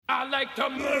I like to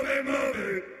move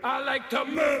it. I like to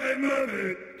move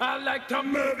it. I like to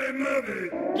move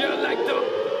it. You like to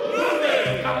move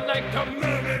it. I like to move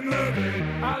it.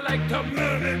 I like to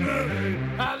move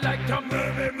it. I like to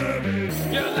move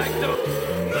it. You like to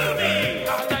move it.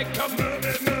 I like to move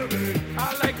it.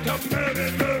 I like to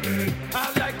move it.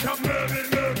 I like to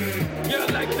move it. You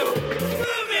like to move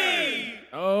it.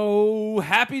 Oh,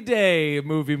 happy day,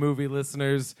 movie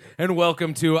listeners, and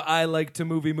welcome to I Like to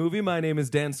Movie. My name is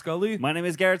Dan Scully. My name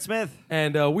is Garrett Smith.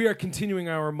 And we are continuing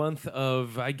our month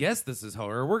of, I guess this is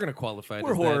horror. We're going to qualify it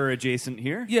We're as horror that. adjacent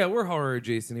here. Yeah, we're horror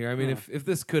adjacent here. I mean, if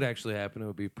this could actually happen, it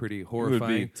would be pretty horrifying.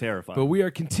 It would be terrifying. But we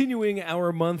are continuing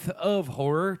our month of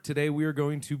horror. Today we are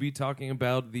going to be talking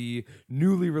about the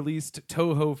newly released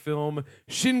Toho film,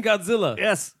 Shin Godzilla.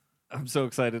 Yes. I'm so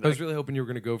excited. I was really hoping you were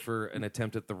going to go for an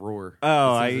attempt at the roar.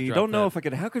 Oh, as soon as it I dropped don't know that. if I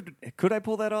could. How could I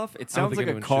pull that off? It sounds think like a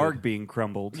anyone car should. being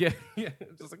crumbled. Yeah.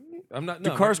 Just like, I'm not. Do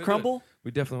no, I'm cars not gonna do it. crumble?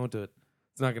 We definitely won't do it.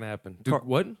 It's not going to happen. Car-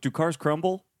 What? Do cars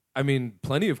crumble? I mean,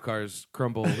 plenty of cars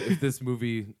crumble if this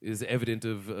movie is evident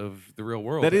of the real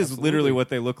world. That is Absolutely. literally what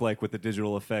they look like with the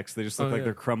digital effects. They just look Oh, like yeah.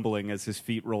 they're crumbling as his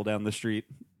feet roll down the street.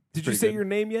 Did you pretty say good. your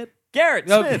name yet? Garrett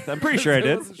Okay. Smith. I'm pretty sure I I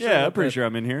did. wasn't sure Yeah, about I'm pretty that. sure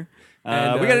I'm in here.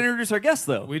 And, We got to introduce our guest,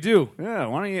 though. We do. Yeah.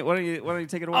 Why don't you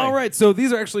take it away? All right, so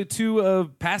these are actually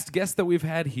two past guests that we've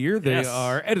had here. They Yes.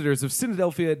 are editors of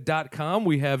Cynadelphia.com.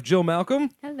 We have Jill Malcolm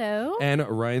Hello. and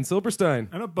Ryan Silberstein.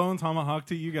 And a bone tomahawk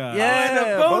to you guys. Yeah. And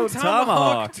a bone Bone tomahawk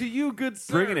tomahawk. to you, good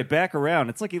sir. Bringing it back around.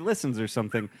 It's like he listens or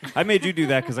something. I made you do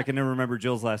that because I can never remember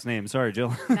Jill's last name. Sorry,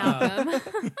 Jill. Malcolm.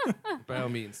 By all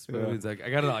means. I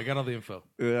got it all. I got all the info.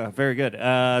 Yeah, very good.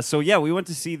 So yeah, we went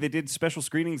to see. They did special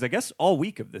screenings, I guess, all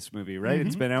week of this movie. Right?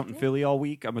 It's been out in Philly all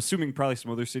week. I'm assuming probably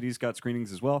some other cities got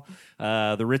screenings as well.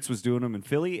 The Ritz was doing them in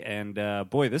Philly, and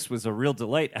boy, this was a real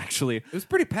delight. Actually, It was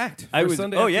pretty packed. I for was.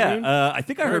 Sunday Oh afternoon. yeah, I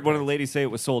think I Very heard one of the packed. ladies say it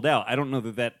was sold out. I don't know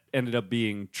that ended up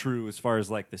being true as far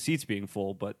as like the seats being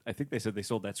full, but I think they said they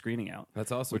sold that screening out.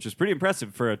 That's awesome. Which is pretty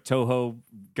impressive for a Toho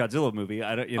Godzilla movie.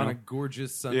 I don't, on a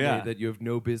gorgeous Sunday Yeah. that you have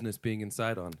no business being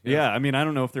inside on. Yeah, I mean, I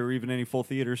don't know if there were even any full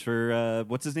theaters for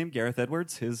what's his name, Gareth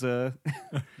Edwards, his Oh,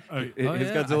 his yeah.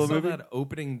 Godzilla I saw movie. that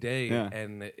opening day, Yeah.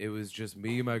 and it was just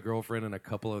me, my girlfriend, and a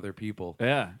couple other people.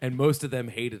 Yeah. And most of them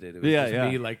hated it. It was Yeah, just yeah.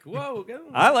 me like, whoa. Go.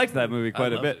 I liked that movie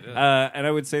quite a loved bit, it, yeah. and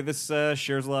I would say this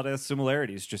shares a lot of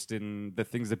similarities just in the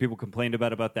things that people complained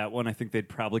about that one. I think they'd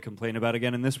probably complain about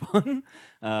again in this one.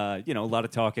 A lot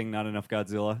of talking, not enough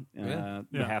Godzilla. Yeah.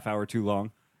 A half hour too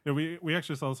long. Yeah, we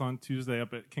actually saw this on Tuesday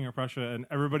up at King of Prussia, and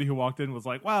everybody who walked in was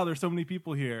like, "Wow, there's so many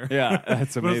people here." Yeah,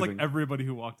 that's But it was amazing. like everybody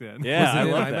who walked in. Yeah, Was it I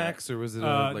in love IMAX that. or was it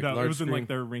like no, large it was in screen? like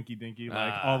their rinky dinky, like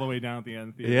Ah. all the way down at the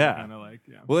end. Theater, Yeah. kind of like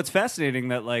yeah. Well, it's fascinating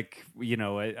that, like,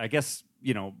 I guess,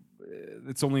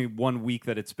 it's only 1 week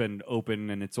that it's been open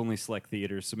and it's only select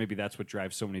theaters, so maybe that's what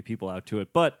drives so many people out to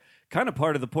it. But kind of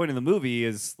part of the point of the movie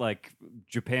is, like,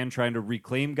 Japan trying to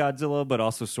reclaim Godzilla, but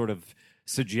also sort of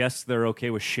suggests they're okay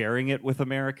with sharing it with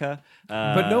America.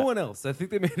 But no one else. I think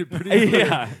they made it pretty clear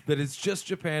Yeah. that it's just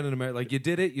Japan and America. Like, you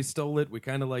did it, you stole it, we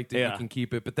kind of liked it, Yeah. you can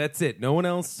keep it, but that's it. No one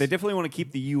else. They definitely want to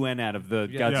keep the UN out of the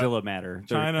Yeah. Godzilla matter.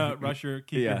 China, Russia,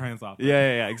 keep your hands off.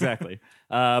 Yeah, exactly.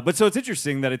 But so it's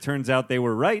interesting that it turns out they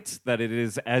were right, that it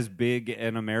is as big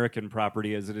an American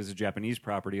property as it is a Japanese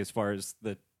property as far as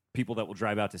the people that will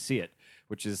drive out to see it,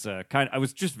 which is I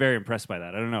was just very impressed by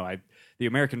that. I don't know. The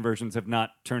American versions have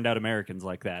not turned out Americans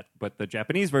like that, but the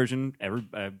Japanese version,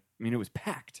 it was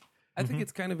packed. I think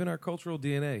it's kind of in our cultural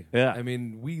DNA. Yeah. I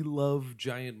mean, we love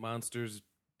giant monsters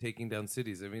taking down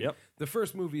cities. I mean, Yep. the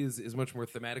first movie is much more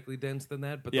thematically dense than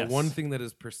that, but Yes. the one thing that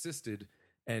has persisted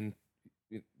and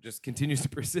it just continues to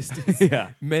persist is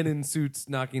Yeah. men in suits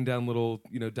knocking down little,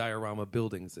 diorama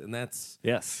buildings. And that's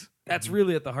Yes.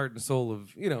 really at the heart and soul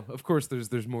of, of course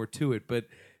there's more to it, but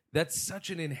that's such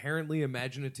an inherently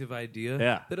imaginative idea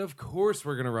Yeah. that of course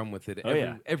we're going to run with it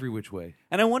every which way.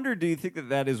 And I wonder, do you think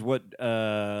that is what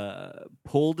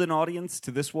pulled an audience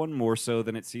to this one more so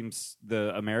than it seems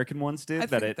the American ones did? I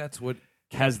that think it that's what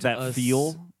has kept that us-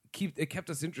 feel? It kept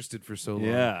us interested for so long.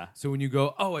 Yeah. So when you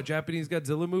go, a Japanese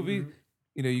Godzilla movie,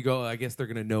 you go, I guess they're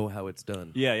going to know how it's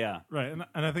done. Yeah. Right,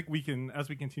 and I think we can, as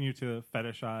we continue to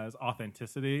fetishize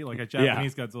authenticity, like a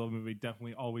Japanese Godzilla movie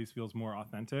definitely always feels more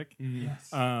authentic. Yes.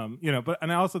 But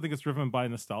I also think it's driven by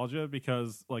nostalgia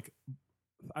because, like,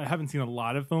 I haven't seen a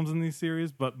lot of films in these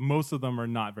series, but most of them are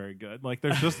not very good. Like,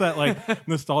 there's just that like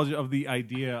nostalgia of the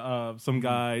idea of some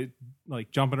guy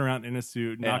like jumping around in a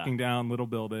suit, knocking down little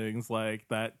buildings, like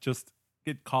that. Just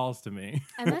it calls to me.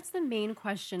 And that's the main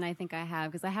question I think I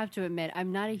have, because I have to admit,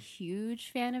 I'm not a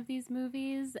huge fan of these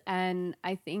movies. And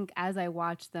I think as I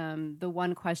watch them, the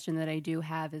one question that I do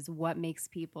have is what makes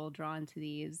people drawn to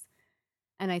these?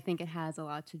 And I think it has a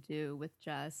lot to do with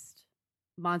just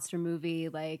monster movie,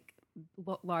 like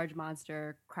large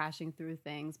monster crashing through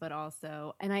things, but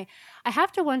also, and I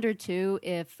have to wonder too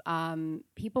if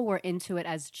people were into it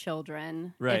as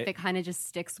children, Right. if it kind of just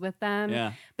sticks with them.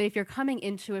 Yeah. But if you're coming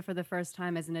into it for the first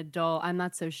time as an adult, I'm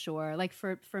not so sure. Like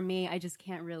for me, I just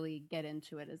can't really get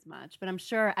into it as much. But I'm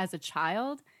sure as a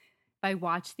child, if I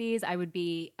watch these, I would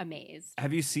be amazed.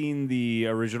 Have you seen the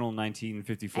original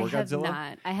 1954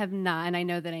 Godzilla? I have not, and I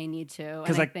know that I need to.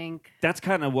 'Cause And I I- think That's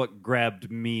kind of what grabbed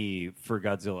me for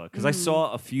Godzilla, because I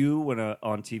saw a few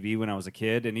on TV when I was a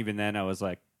kid, and even then I was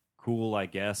like, cool, I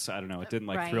guess. I don't know. It didn't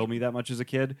like Right. thrill me that much as a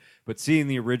kid. But seeing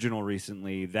the original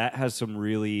recently, that has some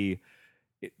really.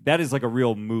 That is like a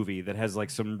real movie that has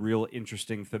like some real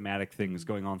interesting thematic things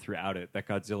going on throughout it that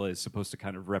Godzilla is supposed to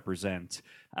kind of represent.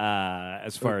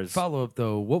 As far as Follow up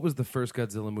though, what was the first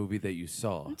Godzilla movie that you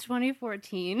saw?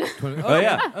 2014. Oh,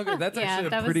 yeah. Okay, that's Yeah, actually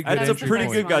that a was- pretty that good. that's a was the pretty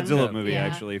first good one. Godzilla movie, Yeah.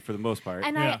 actually, for the most part.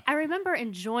 And Yeah. I remember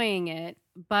enjoying it,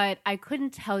 but I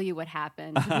couldn't tell you what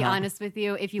happened, to be honest with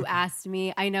you. If you asked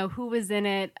me, I know who was in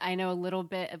it, I know a little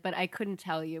bit, but I couldn't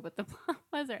tell you what the plot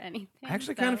was or anything. I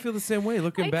actually so- kind of feel the same way.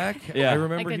 Looking back, Yeah. I I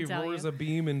remember could he tell roars you. a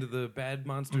beam into the bad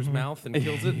monster's mouth and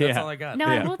kills it. That's Yeah. all I got. No,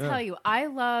 I Yeah. will tell you, I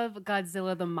love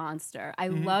Godzilla the monster. I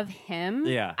love him.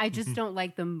 Yeah. I just don't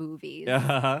like the movies.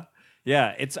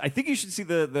 Yeah, it's. I think you should see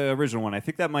the original one. I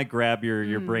think that might grab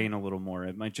your brain a little more.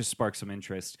 It might just spark some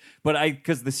interest. But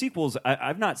because the sequels,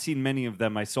 I've not seen many of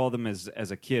them. I saw them as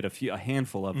a kid, a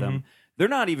handful of them. They're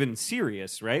not even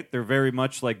serious, right? They're very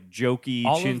much like jokey,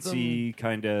 All of chintzy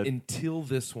kind of. Until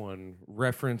this one,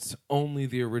 reference only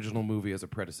the original movie as a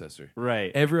predecessor.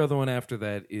 Right. Every other one after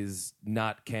that is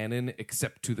not canon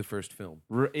except to the first film.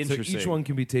 So Interesting. each one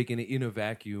can be taken in a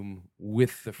vacuum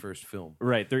with the first film.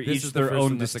 Right. They're This each is the their first own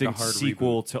one that's like a distinct hard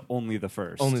sequel to only the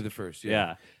first. Only the first, yeah.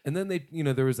 Yeah. And then they,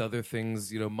 there was other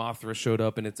things. Mothra showed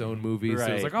up in its own movie, so it was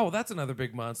Right. like, oh, that's another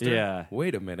big monster. Yeah.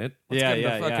 Wait a minute, let's Yeah, get in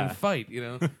yeah, a fucking yeah.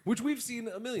 fight, which we've seen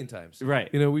a million times. Right.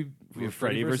 We have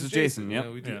Freddy versus Jason, You yep.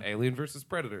 know, we do Yeah. Alien versus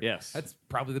Predator. Yes. That's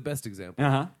probably the best example. Uh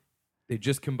huh. They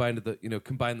just combined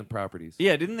the properties.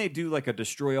 Yeah, didn't they do like a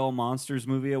Destroy All Monsters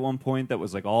movie at one point that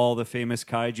was like all the famous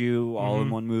kaiju all in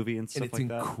one movie and stuff And it's like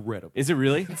that? incredible. Is it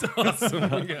really? It's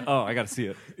awesome. Yeah. Oh, I got to see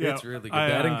it. Yeah, It's really good. I,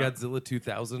 That and uh, Godzilla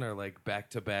 2000 are like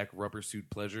back-to-back rubber suit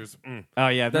pleasures. Oh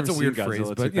yeah, I've That's never a weird seen phrase,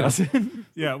 Godzilla but, 2000.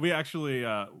 Yeah, we actually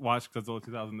watched Godzilla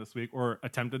 2000 this week, or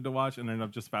attempted to watch, and ended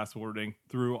up just fast forwarding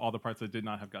through all the parts that did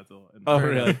not have Godzilla. In Oh, them.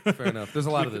 really? Fair enough. There's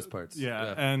a lot of those parts.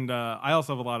 Yeah, and I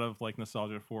also have a lot of like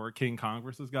nostalgia for King Kong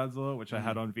versus Godzilla, which I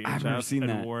had on VHS. I've never seen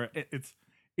and that. wore.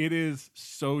 It is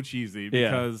so cheesy Yeah.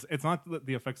 because it's not that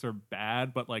the effects are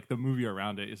bad, but like the movie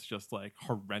around it is just like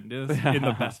horrendous in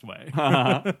the best way.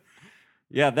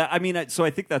 Yeah, so I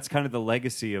think that's kind of the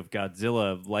legacy of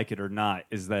Godzilla, like it or not,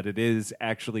 is that it is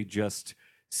actually just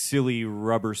silly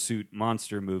rubber suit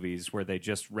monster movies where they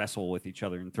just wrestle with each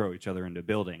other and throw each other into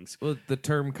buildings. Well, the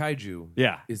term kaiju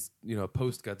Yeah. is, a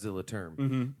post-Godzilla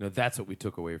term. Mhm. That's what we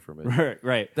took away from it.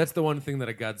 Right. That's the one thing that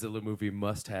a Godzilla movie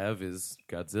must have is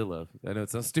Godzilla. I know it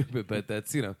sounds stupid, but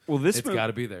that's, Well, this it's mov- got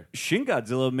to be there. Shin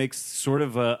Godzilla makes sort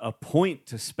of a point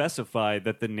to specify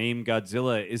that the name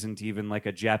Godzilla isn't even like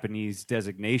a Japanese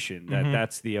designation, that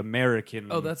that's the American.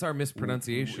 Oh, that's our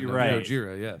mispronunciation of Right.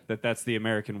 Gojira, yeah. that's the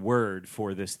American word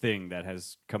for this thing that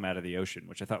has come out of the ocean,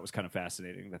 which I thought was kind of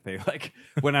fascinating that they like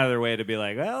went out of their way to be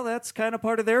like, well, that's kind of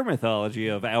part of their mythology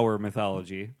of our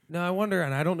mythology. Now, I wonder,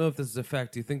 and I don't know if this is a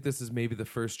fact, do you think this is maybe the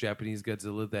first Japanese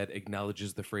Godzilla that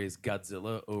acknowledges the phrase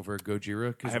Godzilla over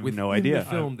Gojira? I have within no idea. the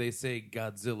film, they say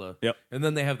Godzilla. Yep. And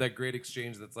then they have that great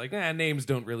exchange that's like, names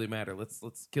don't really matter. Let's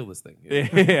kill this thing.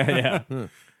 Yeah.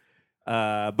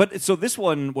 But so this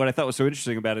one, what I thought was so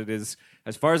interesting about it is,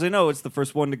 as far as I know, it's the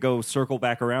first one to go circle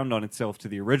back around on itself to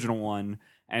the original one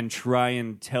and try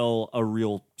and tell a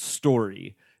real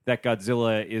story that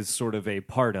Godzilla is sort of a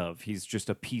part of. He's just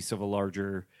a piece of a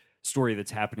larger story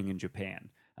that's happening in Japan.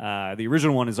 The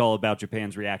original one is all about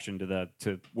Japan's reaction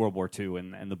to World War II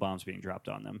and the bombs being dropped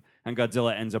on them. And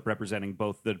Godzilla ends up representing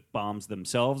both the bombs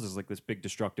themselves as like this big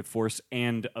destructive force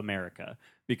and America.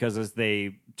 Because as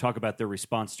they talk about their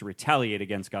response to retaliate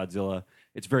against Godzilla,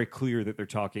 it's very clear that they're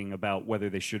talking about whether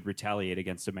they should retaliate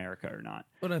against America or not.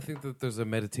 But I think that there's a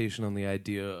meditation on the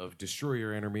idea of destroy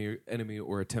your enemy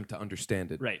or attempt to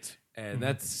understand it. Right. And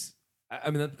that's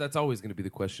always going to be the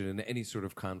question in any sort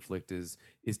of conflict is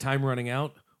time running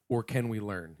out or can we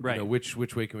learn? Right. Which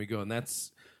way can we go? And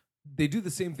that's they do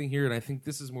the same thing here, and I think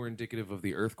this is more indicative of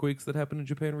the earthquakes that happened in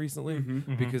Japan recently,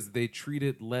 because they treat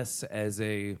it less as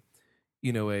a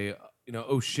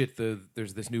oh shit,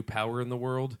 there's this new power in the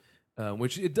world.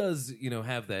 Which it does,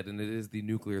 have that, and it is the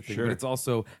nuclear thing. Sure. But it's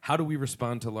also, how do we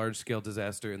respond to large-scale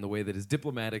disaster in the way that is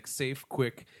diplomatic, safe,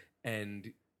 quick,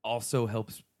 and also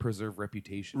helps preserve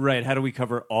reputation? Right. How do we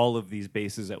cover all of these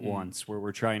bases at once, where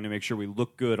we're trying to make sure we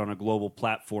look good on a global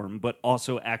platform, but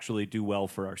also actually do well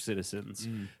for our citizens?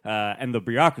 And the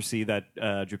bureaucracy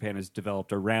that Japan has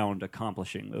developed around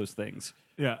accomplishing those things.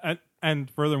 Yeah, and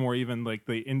furthermore, even like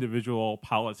the individual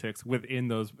politics within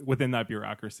that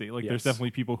bureaucracy, like there's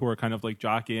definitely people who are kind of like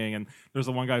jockeying, and there's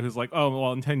the one guy who's like, oh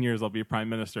well, in 10 years I'll be prime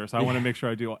minister, so I want to make sure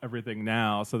I do everything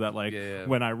now, so that like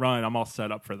when I run, I'm all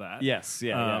set up for that. Yes,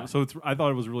 So I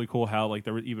thought it was really cool how like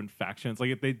there were even factions,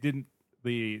 like if they didn't.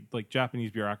 The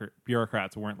Japanese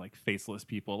bureaucrats weren't like faceless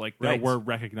people. Like there were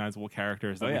recognizable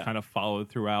characters that we kind of followed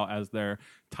throughout as their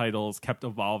titles kept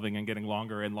evolving and getting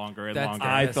longer and longer and longer.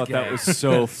 I thought that was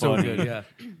so funny. So good, yeah.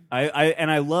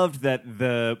 I loved that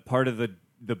the part of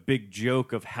the big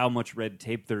joke of how much red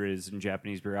tape there is in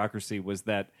Japanese bureaucracy was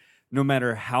that no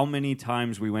matter how many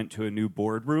times we went to a new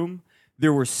boardroom,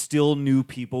 there were still new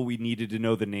people we needed to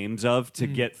know the names of to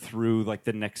get through like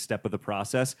the next step of the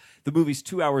process. The movie's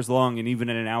 2 hours long, and even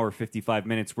in an hour 55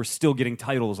 minutes, we're still getting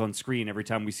titles on screen every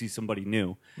time we see somebody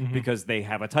new because they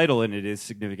have a title and it is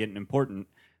significant and important,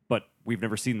 but we've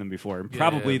never seen them before. And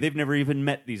probably they've never even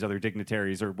met these other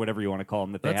dignitaries or whatever you want to call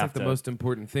them that That's they have like the most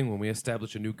important thing when we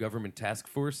establish a new government task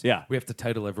force. Yeah. We have to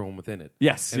title everyone within it.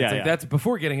 Yes, And it's like that's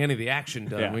before getting any of the action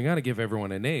done. Yeah. We got to give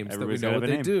everyone a name so that we Everybody's know gotta what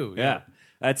have a they name. do. Yeah.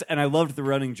 And I loved the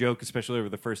running joke, especially over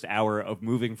the first hour, of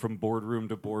moving from boardroom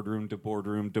to boardroom to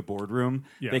boardroom to boardroom.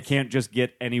 Yes. They can't just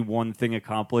get any one thing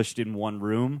accomplished in one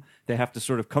room. They have to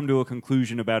sort of come to a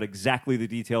conclusion about exactly the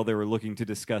detail they were looking to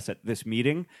discuss at this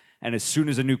meeting. And as soon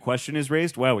as a new question is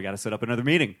raised, well, we got to set up another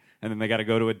meeting. And then they got to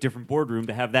go to a different boardroom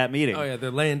to have that meeting. Oh, yeah,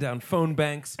 they're laying down phone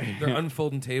banks. They're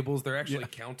unfolding tables. They're actually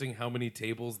counting how many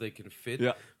tables they can fit.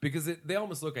 Yeah. Because they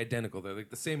almost look identical. They're like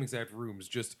the same exact rooms,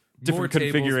 just Different more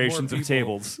tables, configurations more of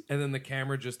people, tables. And then the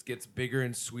camera just gets bigger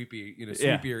and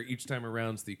sweepier each time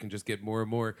around, so you can just get more and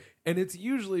more. And it's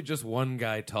usually just one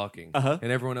guy talking, and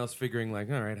everyone else figuring like,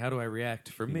 all right, how do I react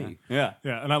for me? Yeah.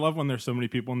 Yeah, and I love when there's so many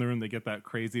people in the room, they get that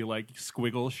crazy like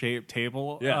squiggle shaped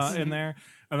table in there.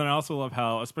 And then I also love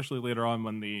how, especially later on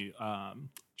when the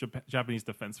Japanese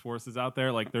Defense Force is out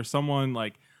there, like there's someone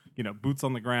like, boots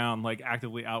on the ground, like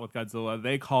actively out with Godzilla.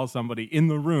 They call somebody in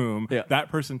the room. Yeah. That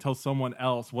person tells someone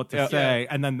else what to say,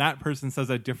 and then that person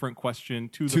says a different question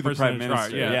to the person Prime in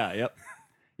charge. Minister.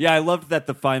 Yeah, I loved that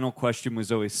the final question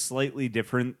was always slightly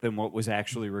different than what was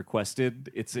actually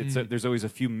requested. There's always a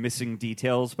few missing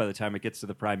details by the time it gets to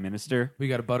the Prime Minister. We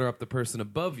got to butter up the person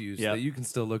above you so Yep. that you can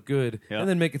still look good, Yep. and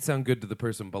then make it sound good to the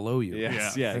person below you.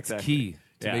 Yes, Yeah. That's exactly. key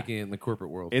to Yeah. making it in the corporate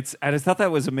world. I just thought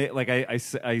that was amazing. Like I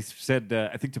said,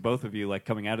 I think to both of you, like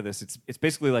coming out of this, it's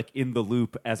basically like In the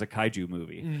Loop as a kaiju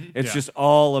movie. It's just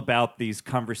all about these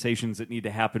conversations that need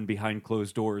to happen behind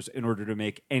closed doors in order to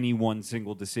make any one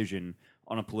single decision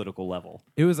on a political level.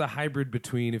 It was a hybrid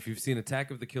between, if you've seen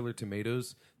Attack of the Killer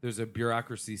Tomatoes, there's a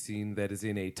bureaucracy scene that is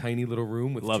in a tiny little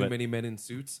room with too many men in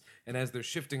suits, and as they're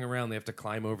shifting around, they have to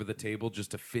climb over the table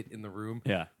just to fit in the room.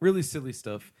 Yeah. Really silly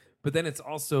stuff. But then it's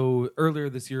also, earlier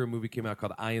this year, a movie came out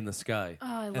called Eye in the Sky. Oh,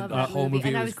 I And love the that whole movie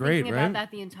and I was was great, thinking right? about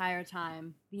that the entire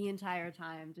time.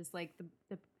 Just like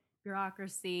the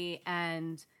bureaucracy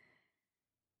and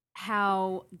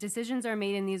how decisions are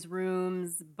made in these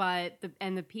rooms, but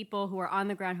the people who are on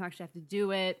the ground who actually have to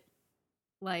do it,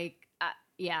 like,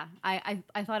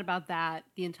 I thought about that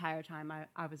the entire time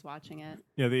I was watching it.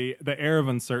 Yeah, the air of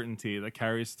uncertainty that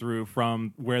carries through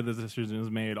from where the decision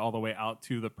is made all the way out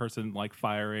to the person like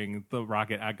firing the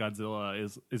rocket at Godzilla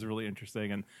is really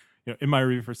interesting. And in my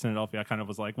review for Cinedelphia, I kind of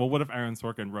was like, well, what if Aaron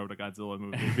Sorkin wrote a Godzilla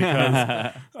movie?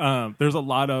 Because there's a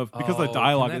lot of, because the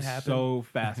dialogue is so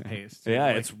fast paced. Yeah,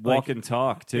 it's walk and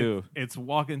talk too. It's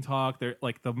walk and talk. There,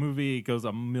 like the movie goes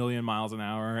a million miles an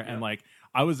hour, and like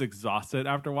I was exhausted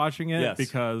after watching it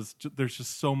because there's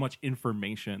just so much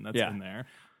information that's in there.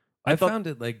 I found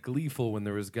it like gleeful when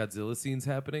there was Godzilla scenes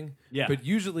happening. Yeah. But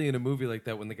usually in a movie like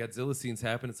that, when the Godzilla scenes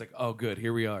happen, it's like, oh, good,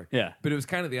 here we are. Yeah. But it was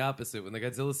kind of the opposite. When the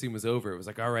Godzilla scene was over, it was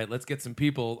like, all right, let's get some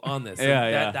people on this. Yeah,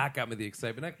 And that got me the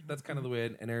excitement. That's kind of the way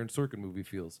an Aaron Sorkin movie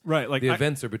feels. Right, like the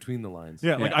events are between the lines.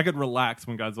 Yeah, like I could relax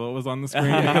when Godzilla was on the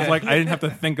screen because like I didn't have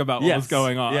to think about what was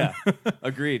going on. Yeah,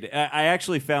 agreed. I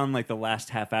actually found like the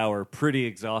last half hour pretty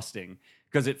exhausting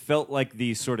because it felt like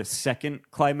the sort of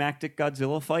second climactic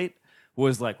Godzilla fight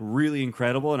was like really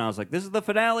incredible, and I was like, this is the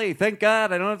finale, thank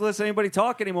God I don't have to listen to anybody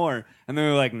talk anymore. And they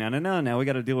were like, no, now we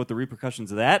got to deal with the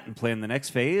repercussions of that and plan the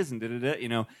next phase and you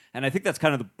know. And I think that's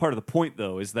kind of the part of the point,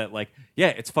 though, is that like, yeah,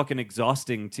 it's fucking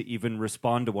exhausting to even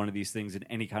respond to one of these things in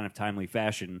any kind of timely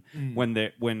fashion when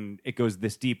it goes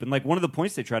this deep. And like one of the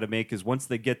points they try to make is once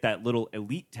they get that little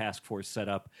elite task force set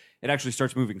up, it actually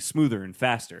starts moving smoother and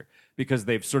faster because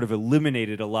they've sort of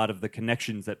eliminated a lot of the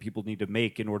connections that people need to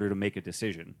make in order to make a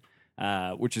decision.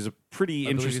 Which is a pretty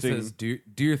I believe he interesting. says,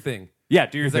 do your thing. Yeah,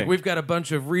 do your He's thing. like, we've got a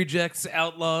bunch of rejects,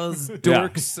 outlaws,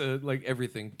 dorks, like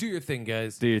everything. Do your thing,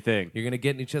 guys. do your thing. You're gonna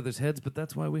get in each other's heads, but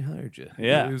that's why we hired you.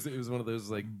 Yeah. it was one of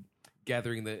those like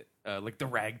gathering the like the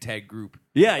ragtag group.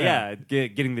 Yeah.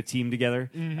 Getting the team together.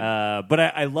 But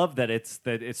I love that it's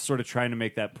sort of trying to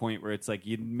make that point where it's like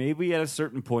maybe at a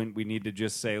certain point we need to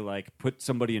just say like put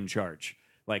somebody in charge,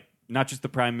 like not just the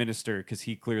prime minister because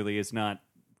he clearly is not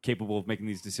capable of making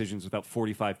these decisions without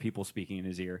 45 people speaking in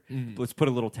his ear. Let's put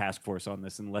a little task force on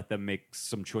this and let them make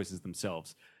some choices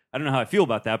themselves. I don't know how I feel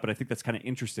about that, but I think that's kind of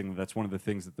interesting. That's one of the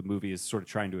things that the movie is sort of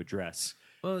trying to address.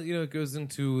 Well, you know, it goes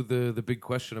into the big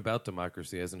question about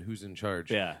democracy, as in who's in charge.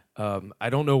 Yeah.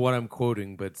 I don't know what I'm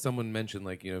quoting, but someone mentioned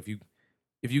like, you know,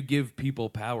 if you give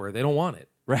people power, they don't want it.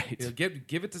 Right. You know,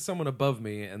 give it to someone above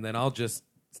me, and then I'll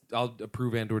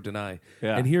approve and or deny.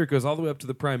 Yeah. And here it goes all the way up to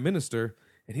the prime minister.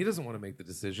 And he doesn't want to make the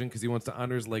decision because he wants to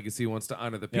honor his legacy. He wants to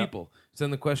honor the people. So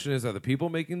then the question is, are the people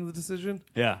making the decision?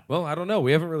 Yeah. Well, I don't know.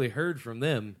 We haven't really heard from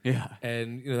them. Yeah.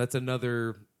 And, you know, that's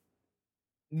another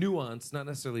nuance, not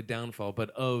necessarily downfall, but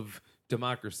of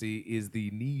democracy is the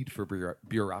need for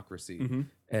bureaucracy.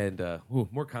 And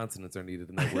more consonants are needed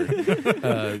in that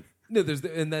word. No,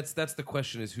 that's the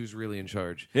question is who's really in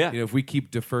charge. Yeah. You know, if we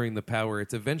keep deferring the power,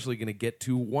 it's eventually going to get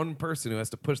to one person who has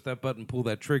to push that button, pull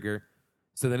that trigger.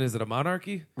 So then, is it a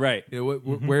monarchy? Right. You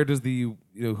know, where does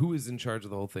who is in charge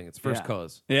of the whole thing? It's first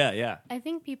cause. Yeah. I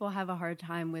think people have a hard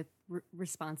time with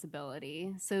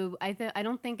responsibility. So I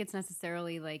don't think it's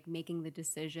necessarily like making the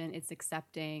decision. It's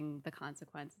accepting the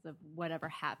consequences of whatever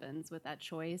happens with that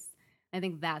choice. I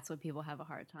think that's what people have a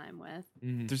hard time with.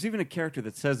 There's even a character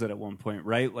that says that at one point,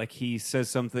 right? Like he says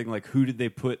something like, "Who did they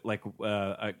put?" Like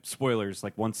spoilers.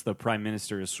 Like once the prime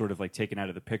minister is sort of like taken out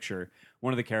of the picture,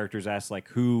 one of the characters asks like,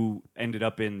 "Who ended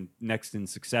up next in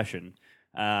succession?"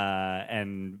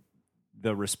 And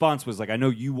the response was like, "I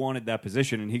know you wanted that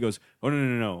position," and he goes, "Oh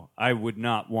no! I would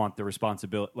not want the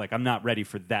responsibility. Like I'm not ready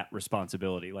for that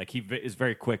responsibility." Like he is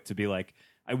very quick to be like,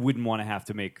 I wouldn't want to have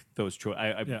to make those choices.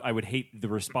 I would hate the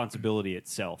responsibility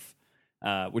itself,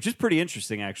 which is pretty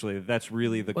interesting, actually. That's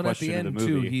really the question at the of end, the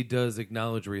movie. too, he does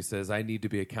acknowledge where he says, I need to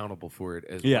be accountable for it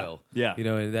as Yeah, well. yeah. You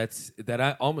know, and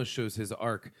that almost shows his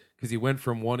arc because he went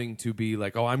from wanting to be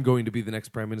like, oh, I'm going to be the next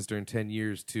prime minister in 10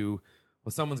 years to,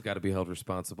 well, someone's got to be held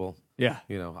responsible. Yeah.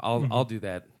 You know, I'll do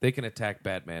that. They can attack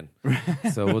Batman.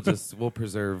 So we'll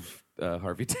preserve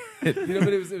Harvey Dent. You know,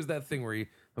 but it was that thing where I'm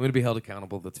going to be held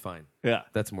accountable. That's fine. Yeah.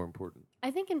 That's more important.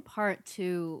 I think in part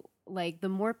too, like the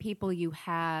more people you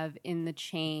have in the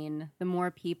chain, the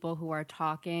more people who are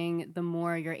talking, the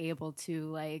more you're able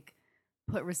to like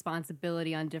put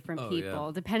responsibility on different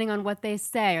people, depending on what they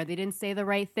say, or they didn't say the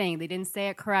right thing, they didn't say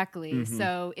it correctly.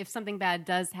 So if something bad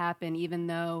does happen, even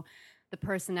though the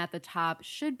person at the top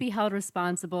should be held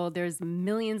responsible, there's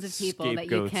millions of people that you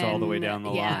Scapegoats can all the way down the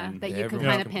line. that Yeah, you can everyone's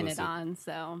kind of pin it complicit. on.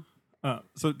 So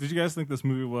So did you guys think this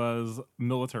movie was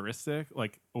militaristic,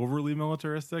 like overly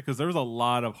militaristic? Because there was a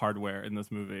lot of hardware in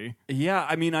this movie. Yeah,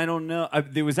 I mean, I don't know.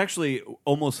 There was actually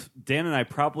almost, Dan and I,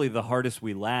 probably the hardest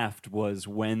we laughed was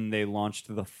when they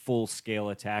launched the full-scale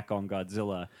attack on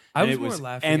Godzilla. I And was it more was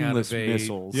laughing endless out of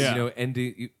missiles. Yeah. You know,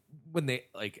 ending when they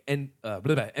like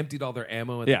emptied all their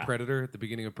ammo at Yeah. the Predator at the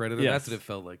beginning of Predator. Yes. That's what it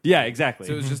felt like. Yeah, exactly.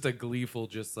 So it was just a gleeful,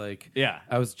 just like Yeah.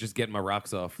 I was just getting my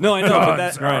rocks off. No, I know, but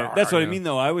that's what I Yeah. mean,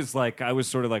 though. I was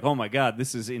sort of like, oh my God,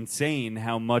 this is insane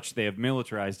how much they have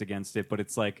militarized against it, but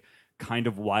it's like kind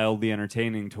of wildly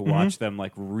entertaining to watch them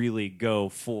like really go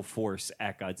full force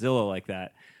at Godzilla like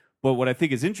that. But what I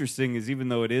think is interesting is even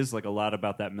though it is like a lot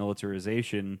about that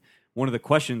militarization, one of the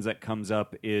questions that comes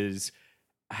up is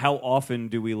how often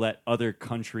do we let other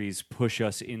countries push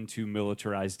us into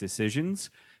militarized decisions?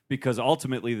 Because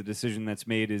ultimately the decision that's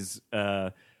made is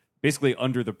basically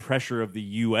under the pressure of the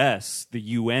U.S., the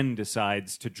UN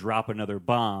decides to drop another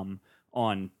bomb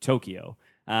on Tokyo.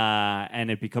 And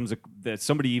it becomes that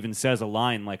somebody even says a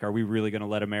line like, are we really going to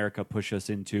let America push us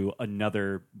into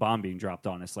another bomb being dropped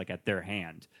on us, like at their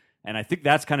hand? And I think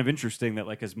that's kind of interesting that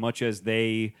like as much as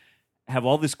they have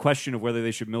all this question of whether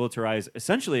they should militarize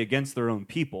essentially against their own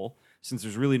people, since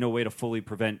there's really no way to fully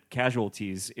prevent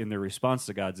casualties in their response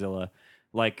to Godzilla,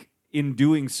 like in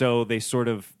doing so, they sort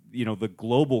of, the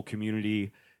global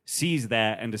community sees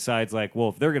that and decides like, well,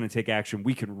 if they're going to take action,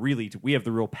 we have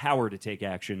the real power to take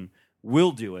action.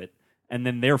 We'll do it. And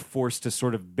then they're forced to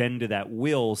sort of bend to that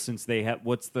will since they have,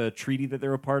 what's the treaty that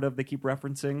they're a part of they keep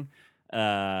referencing?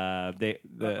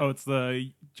 It's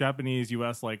the Japanese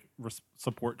U.S.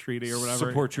 support treaty or whatever.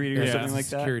 Support treaty or something like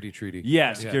that. Security treaty.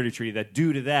 Yeah, security treaty. That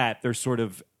due to that, they're sort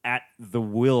of at the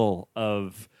will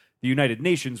of the United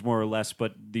Nations, more or less,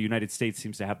 but the United States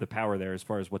seems to have the power there as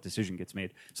far as what decision gets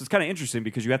made. So it's kind of interesting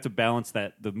because you have to balance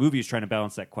that. The movie is trying to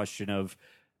balance that question of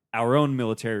our own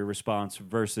military response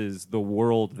versus the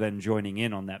world then joining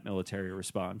in on that military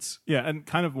response. Yeah, and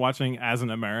kind of watching as an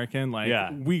American,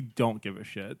 we don't give a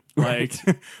shit. Right.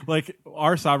 Like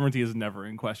our sovereignty is never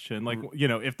in question. Like,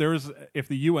 if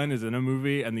the UN is in a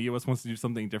movie and the US wants to do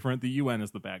something different, the UN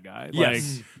is the bad guy.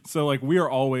 Yes. So we are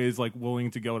always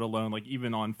willing to go it alone,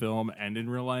 even on film and in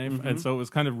real life. Mm-hmm. And so it was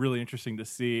kind of really interesting to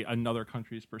see another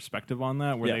country's perspective on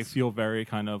that, where they feel very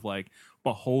kind of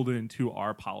beholden to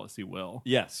our policy will.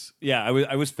 Yes. Yeah,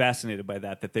 I was fascinated by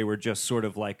that they were just sort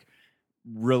of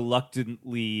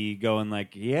reluctantly going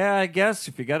yeah, I guess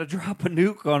if you got to drop a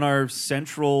nuke on our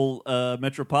central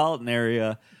metropolitan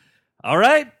area, all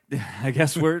right, I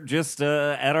guess we're just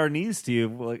at our knees to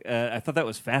you. I thought that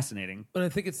was fascinating. But I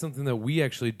think it's something that we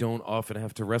actually don't often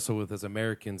have to wrestle with as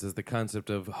Americans, is the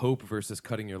concept of hope versus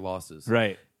cutting your losses.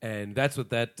 Right. And that's what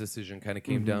that decision kind of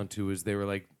came down to, is they were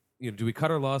like, do we cut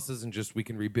our losses and just we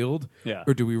can rebuild? Yeah.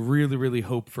 Or do we really, really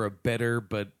hope for a better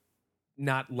but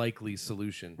not likely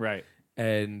solution? Right.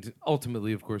 And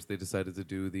ultimately, of course, they decided to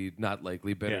do the not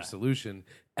likely better solution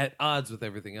at odds with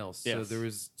everything else. Yes. So there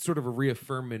was sort of a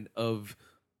reaffirmment of,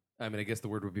 I guess the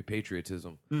word would be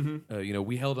patriotism. Mm-hmm.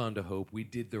 We held on to hope. We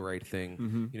did the right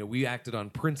thing. Mm-hmm. We acted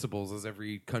on principles, as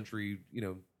every country,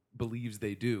 believes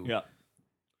they do. Yeah.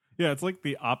 Yeah, it's like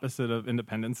the opposite of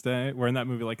Independence Day, where in that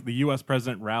movie, the U.S.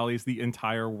 president rallies the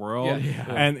entire world. Yeah.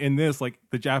 And in this,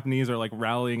 the Japanese are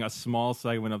rallying a small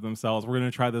segment of themselves. We're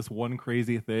going to try this one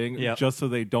crazy thing just so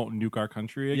they don't nuke our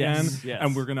country again. Yes.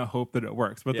 And we're going to hope that it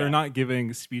works. But they're not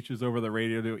giving speeches over the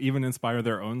radio to even inspire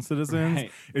their own citizens.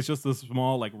 Right. It's just this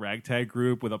small, ragtag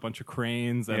group with a bunch of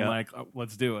cranes and,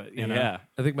 let's do it. You know? Yeah.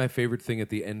 I think my favorite thing at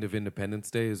the end of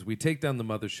Independence Day is we take down the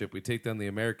mothership, we take down the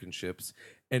American ships,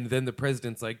 and then the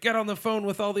president's like, get on the phone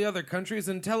with all the other countries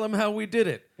and tell them how we did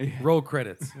it. Roll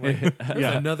credits. There's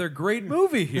another great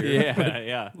movie here.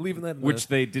 Yeah. Leaving that in Which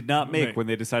they did not make when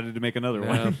they decided to make another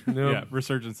one. No. Yeah,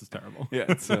 Resurgence is terrible. Yeah,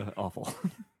 it's awful.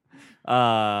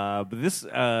 But this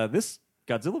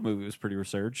Godzilla movie was pretty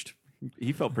resurged.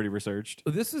 He felt pretty resurged.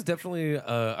 This is definitely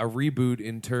a reboot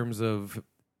in terms of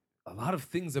a lot of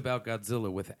things about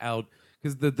Godzilla without...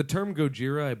 Because the term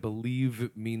Gojira, I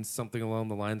believe, means something along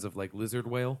the lines of lizard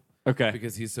whale. Okay.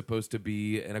 Because he's supposed to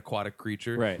be an aquatic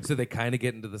creature. Right. So they kind of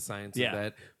get into the science Yeah. of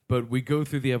that. But we go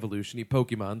through the evolution. He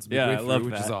Pokemons midway I through, love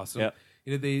which that. is awesome. Yep.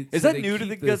 Is That new to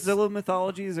the Godzilla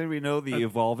mythology? Does anybody know the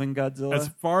evolving Godzilla? As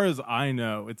far as I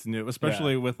know, it's new,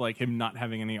 especially with him not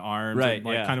having any arms Right,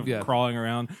 and kind of Yeah. crawling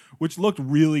around, which looked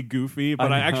really goofy,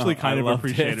 but I know, actually kind I of loved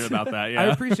appreciated it. about that. I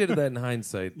Yeah. appreciated that in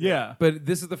hindsight. Yeah. But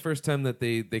this is the first time that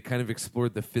they kind of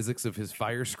explored the physics of his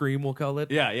fire scream, we'll call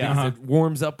it. Yeah. Because it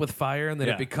warms up with fire and then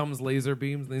Yeah. it becomes laser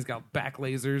beams and he's got back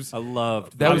lasers. I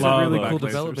loved That was a love really the cool back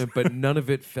lasers. development, but none of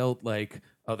it felt like,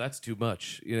 oh, that's too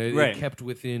much. It Right. kept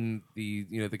within the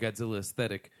the Godzilla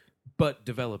aesthetic, but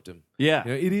developed him. Yeah.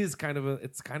 It is kind of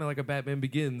like a Batman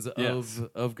Begins Yes.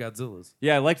 of Godzilla's.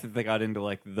 Yeah, I liked that they got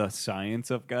into the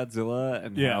science of Godzilla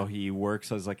and Yeah. how he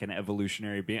works as an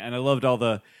evolutionary being. And I loved all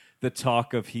the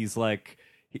talk of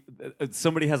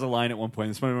somebody has a line at one point.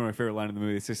 It's one of my favorite lines in the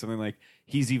movie. They say something like,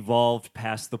 "He's evolved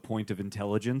past the point of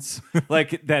intelligence,"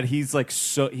 that he's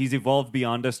he's evolved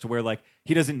beyond us to where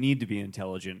he doesn't need to be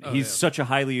intelligent. He's such a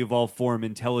highly evolved form,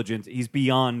 intelligent. He's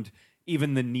beyond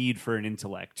even the need for an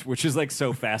intellect, which is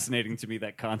so fascinating to me.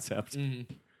 That concept.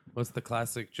 What's the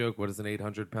classic joke? What does an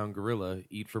 800-pound gorilla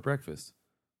eat for breakfast?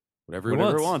 Whatever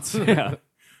Whatever he it wants. wants. Yeah.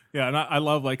 Yeah, and I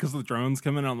love because the drones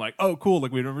come in. I'm like, oh, cool!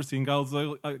 We've never seen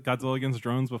Godzilla against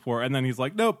drones before. And then he's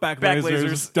like, nope, back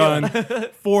lasers done.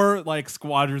 4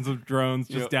 squadrons of drones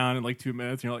just down in 2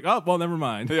 minutes. And you're like, oh, well, never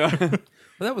mind. Yeah.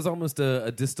 Well, that was almost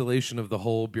a distillation of the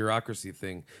whole bureaucracy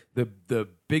thing. The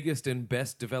biggest and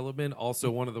best development, also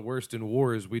one of the worst in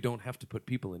war, is we don't have to put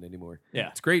people in anymore. Yeah.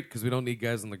 It's great because we don't need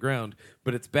guys on the ground,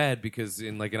 but it's bad because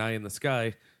in an eye in the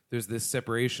sky, there's this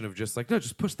separation of just no,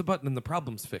 just push the button and the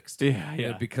problem's fixed.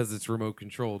 Yeah. Because it's remote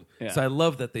controlled. Yeah. So I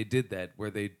love that they did that, where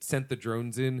they sent the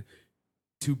drones in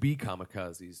to be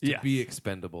kamikazes, to Yes. be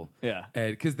expendable. Yeah.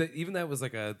 And because even that was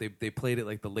like they played it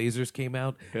like the lasers came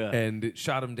out and it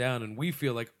shot him down, and we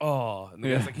feel like, oh, and the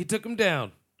guy's like, he took him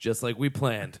down just like we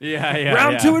planned. Yeah.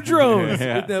 Round two of drones.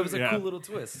 Yeah. That was a Yeah. cool little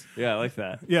twist. Yeah, I like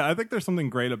that. Yeah, I think there's something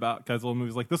great about Godzilla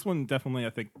movies. Like this one definitely, I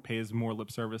think, pays more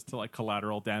lip service to like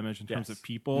collateral damage in terms Yes. of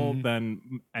people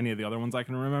than any of the other ones I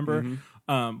can remember.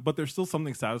 But there's still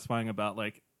something satisfying about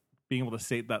like being able to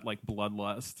sate that like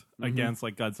bloodlust against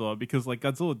like Godzilla, because like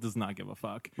Godzilla does not give a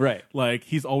fuck. Right. Like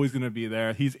he's always going to be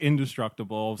there. He's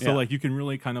indestructible. So Yeah. like you can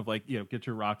really kind of like, get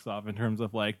your rocks off in terms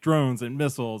of like drones and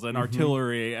missiles and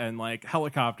artillery and like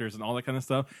helicopters and all that kind of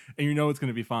stuff. And you know it's going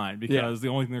to be fine because the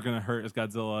only thing they're going to hurt is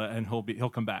Godzilla, and he'll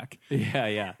come back.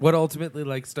 Yeah. What ultimately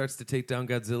like starts to take down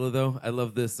Godzilla, though, I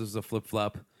love this. This is a flip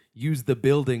flop. Use the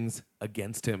buildings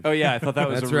against him. Oh yeah, I thought that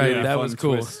was That's a right, really that fun was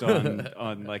cool. twist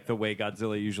on like the way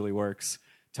Godzilla usually works,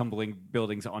 tumbling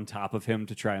buildings on top of him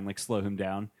to try and like slow him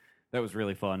down. That was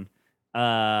really fun.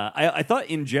 I thought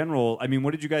in general, I mean,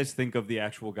 what did you guys think of the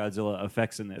actual Godzilla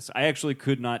effects in this? I actually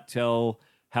could not tell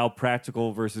how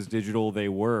practical versus digital they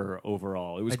were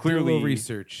overall. It was I did a clearly little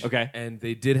research. Okay. And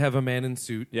they did have a man in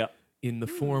suit. Yeah. In the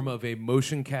form of a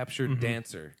motion capture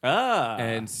dancer. Ah.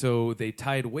 And so they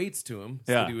tied weights to him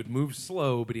so Yeah. that he would move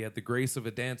slow, but he had the grace of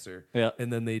a dancer. Yeah.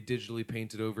 And then they digitally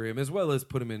painted over him, as well as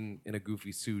put him in a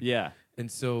goofy suit. Yeah.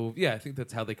 And so, I think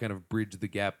that's how they kind of bridge the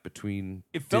gap between.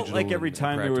 It felt digital like every and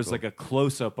time there was practical. like a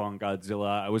close up on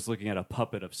Godzilla, I was looking at a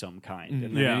puppet of some kind.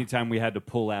 And then Yeah. anytime we had to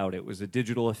pull out, it was a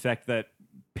digital effect that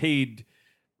paid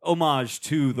homage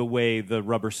to the way the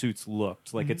rubber suits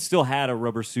looked. Like it still had a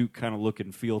rubber suit kind of look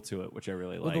and feel to it, which I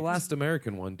really Well, liked. the last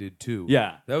American one did too.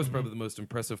 Yeah. That was probably the most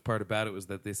impressive part about it, was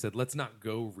that they said, let's not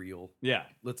go real. Yeah.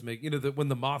 Let's make, when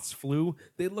the moths flew,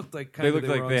 they looked like They looked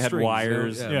like were they on had strings,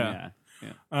 wires. Yeah.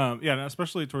 Yeah, and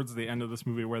especially towards the end of this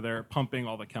movie where they're pumping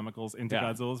all the chemicals into Yeah.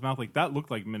 Godzilla's mouth, like that looked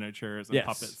like miniatures and Yes.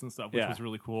 puppets and stuff, which Yeah. was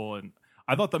really cool. And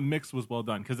I thought the mix was well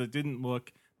done because it didn't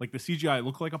look like the CGI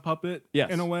looked like a puppet Yes.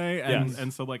 in a way, and Yes.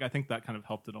 and so like I think that kind of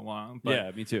helped it along. But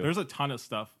Yeah, me too. There's a ton of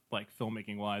stuff like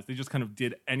filmmaking wise. They just kind of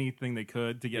did anything they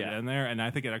could to get Yeah. it in there, and I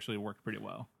think it actually worked pretty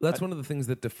well. That's one of the things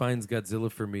that defines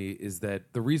Godzilla for me, is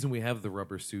that the reason we have the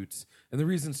rubber suits and the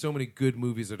reason so many good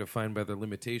movies are defined by their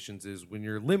limitations is when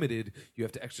you're limited, you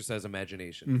have to exercise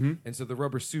imagination. And so the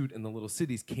rubber suit and the little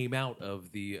cities came out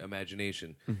of the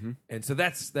imagination. And so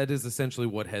that is essentially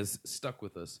what has stuck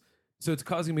with us. So it's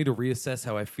causing me to reassess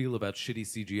how I feel about shitty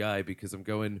CGI, because I'm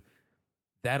going,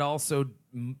 that also,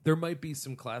 there might be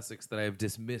some classics that I have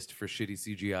dismissed for shitty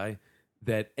CGI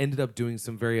that ended up doing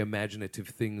some very imaginative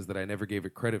things that I never gave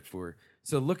it credit for.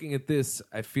 So looking at this,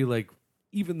 I feel like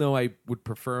even though I would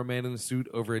prefer a man in a suit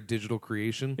over a digital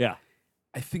creation, Yeah.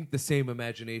 I think the same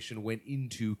imagination went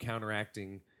into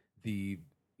counteracting the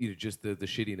just the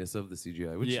shittiness of the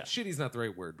CGI. Which Yeah. shitty's not the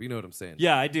right word, but you know what I'm saying.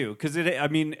 Yeah, I do. Because I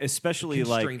mean, especially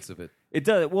like. Constraints of it. It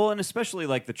does. Well, and especially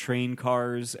like the train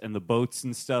cars and the boats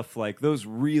and stuff, like those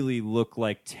really look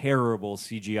like terrible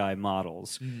CGI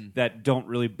models that don't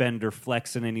really bend or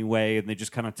flex in any way, and they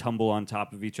just kind of tumble on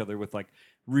top of each other with like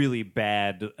really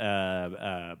bad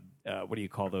what do you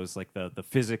call those? Like the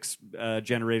physics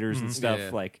generators and stuff.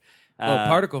 Yeah. Like Well,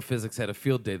 particle physics had a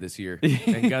field day this year,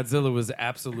 and Godzilla was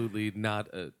absolutely not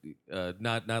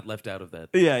left out of that.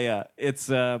 Yeah. It's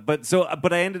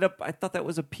but I ended up. I thought that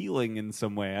was appealing in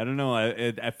some way. I don't know.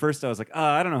 At first, I was like,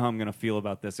 I don't know how I'm going to feel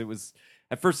about this. It was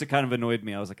at first it kind of annoyed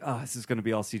me. I was like, this is going to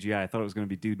be all CGI. I thought it was going to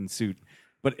be dude in suit.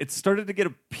 But it started to get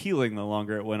appealing the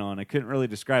longer it went on. I couldn't really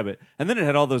describe it. And then it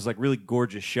had all those like really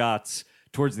gorgeous shots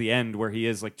towards the end where he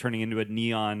is like turning into a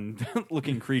neon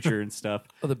looking creature and stuff.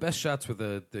 Well, the best shots were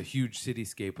the huge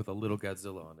cityscape with a little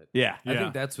Godzilla on it. Yeah. I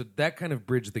think that's what that kind of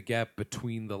bridged the gap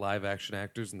between the live action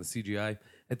actors and the CGI.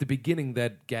 At the beginning,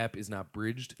 that gap is not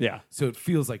bridged. Yeah. So it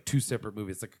feels like two separate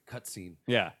movies. It's like a cutscene.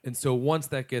 Yeah. And so once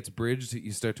that gets bridged,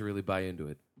 you start to really buy into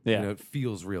it. Yeah. It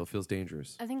feels real, feels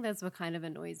dangerous. I think that's what kind of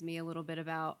annoys me a little bit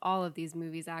about all of these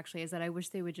movies, actually, is that I wish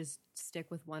they would just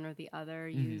stick with one or the other,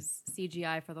 use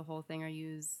CGI for the whole thing or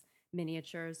use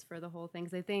miniatures for the whole thing.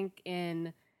 Because I think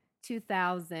in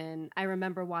 2000, I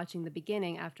remember watching the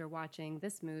beginning after watching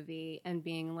this movie and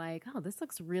being like, oh, this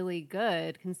looks really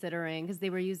good considering, because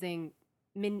they were using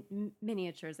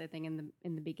miniatures, I think,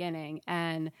 in the beginning.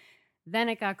 And then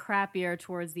it got crappier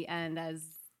towards the end as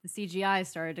the CGI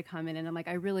started to come in, and I'm like,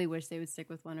 I really wish they would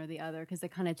stick with one or the other, because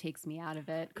it kind of takes me out of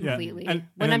it completely. And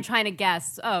when I'm trying to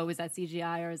guess, is that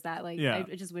CGI or is that like? Yeah.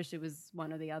 I just wish it was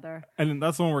one or the other. And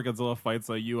that's the one where Godzilla fights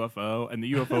a UFO, and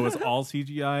the UFO is all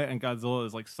CGI, and Godzilla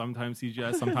is like sometimes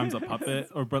CGI, sometimes a puppet,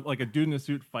 but like a dude in a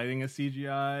suit fighting a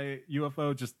CGI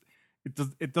UFO. Just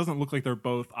it doesn't look like they're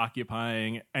both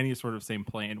occupying any sort of same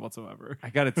plane whatsoever. I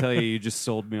got to tell you, you just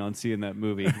sold me on seeing that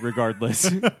movie. Regardless,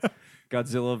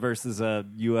 Godzilla versus a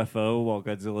UFO while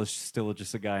Godzilla's still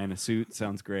just a guy in a suit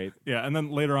sounds great. Yeah, and then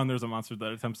later on, there's a monster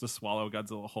that attempts to swallow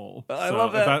Godzilla whole. I So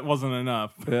love that. If that wasn't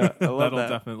enough, Yeah, I love that'll that.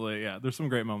 definitely, there's some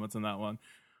great moments in that one.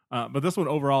 But this one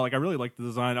overall, like I really liked the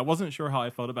design. I wasn't sure how I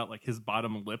felt about like his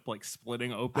bottom lip like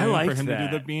splitting open I liked for him to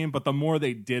that. do the beam, but the more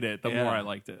they did it, the Yeah. more I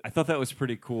liked it. I thought that was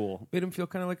pretty cool. Made him feel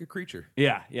kind of like a creature.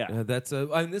 Yeah. That's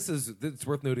and it's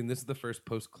worth noting. This is the first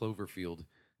post Cloverfield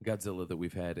Godzilla that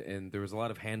we've had, and there was a lot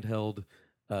of handheld,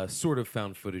 sort of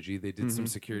found footagey. They did some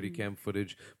security cam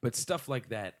footage, but stuff like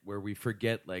that where we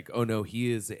forget, like, oh no,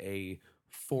 he is a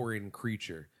foreign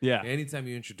creature. Yeah. Anytime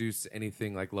you introduce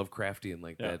anything like Lovecraftian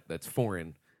like Yeah. that's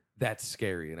foreign, that's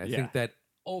scary, and I Yeah. think that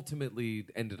ultimately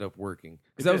ended up working It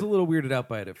because I was a did. little weirded out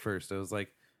by it at first. I was like.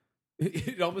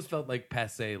 It almost felt like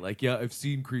passe. Like, yeah, I've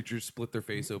seen creatures split their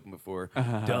face open before.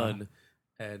 Done.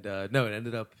 And no, it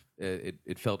ended up.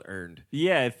 It felt earned.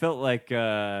 Yeah, it felt like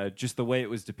just the way it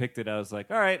was depicted. I was like,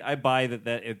 all right, I buy that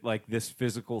it like this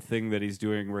physical thing that he's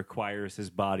doing requires his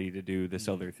body to do this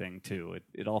other thing too.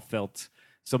 It all felt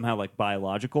somehow like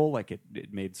biological, like it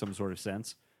made some sort of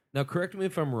sense. Now, correct me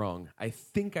if I'm wrong. I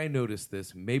think I noticed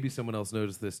this. Maybe someone else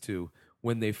noticed this too.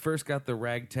 When they first got the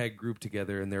ragtag group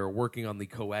together and they were working on the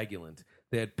coagulant,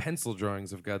 they had pencil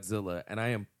drawings of Godzilla, and I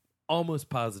am almost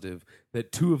positive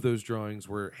that 2 of those drawings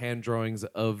were hand drawings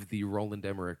of the Roland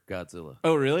Emmerich Godzilla.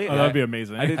 Oh, really? Oh, that'd be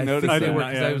amazing. I didn't I notice think they that. were,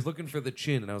 'cause Yeah. I was looking for the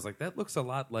chin, and I was like, that looks a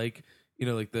lot like,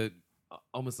 like the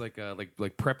almost like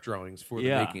prep drawings for the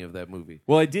Yeah. making of that movie.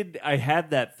 Well, I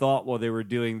had that thought while they were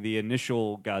doing the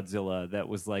initial Godzilla that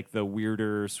was like the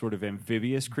weirder sort of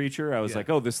amphibious creature. I was Yeah. like,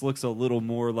 oh, this looks a little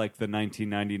more like the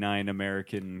 1999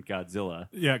 American Godzilla.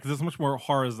 Yeah, because it's much more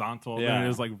horizontal than Yeah. it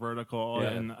is like vertical, Yeah.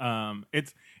 and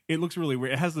it looks really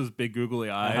weird. It has those big googly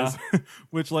eyes,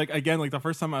 which like again, like the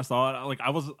first time I saw it, I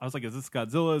was like, is this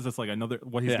Godzilla? Is this like another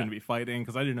what he's Yeah. going to be fighting?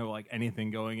 Because I didn't know like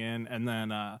anything going in, and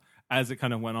then as it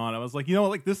kind of went on, I was like,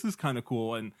 like this is kind of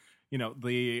cool, and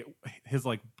his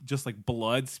like just like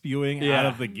blood spewing Yeah. out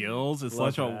of the gills is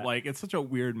Love such a that. like it's such a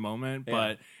weird moment,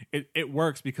 Yeah. but it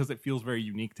works because it feels very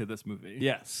unique to this movie.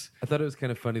 Yes. I thought it was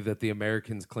kind of funny that the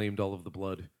Americans claimed all of the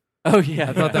blood. Oh, yeah.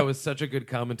 I thought that was such a good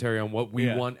commentary on what we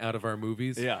Yeah. want out of our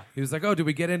movies. Yeah. He was like, oh, did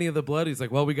we get any of the blood? He's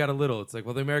like, well, we got a little. It's like,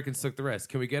 well, the Americans took the rest.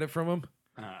 Can we get it from them?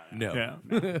 No.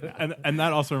 Yeah, and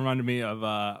that also reminded me of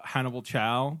Hannibal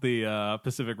Chow, the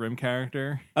Pacific Rim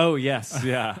character. Oh, yes.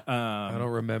 Yeah. I don't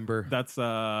remember. That's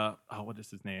what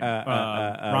is his name?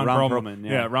 Ron Perlman,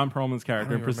 yeah. Ron Perlman's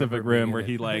character in even Pacific remember Rim, being where in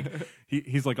he it. like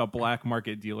he's like a black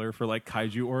market dealer for like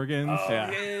kaiju organs. Oh,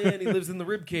 yeah, and he lives in the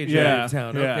ribcage Yeah, area of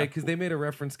town. yeah. Okay, because they made a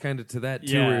reference kind of to that,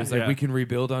 too, Yeah, where it's like, yeah. we can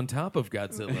rebuild on top of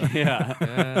Godzilla. Yeah.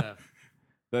 Ah.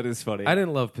 That is funny. I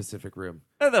didn't love Pacific Rim.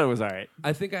 I thought it was all right.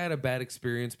 I think I had a bad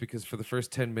experience because for the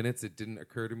first 10 minutes, it didn't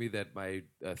occur to me that my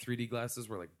 3D glasses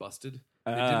were like busted.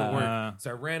 They didn't work. So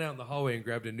I ran out in the hallway and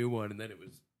grabbed a new one, and then it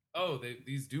was,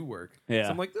 these do work. Yeah.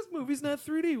 So I'm like, this movie's not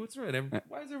 3D. What's wrong?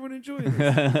 Why is everyone enjoying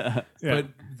this? Yeah. But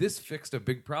this fixed a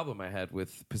big problem I had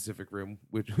with Pacific Rim,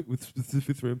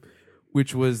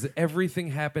 which was everything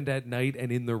happened at night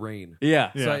and in the rain.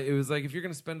 Yeah. Yeah. So it was like, if you're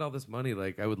going to spend all this money,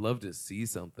 like I would love to see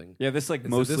something. Yeah, this like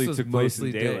And so mostly this was took place in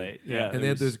mostly day. daylight. Yeah. And they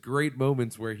had those great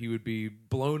moments where he would be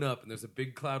blown up and there's a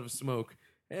big cloud of smoke,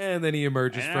 and then he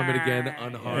emerges from it again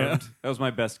unharmed. That was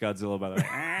my best Godzilla, by the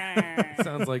way.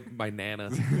 Sounds like my Nana.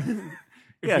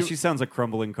 Yeah, she sounds like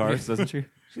crumbling cars, doesn't she?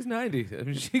 She's 90. I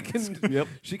mean, she can. Yep.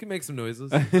 She can make some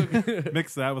noises.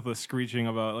 Mix that with the screeching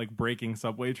of a like breaking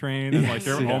subway train, and like Yes,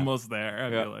 you're yeah. almost there. I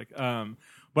Yeah. feel like.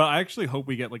 But I actually hope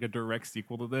we get like a direct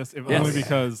sequel to this, if Yes. only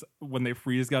because when they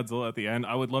freeze Godzilla at the end,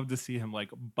 I would love to see him like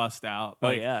bust out. Oh,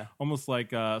 Like, yeah. almost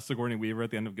like Sigourney Weaver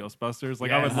at the end of Ghostbusters.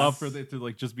 Like I would Yes. love for it to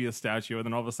like just be a statue, and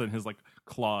then all of a sudden his like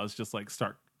claws just like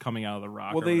start coming out of the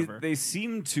rock. Well, or they whatever. they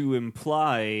seem to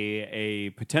imply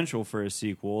a potential for a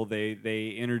sequel.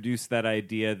 They introduced that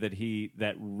idea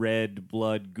that red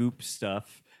blood goop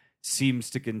stuff seems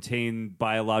to contain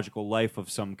biological life of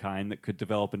some kind that could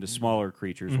develop into smaller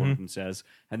creatures, one of them says.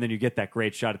 And then you get that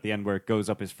great shot at the end where it goes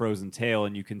up his frozen tail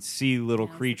and you can see little Yeah,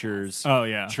 it was the creatures Oh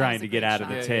yeah. trying That was to a get great out of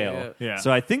the shot. tail. Yeah.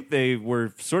 So I think they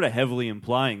were sort of heavily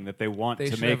implying that they want They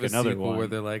to should make have a another sequel one. where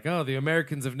they're like, oh, the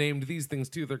Americans have named these things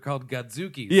too. They're called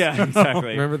Godzukis. Yeah, exactly.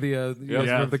 Remember the you guys Yeah.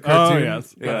 remember the Oh, cartoon?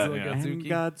 yes. Godzilla Yeah. Godzuki?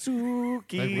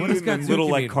 Godzuki. Like, what does And then Godzuki little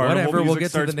like mean? carnival Whatever, we'll music get to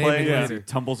starts the name playing as later. he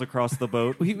tumbles across the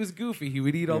boat. Well, he was goofy. He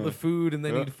would eat all the food and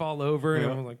then he'd fall over, and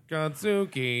everyone was like,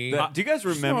 Godzuki. Do you guys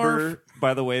remember,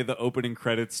 by the way, the opening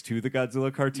credits to the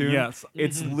Godzilla cartoon? Yes.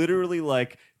 It's literally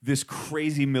like this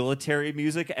crazy military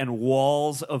music and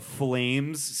walls of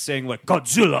flames saying like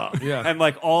Godzilla and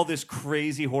like all this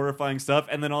crazy horrifying stuff,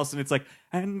 and then all of a sudden it's like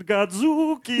and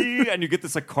Godzuki and you get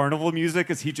this like carnival music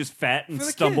as he just fat and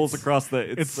stumbles across the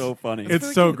it's so funny.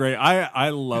 It's so great. I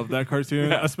love that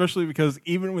cartoon, especially because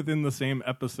even within the same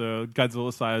episode,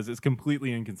 Godzilla's size is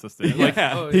completely inconsistent.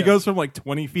 Like he goes from like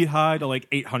 20 feet high to like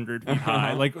 800 feet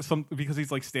high, like because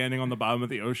he's like standing on the bottom of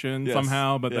the ocean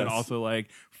somehow, but then also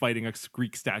like fighting a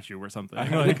Greek statue or something.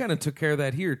 They kind of took care of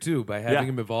that here too by having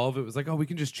him evolve. It was like, oh, we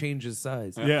can just change his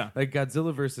size. Like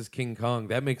Godzilla versus King Kong,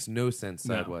 that makes no sense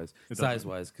size-wise,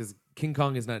 because King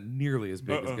Kong is not nearly as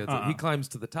big as Godzilla. He climbs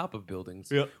to the top of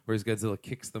buildings, whereas Godzilla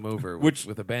kicks them over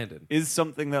with abandon. Is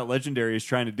something that Legendary is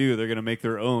trying to do. They're going to make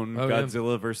their own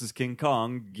Godzilla versus King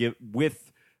Kong with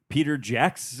Peter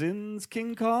Jackson's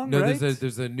King Kong, no, right?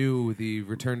 there's a new The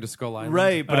Return to Skull Island.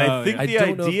 Right, but I think the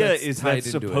idea is that's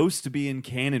that's supposed to be in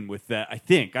canon with that. I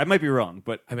think. I might be wrong,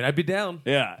 but I mean, I'd be down.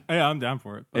 Yeah, I'm down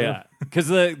for it. Yeah. Because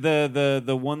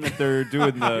the one that they're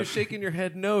doing You're shaking your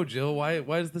head no, Jill. Why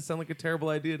does this sound like a terrible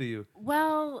idea to you?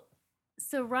 Well,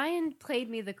 so Ryan played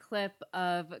me the clip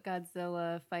of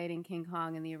Godzilla fighting King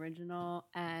Kong in the original,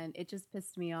 and it just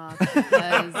pissed me off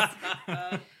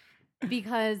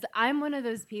because I'm one of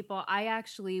those people, I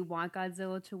actually want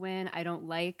Godzilla to win. I don't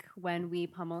like when we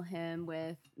pummel him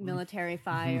with military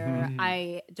fire.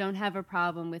 I don't have a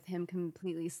problem with him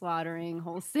completely slaughtering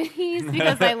whole cities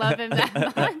because I love him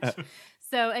that much.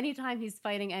 So anytime he's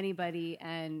fighting anybody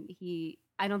and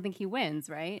I don't think he wins,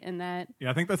 right? And that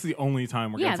I think that's the only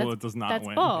time where Godzilla does not that's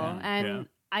win. Bull. And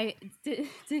I did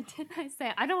I say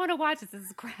I don't want to watch this. This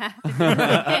is crap.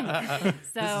 So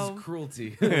this is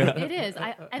cruelty. It is.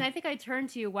 I think I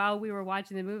turned to you while we were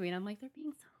watching the movie, and I'm like, they're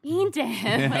being so mean to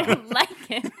him. I don't like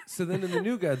it. So then in the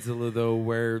new Godzilla, though,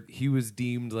 where he was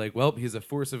deemed like, well, he's a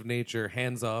force of nature,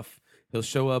 hands off. He'll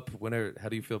show up whenever. How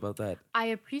do you feel about that? I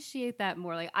appreciate that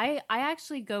more. Like I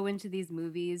actually go into these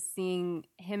movies seeing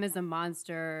him as a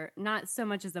monster, not so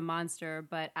much as a monster,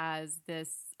 but as this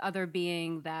other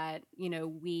being that,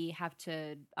 we have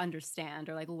to understand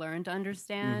or like learn to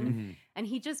understand. And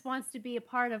he just wants to be a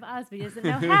part of us, but he doesn't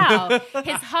know how.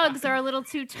 His hugs are a little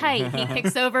too tight. He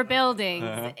kicks over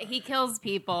buildings. He kills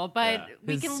people, but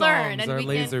we His can songs learn. And are we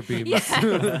laser can, beams.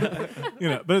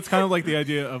 But it's kind of like the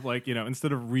idea of like,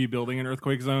 instead of rebuilding in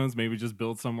earthquake zones, maybe just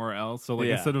build somewhere else. So like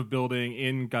instead of building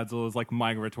in Godzilla's like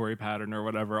migratory pattern or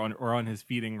whatever, or on his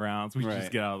feeding grounds, we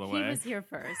just get out of the way. He was here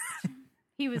first.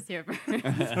 He was here first.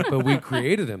 But we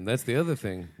created him. That's the other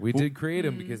thing. We did create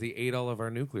him because he ate all of our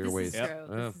nuclear waste.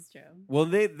 This is true. Well,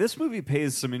 this movie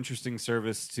pays some interesting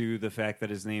service to the fact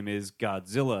that his name is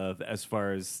Godzilla, as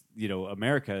far as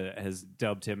America has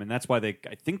dubbed him, and that's why they,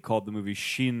 I think, called the movie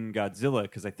Shin Godzilla,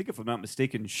 because I think, if I'm not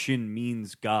mistaken, Shin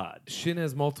means God. Shin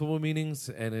has multiple meanings,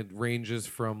 and it ranges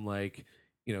from like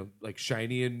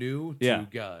shiny and new to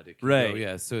God. It can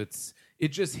go, so it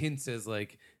just hints as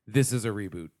like this is a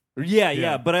reboot.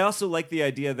 Yeah, but I also like the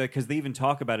idea that, because they even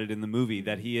talk about it in the movie,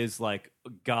 that he is like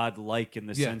God-like in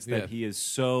the sense that he is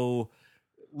so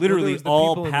literally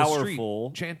all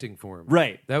powerful, chanting for him.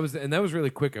 Right. That was really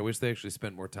quick. I wish they actually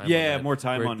spent more time. Yeah, on that, more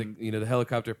time where on the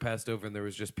helicopter passed over and there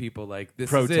was just people like this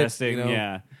protesting. Is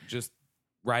it, just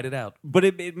ride it out. But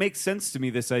it makes sense to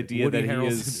me, this idea Woody that Harrelson he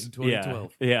is in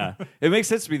 2012. Yeah. It makes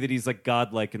sense to me that he's like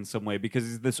God-like in some way, because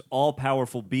he's this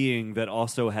all-powerful being that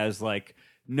also has like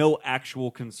no actual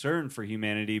concern for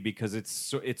humanity, because it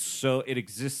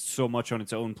exists so much on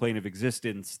its own plane of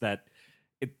existence that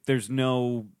there's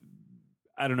no,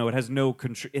 I don't know, it has no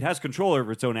control. It has control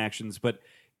over its own actions, but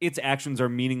its actions are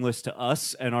meaningless to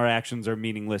us, and our actions are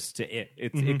meaningless to it.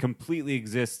 It completely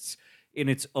exists in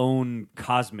its own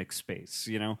cosmic space,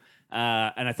 and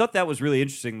I thought that was really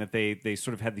interesting that they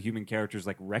sort of had the human characters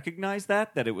like recognize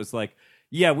that it was like,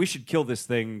 yeah, we should kill this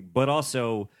thing, but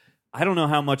also I don't know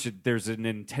how much there's an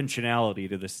intentionality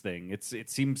to this thing. It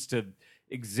seems to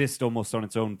exist almost on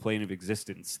its own plane of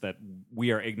existence that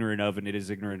we are ignorant of, and it is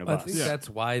ignorant of us. I think that's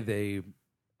why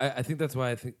I think that's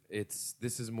why I think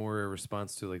this is more a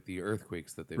response to like the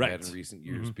earthquakes that they've had in recent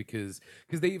years, because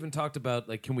they even talked about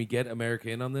like, can we get America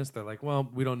in on this? They're like, well,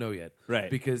 we don't know yet,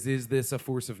 right? Because is this a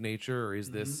force of nature, or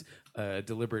is this a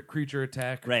deliberate creature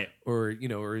attack, right? Or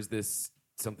or is this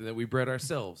something that we bred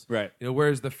ourselves, right?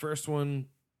 Whereas the first one,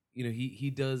 he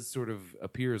does sort of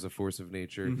appear as a force of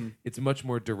nature. It's much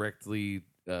more directly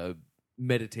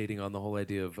meditating on the whole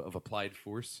idea of applied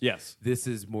force. Yes. This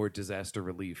is more disaster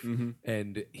relief.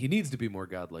 And he needs to be more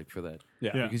godlike for that.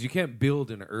 Yeah. Because you can't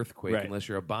build an earthquake unless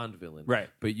you're a Bond villain. Right.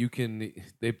 But you can,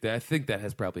 I think that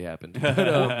has probably happened.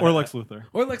 But, or Lex Luthor.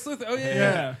 Or Lex Luthor. Oh,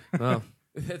 yeah. Well,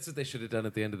 That's what they should have done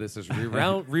at the end of this: is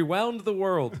rewound the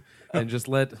world and just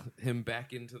let him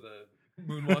back into the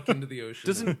moonwalk into the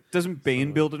ocean. Doesn't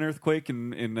Bane build an earthquake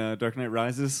in Dark Knight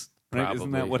Rises? Right?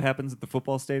 Isn't that Probably. what happens at the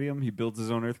football stadium? He builds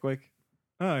his own earthquake.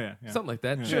 Oh yeah. Something like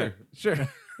that. Yeah. Sure.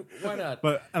 Why not?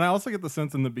 And I also get the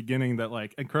sense in the beginning that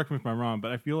like, and correct me if I'm wrong,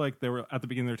 but I feel like they were at the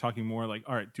beginning they were talking more like,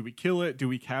 all right, do we kill it? Do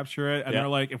we capture it? And they're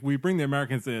like, if we bring the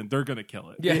Americans in, they're gonna kill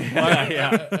it.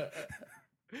 Yeah.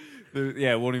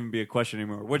 It won't even be a question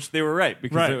anymore. Which they were right,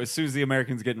 because as soon as the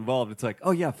Americans get involved, it's like,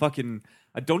 oh yeah, fucking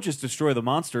don't just destroy the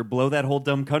monster, blow that whole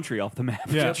dumb country off the map.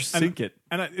 Yeah. Just sink it.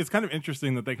 And it's kind of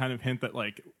interesting that they kind of hint that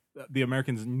like the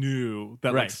Americans knew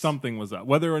that Right. like something was up.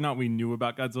 Whether or not we knew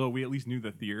about Godzilla, we at least knew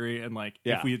the theory. And like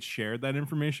Yeah. if we had shared that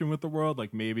information with the world,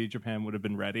 like maybe Japan would have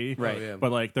been ready. Right. Oh, yeah.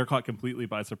 But like they're caught completely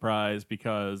by surprise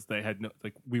because they had no,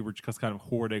 like we were just kind of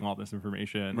hoarding all this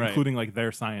information, Right. including like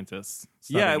their scientists.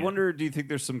 Yeah, I studying it. wonder, do you think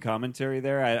there's some commentary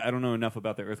there? I don't know enough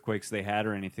about the earthquakes they had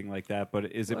or anything like that,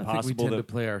 but is it I think we possible tend to that...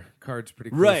 play our cards pretty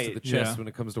close Right. to the chest Yeah. when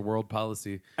it comes to world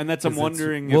policy. And that's, I'm 'Cause it's-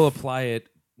 wondering we'll if... apply it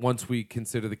once we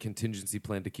consider the contingency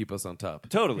plan to keep us on top.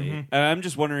 Totally. I'm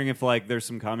just wondering if like there's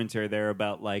some commentary there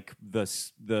about like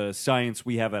the science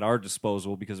we have at our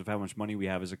disposal because of how much money we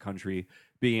have as a country,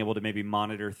 being able to maybe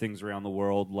monitor things around the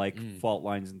world like fault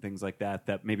lines and things like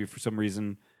that maybe for some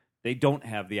reason they don't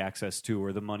have the access to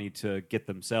or the money to get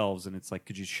themselves. And it's like,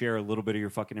 could you share a little bit of your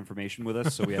fucking information with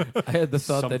us so we have I had the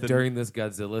thought something- that during this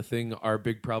Godzilla thing, our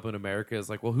big problem in America is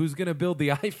like, well, who's going to build the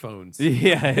iPhones?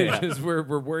 yeah. Because we're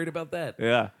worried about that.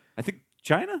 Yeah. I think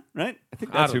China, right? I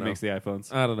think I that's don't who know. makes the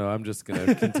iPhones. I don't know. I'm just going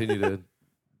to continue to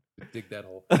dig that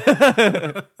hole.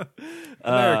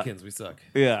 Americans, we suck.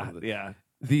 Yeah.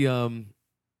 The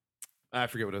I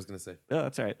forget what I was going to say. Oh,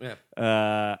 that's all right.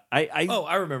 Yeah.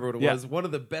 I remember what it Yeah. was. One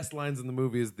of the best lines in the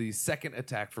movie is the second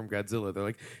attack from Godzilla. They're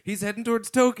like, he's heading towards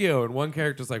Tokyo. And one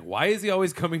character's like, why is he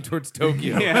always coming towards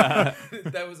Tokyo? Yeah.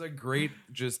 That was a great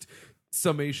just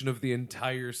summation of the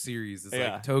entire series. It's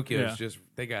Yeah. like Tokyo's Yeah. just,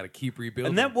 they got to keep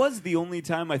rebuilding. And that was the only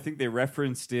time I think they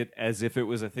referenced it as if it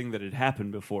was a thing that had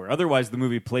happened before. Otherwise, the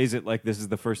movie plays it like this is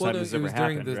the first time this it ever was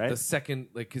during happened, the, right? the second,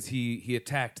 like, because he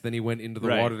attacked, then he went into the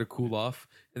Right. water to cool off.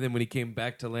 And then when he came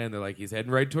back to land, they're like, he's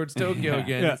heading right towards Tokyo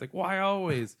again. Yeah. It's like, why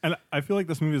always? And I feel like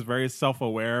this movie is very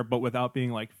self-aware, but without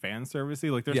being like fan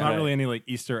servicey. Like, there's Yeah. not Right. really any like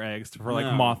Easter eggs for like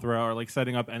No. Mothra or like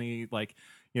setting up any like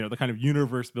the kind of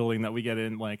universe building that we get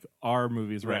in like our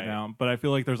movies right Right. now. But I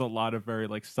feel like there's a lot of very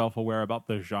like self-aware about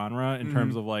the genre in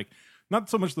terms Mm-hmm. of like not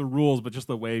so much the rules, but just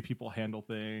the way people handle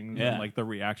things Yeah. and like the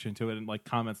reaction to it and like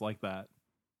comments like that.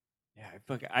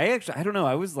 Yeah, I don't know.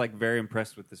 I was like very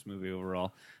impressed with this movie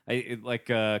overall. It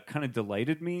kind of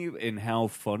delighted me in how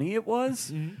funny it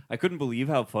was. I couldn't believe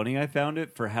how funny I found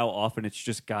it for how often it's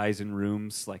just guys in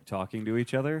rooms like talking to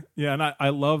each other. Yeah, and I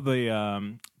love the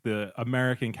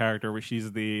American character where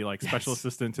she's the like special Yes.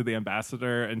 assistant to the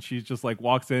ambassador, and she just like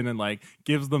walks in and like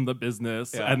gives them the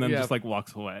business, Yeah. and then Yeah. just like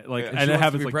walks away. Like, Yeah. And and she it wants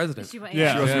happens to be like president. She went-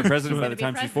 Yeah. She wants to be president by She's the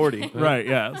gonna time be she's 40. president. right,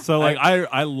 yeah. So like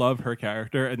I love her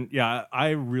character, and yeah, I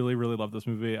really really love this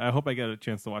movie. I hope I get a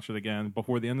chance to watch it again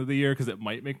before the end of the year because it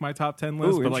might make my top 10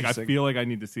 list. Ooh, but like I interesting. feel like I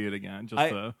need to see it again. Just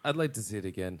to, I'd like to see it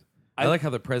again. I like how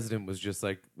the president was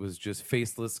just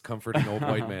faceless, comforting old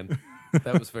white man.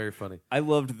 That was very funny. I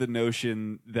loved the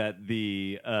notion that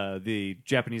the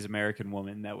Japanese American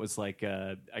woman that was like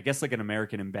I guess like an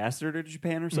American ambassador to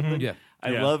Japan or something. Yeah.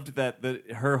 I Yeah. loved that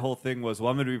her whole thing was, well,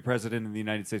 I'm going to be president in the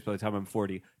United States by the time I'm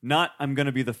 40. Not I'm going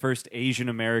to be the first Asian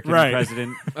American Right.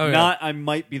 president. Oh, yeah. Not I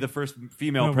might be the first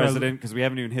female No, president because we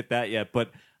haven't even hit that yet.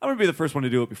 But I'm going to be the first one to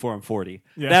do it before I'm 40.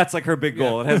 Yeah. That's like her big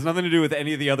goal. It has nothing to do with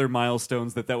any of the other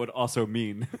milestones that would also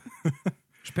mean.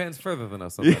 Japan's further than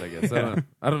us on that, I guess.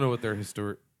 I don't know what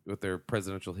their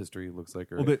presidential history looks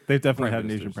like. Or well, they've definitely prime had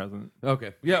an Asian ministers. president.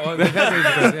 Okay, yeah, well, they've had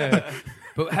Asian president, yeah.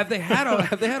 But have they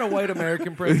had a white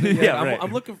American president? Yet? Yeah, right.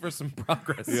 I'm looking for some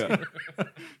progress. Yeah.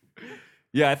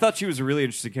 Yeah, I thought she was a really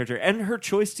interesting character, and her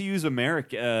choice to use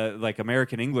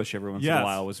American English every once in a Yes.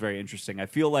 while was very interesting. I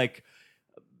feel like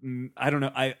I don't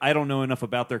know. I don't know enough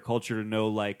about their culture to know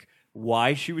like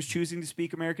why she was choosing to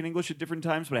speak American English at different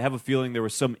times, but I have a feeling there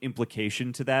was some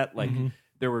implication to that. Like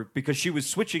there were because she was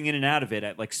switching in and out of it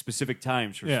at like specific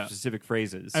times for Yeah. specific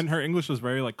phrases. And her English was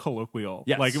very like colloquial.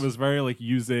 Yes. Like it was very like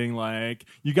using like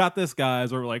you got this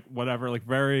guys or like whatever, like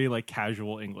very like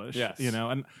casual English. Yes. You know,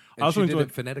 and I And also she did enjoyed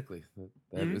it phonetically.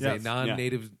 That was Yes. a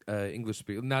non-native English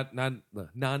speaker, not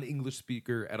non-English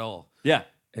speaker at all. yeah.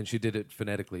 And she did it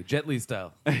phonetically, Jet Li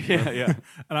style. yeah.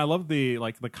 And I love the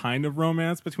kind of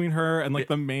romance between her and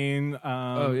the main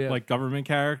government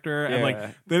character.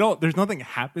 And Yeah. there's nothing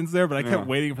happens there, but I kept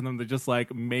waiting for them to just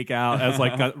make out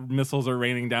as missiles are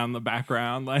raining down the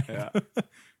background.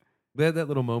 They had that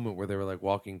little moment where they were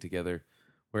walking together,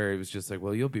 where it was just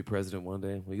well, you'll be president one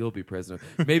day. Well, you'll be president.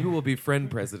 Maybe we'll be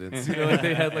friend presidents.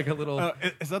 They had a little.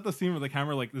 Is that the scene where the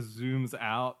camera zooms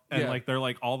out and Yeah. they're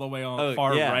all the way on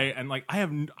far right?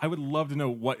 And I would love to know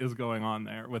what is going on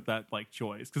there with that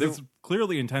choice, because it's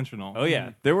clearly intentional. Oh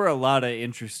yeah, there were a lot of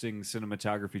interesting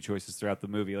cinematography choices throughout the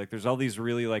movie. There's all these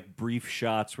really brief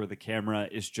shots where the camera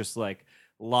is just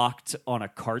locked on a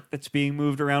cart that's being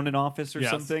moved around an office or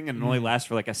something, and it only lasts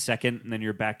for a second, and then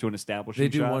you're back to an establishing They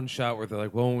do shot. one shot where they're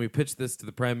well, when we pitch this to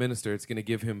the prime minister, it's going to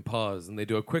give him pause, and they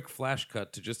do a quick flash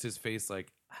cut to just his face, and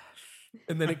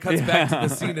then it cuts back to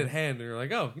the scene at hand, and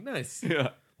you're oh, nice, Yeah.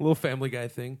 a little Family Guy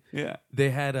thing. Yeah.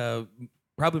 They had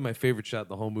probably my favorite shot in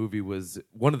the whole movie was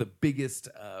one of the biggest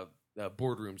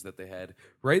boardrooms that they had.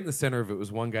 Right in the center of it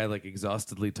was one guy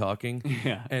exhaustedly talking,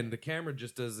 Yeah. and the camera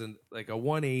just does a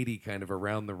 180 kind of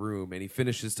around the room, and he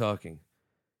finishes talking.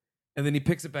 And then he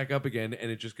picks it back up again, and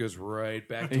it just goes right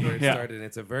back to where it Yeah. started. And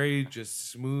it's a very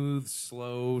just smooth,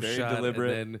 slow Very shot.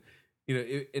 deliberate. And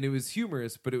then, and it was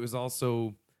humorous, but it was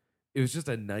also, it was just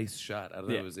a nice shot. I don't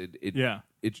know. Yeah.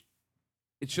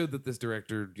 It showed that this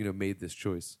director, made this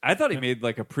choice. I thought he made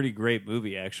a pretty great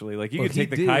movie, actually. You Well, could he take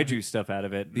the did. kaiju stuff out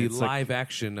of it. The It's live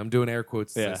action, I'm doing air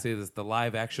quotes as I Yeah. say this, the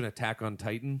live action Attack on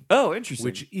Titan, oh, interesting.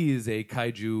 which is a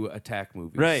kaiju attack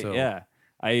movie. right, So yeah.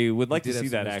 I would like to did have see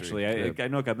some that, history. actually. Yeah. I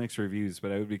know it got mixed reviews,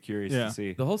 but I would be curious Yeah. to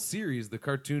see. The whole series, the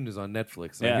cartoon, is on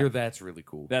Netflix. And Yeah. I hear that's really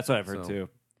cool. That's what I've heard, So- too.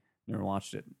 Never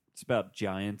watched it. It's about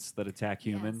giants that attack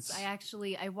humans. Yes,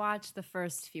 I watched the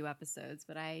first few episodes,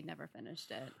 but I never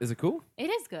finished it. Is it cool? It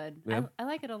is good. Yeah. I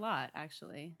like it a lot,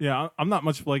 actually. Yeah, I'm not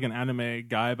much an anime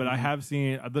guy, but I have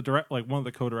seen the one of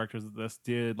the co-directors of this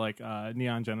did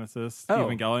Neon Genesis Oh.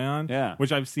 Evangelion, Yeah.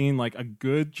 which I've seen a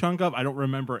good chunk of. I don't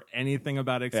remember anything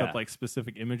about it except Yeah.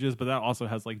 specific images, but that also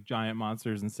has giant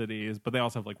monsters and cities, but they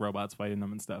also have robots fighting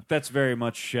them and stuff. That's very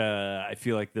much, I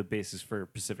feel like the basis for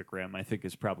Pacific Rim, I think,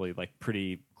 is probably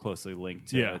pretty closely linked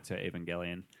to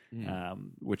Evangelion,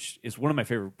 which is one of my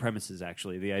favorite premises,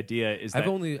 actually. The idea is that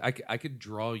I could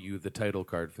draw you the title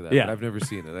card for that, Yeah. but I've never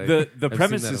seen it. the I've seen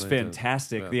premise that is a million times.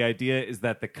 fantastic. Yeah. The idea is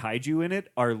that the kaiju in it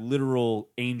are literal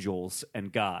angels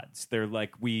and gods. They're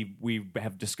we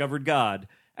have discovered God,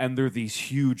 and they're these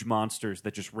huge monsters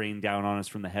that just rain down on us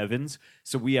from the heavens.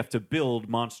 So we have to build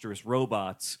monstrous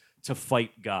robots to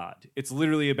fight God. It's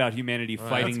literally about humanity that's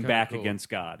fighting kinda back cool. against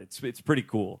God. It's pretty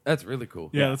cool. That's really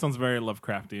cool. Yeah, that sounds very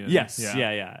Lovecraftian. Yes,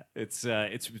 yeah.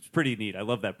 It's pretty neat. I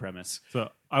love that premise. So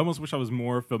I almost wish I was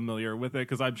more familiar with it,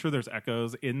 because I'm sure there's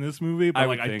echoes in this movie, but I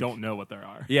would I think. don't know what there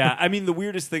are. Yeah, I mean, the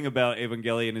weirdest thing about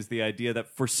Evangelion is the idea that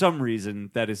for some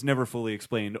reason that is never fully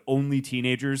explained, only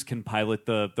teenagers can pilot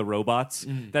the robots.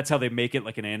 That's how they make it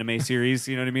an anime series.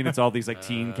 You know what I mean? It's all these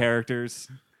teen characters.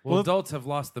 Well, adults have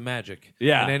lost the magic.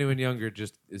 Yeah. And anyone younger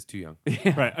just is too young.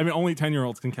 Right. I mean, only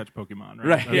 10-year-olds can catch Pokemon, right?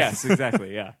 Right. That's- Yes,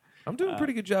 exactly. Yeah. I'm doing a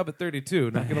pretty good job at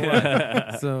 32, not going to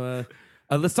lie. So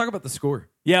let's talk about the score.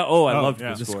 Yeah. Oh, I Oh, loved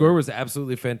yeah. the The score. score was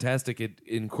absolutely fantastic. It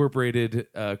incorporated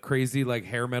crazy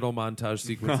hair metal montage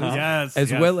sequences Yes,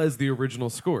 as yes. well as the original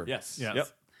score. Yes. Yes. Yep.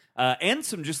 And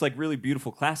some just really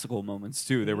beautiful classical moments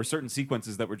too. There were certain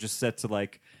sequences that were just set to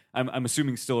I'm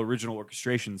assuming still original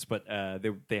orchestrations, but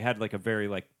they had a very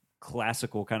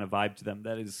classical kind of vibe to them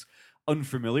that is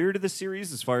unfamiliar to the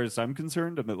series as far as I'm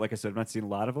concerned. I mean, like I said, I've not seen a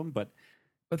lot of them, but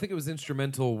I think it was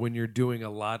instrumental when you're doing a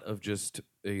lot of just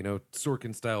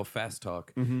Sorkin style fast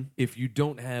talk. If you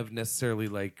don't have necessarily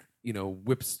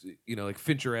whips,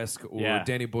 Fincher-esque or Yeah.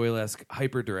 Danny Boyle-esque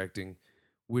hyper directing,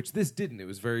 which this didn't. It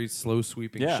was very slow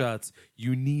sweeping Yeah. shots.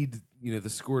 You need the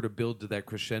score to build to that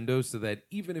crescendo so that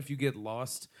even if you get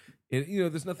lost,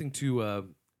 there's nothing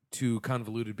too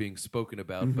convoluted being spoken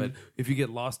about, but if you get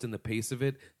lost in the pace of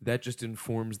it, that just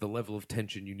informs the level of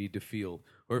tension you need to feel.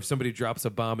 Or if somebody drops a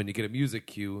bomb and you get a music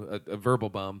cue, a verbal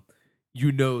bomb,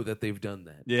 that they've done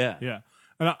that. yeah. Yeah.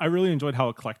 And I really enjoyed how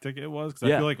eclectic it was, because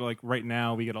Yeah. I feel like right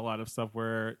now we get a lot of stuff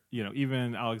where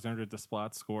even Alexandre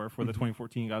Desplat's score for the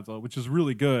 2014 Godzilla, which is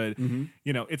really good,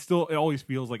 it always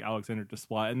feels like Alexandre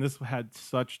Desplat, and this had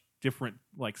such different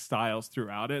styles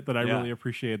throughout it that I Yeah. really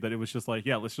appreciated that it was just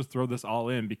let's just throw this all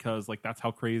in, because that's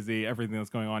how crazy everything that's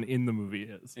going on in the movie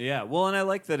is. Yeah, well, and I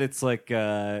like that it's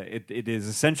it is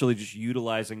essentially just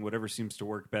utilizing whatever seems to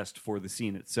work best for the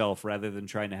scene itself, rather than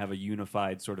trying to have a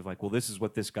unified sort of well, this is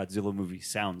what this Godzilla movie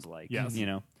sounds like. Yes.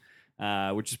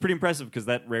 which is pretty impressive because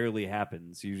that rarely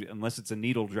happens. Unless it's a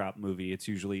needle drop movie, it's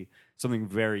usually something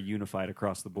very unified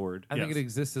across the board. I think Yes. it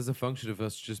exists as a function of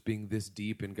us just being this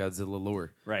deep in Godzilla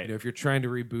lore. Right. You know, if you're trying to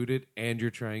reboot it and you're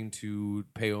trying to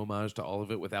pay homage to all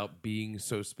of it without being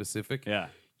so specific, Yeah.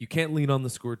 you can't lean on the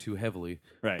score too heavily.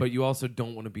 Right. But you also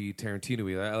don't want to be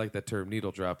Tarantino-y. I like that term,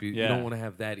 needle drop. You Yeah. don't want to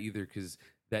have that either because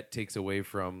that takes away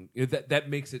from that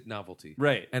makes it novelty.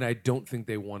 Right. And I don't think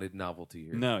they wanted novelty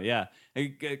here. No, yeah,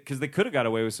 because they could have got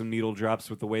away with some needle drops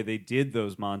with the way they did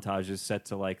those montages set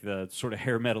to like the sort of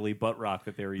hair metal-y butt rock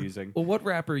that they were using. Well, what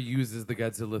rapper uses the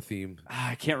Godzilla theme?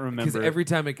 I can't Because remember. every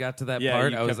time it got to that Yeah,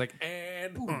 part, you I was kept- like,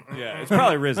 and yeah, it's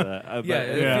probably RZA. But, Yeah, I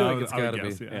Yeah, feel I like would- it's I would got to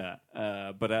guess, be.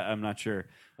 yeah. But I'm not sure.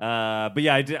 But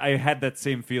yeah, I had that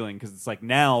same feeling because it's like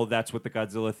now that's what the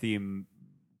Godzilla theme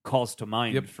calls to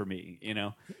mind Yep. for me. You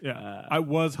know? Yeah, I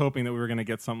was hoping that we were going to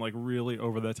get some like really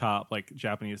over the top like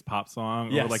Japanese pop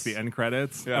song Yes. or like the end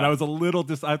credits, Yeah. and I was a little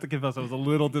I have to confess I was a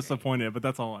little disappointed, but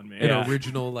that's all on me. An Yeah.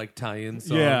 original like tie-in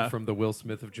song Yeah. from the Will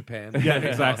Smith of Japan. Yeah,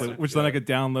 exactly. Awesome. Which then I could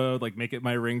download, like make it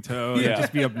my ringtone, Yeah. and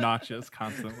just be obnoxious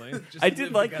constantly. Just I live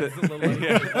did like the that. Godzilla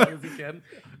life as long as you can.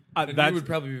 And That's- you would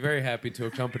probably be very happy to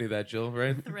accompany that, Jill,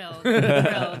 right? Thrilled.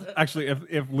 Thrilled. Actually,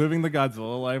 if "Living the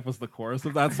Godzilla Life" was the chorus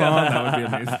of that song, that would be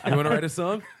amazing. You want to write a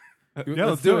song? Yeah,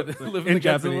 let's do it. In Living the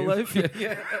Japanese. Godzilla life.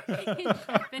 Yeah. In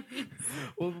Japanese.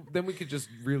 Well, then we could just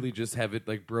really just have it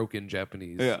like broken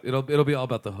Japanese. Yeah. It'll be all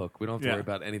about the hook. We don't have to Yeah. worry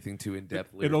about anything too in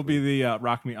depth. It'll be the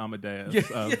 "Rock Me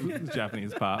Amadeus" of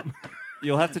Japanese pop.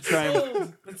 You'll have to try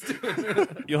and Let's do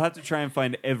it. you'll have to try and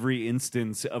find every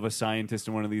instance of a scientist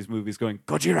in one of these movies going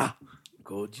Gojira.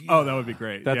 Oh, that would be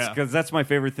great. That's yeah. because that's my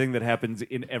favorite thing that happens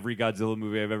in every Godzilla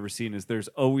movie I've ever seen. Is there's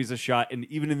always a shot, and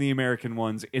even in the American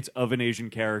ones, it's of an Asian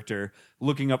character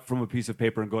looking up from a piece of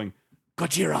paper and going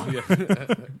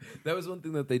Gojira. That was one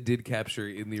thing that they did capture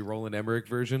in the Roland Emmerich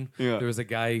version. Yeah. There was a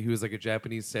guy who was like a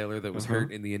Japanese sailor that was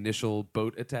hurt in the initial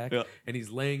boat attack, Yeah. and he's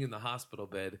laying in the hospital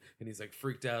bed, and he's like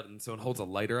freaked out, and someone holds a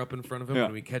lighter up in front of him, Yeah.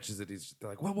 and when he catches it, they're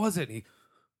like, "What was it?" And he,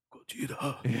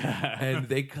 Gojira. Yeah. And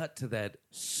they cut to that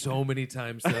so many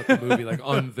times throughout the movie, like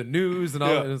on the news and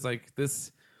all. Yeah. And it's like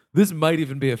this might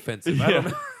even be offensive. I don't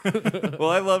know. Well,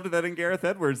 I loved that in Gareth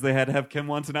Edwards they had to have Ken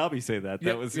Watanabe say that. That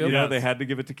Yep, was yep. you know Yes. they had to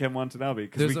give it to Ken Watanabe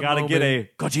because There's we a got to get a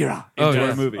moment- Gojira Oh, into yes.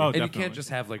 our movie. Oh, And you definitely. can't just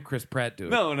have like Chris Pratt do it.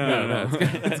 No.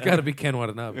 It's got to be Ken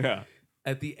Watanabe. Yeah.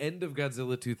 At the end of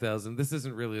Godzilla 2000, this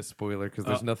isn't really a spoiler because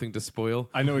there's nothing to spoil.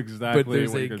 I know exactly. But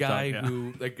there's what a you're guy talking-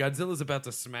 who like Godzilla's about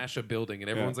to smash a building, and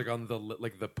everyone's like on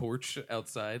the porch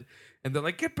outside, and they're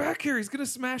like, "Get back here! He's gonna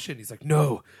smash it!" And he's like,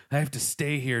 "No, I have to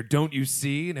stay here. Don't you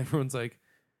see?" And everyone's like,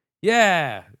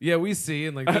 "Yeah, we see."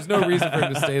 And like, there's no reason for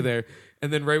him to stay there.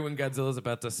 And then right when Godzilla's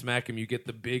about to smack him, you get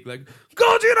the big like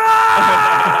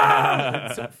Godzilla.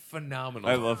 It's so phenomenal.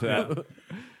 I love that.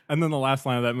 And then the last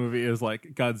line of that movie is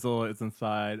like, "Godzilla is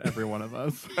inside every one of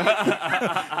us."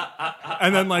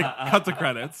 And then like cut to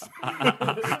credits.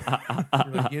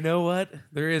 You're like, you know what?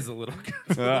 There is a little.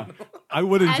 I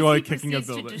would enjoy As he kicking a proceeds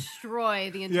building. to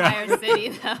destroy the Yeah. entire city,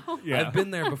 though. Yeah, I've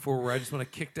been there before, where I just want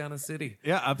to kick down a city.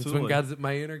 yeah, That's when absolutely.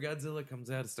 my inner Godzilla comes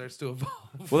out and starts to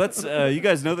evolve. Well, that's you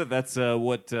guys know that's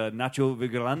what Nacho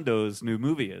Vigrando's new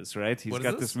movie is, right? He's What is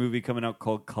got this? this movie coming out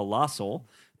called Colossal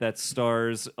that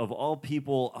stars, of all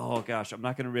people, oh gosh, I'm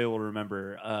not going to be able to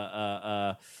remember.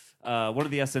 One of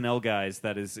the SNL guys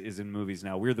that is in movies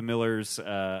now. We're the Millers. Jason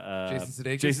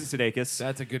Sudeikis? Jason Sudeikis.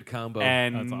 That's a good combo.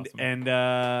 And That's awesome. and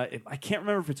I can't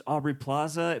remember if it's Aubrey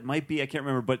Plaza. It might be. I can't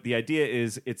remember. But the idea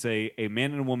is it's a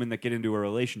man and a woman that get into a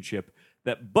relationship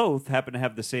that both happen to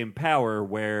have the same power.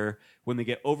 Where when they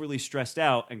get overly stressed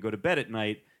out and go to bed at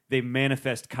night, they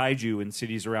manifest kaiju in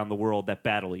cities around the world that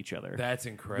battle each other. That's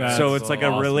incredible. So That's it's like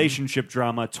awesome. a relationship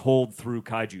drama told through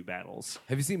kaiju battles.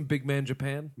 Have you seen Big Man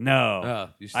Japan? No, Oh,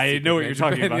 you should I see know what Big you're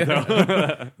Man talking Japan, about.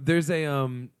 yeah. Though. There's a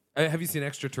have you seen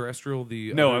Extraterrestrial?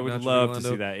 The No, other I would Nacho love to Vigilando?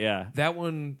 see that. Yeah. That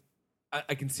one,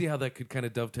 I can see how that could kind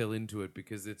of dovetail into it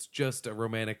because it's just a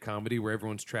romantic comedy where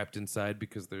everyone's trapped inside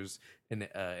because there's an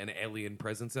alien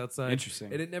presence outside.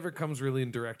 Interesting. And it never comes really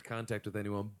in direct contact with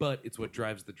anyone, but it's what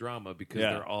drives the drama because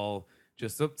Yeah. they're all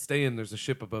just stay in. There's a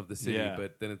ship above the city, Yeah.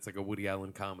 but then it's like a Woody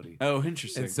Allen comedy. Oh,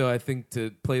 interesting. And so I think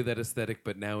to play that aesthetic,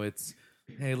 but now it's,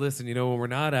 hey, listen, when we're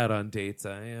not out on dates,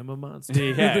 I am a monster.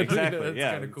 Yeah, exactly. That's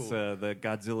yeah, kind of cool. it's the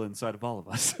Godzilla inside of all of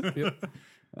us. Yep.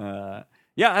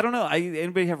 Yeah, I don't know.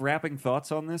 Anybody have wrapping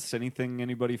thoughts on this? Anything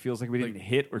anybody feels like we didn't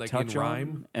hit or like touch in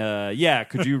on? rhyme? Yeah.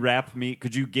 Could you rap me?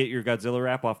 Could you get your Godzilla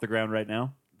rap off the ground right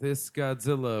now? This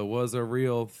Godzilla was a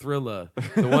real thriller.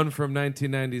 The one from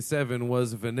 1997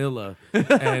 was vanilla.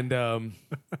 And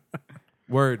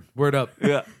word up.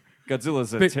 Yeah.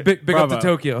 Godzilla's a Big up to Bravo.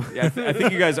 Tokyo. Yeah, I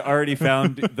think you guys already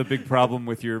found the big problem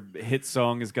with your hit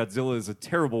song is Godzilla is a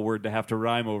terrible word to have to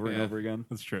rhyme over and Yeah. over again.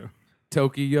 That's true.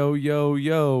 Tokyo, yo,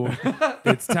 yo.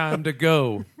 It's time to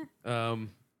go.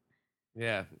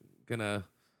 Yeah,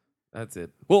 that's it.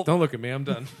 Well- don't look at me. I'm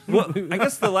done. Well, I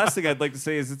guess the last thing I'd like to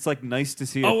say is it's like nice to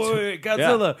see. Oh, wait,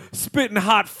 Godzilla spitting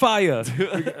hot fire.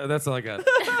 That's all I got.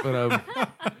 But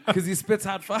because he spits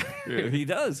hot fire, He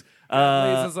does.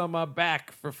 lasers on my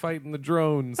back for fighting the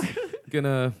drones.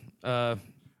 I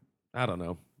don't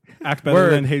know. Act better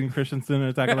Word. than Hayden Christensen in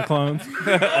Attack of the Clones.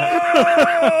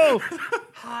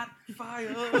 Hot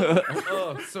fire.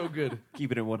 Oh, so good.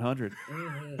 Keeping it 100.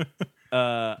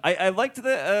 I liked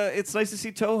the. It's nice to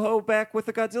see Toho back with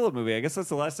the Godzilla movie. I guess that's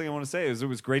the last thing I want to say. Is it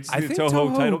was great to see the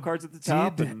Toho title cards at the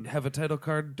top. did and- have a title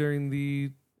card during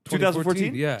the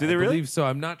 2014? Yeah, Did they I really? believe so.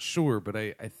 I'm not sure, but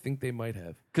I think they might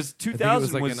have. Because I think it 2000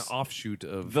 was like was an offshoot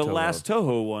of the Toho. last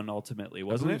Toho one, ultimately,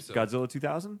 wasn't believe it? so. Godzilla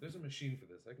 2000. There's a machine for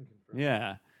this. I can confirm.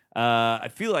 Yeah. I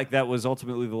feel like that was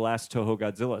ultimately the last Toho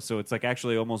Godzilla. So it's like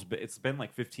actually it's been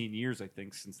like 15 years, I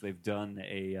think, since they've done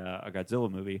a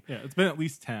Godzilla movie. Yeah, it's been at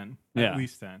least 10. Yeah. At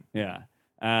least 10. Yeah.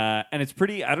 And it's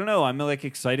pretty, I don't know, I'm like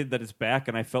excited that it's back,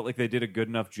 and I felt like they did a good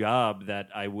enough job that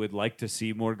I would like to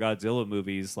see more Godzilla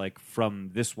movies like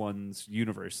from this one's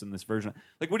universe and this version.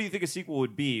 Like, what do you think a sequel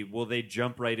would be? Will they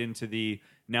jump right into the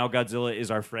now Godzilla is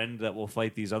our friend that will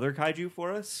fight these other kaiju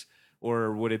for us?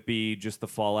 Or would it be just the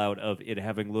fallout of it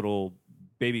having little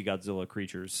baby Godzilla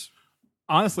creatures?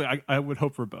 Honestly, I would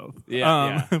hope for both.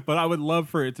 Yeah, But I would love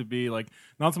for it to be like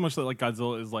not so much that like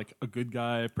Godzilla is like a good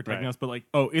guy protecting Right. us, but like,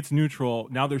 oh, it's neutral.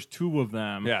 Now there's two of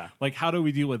them. Yeah. Like, how do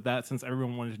we deal with that since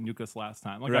everyone wanted to nuke us last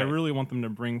time? Like, I Right. really want them to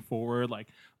bring forward like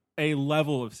a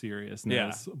level of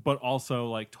seriousness, but also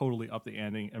like totally up the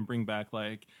ante and bring back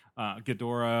like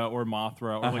Ghidorah or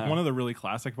Mothra or like one of the really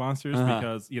classic monsters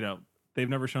because, you know, they've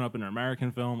never shown up in an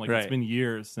American film. Like, Right. it's been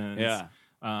years since Yeah.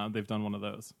 they've done one of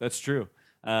those. That's true.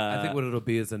 I think what it'll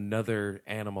be is another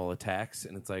animal attacks,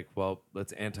 and it's like, well,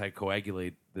 let's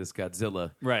anti-coagulate this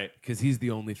Godzilla, Right. Because he's the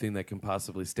only thing that can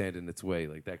possibly stand in its way,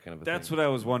 like that kind of a That's thing. what I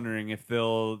was wondering, if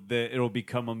it'll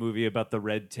become a movie about the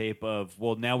red tape of,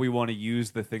 well, now we want to use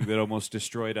the thing that almost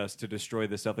destroyed us to destroy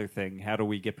this other thing. How do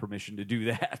we get permission to do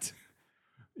that?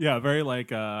 Yeah, very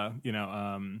like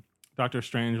Doctor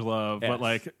Strangelove, Yes. but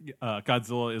like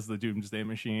Godzilla is the doomsday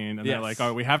machine, and they're Yes. like,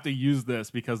 "Oh, we have to use this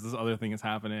because this other thing is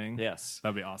happening." Yes.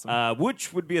 That'd be awesome.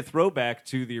 Which would be a throwback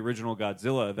to the original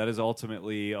Godzilla. That is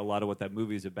ultimately a lot of what that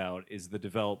movie is about, is the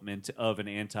development of an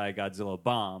anti-Godzilla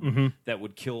bomb that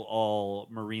would kill all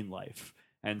marine life.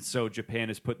 And so Japan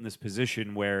is put in this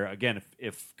position where, again,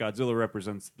 if Godzilla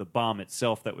represents the bomb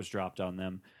itself that was dropped on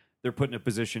them, they're put in a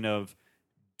position of,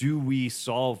 do we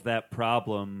solve that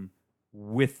problem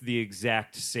with the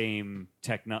exact same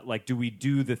like, do we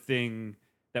do the thing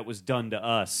that was done to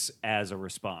us as a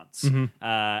response?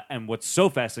 And what's so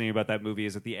fascinating about that movie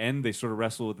is at the end, they sort of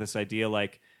wrestle with this idea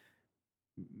like,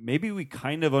 maybe we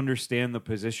kind of understand the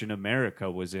position America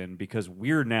was in, because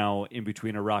we're now in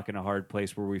between a rock and a hard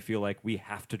place where we feel like we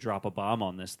have to drop a bomb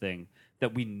on this thing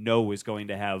that we know is going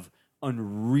to have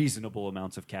unreasonable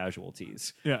amounts of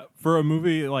casualties. Yeah, for a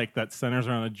movie like that centers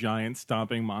around a giant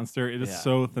stomping monster, it is Yeah.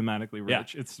 so thematically Yeah.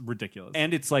 rich. It's ridiculous.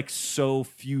 And it's like so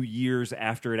few years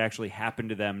after it actually happened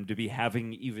to them to be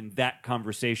having even that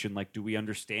conversation, like, do we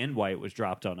understand why it was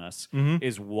dropped on us,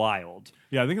 is wild.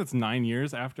 yeah, I think it's 9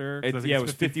 years after. 'cause I think It it's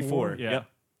was 54. Yeah.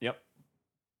 Yep.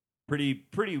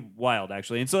 Pretty wild,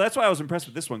 actually. And so that's why I was impressed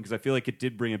with this one, because I feel like it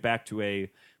did bring it back to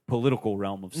a political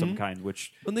realm of some kind,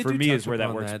 which When they for do me touch is where that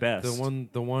upon works best.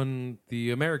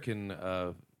 The American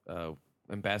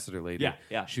ambassador lady.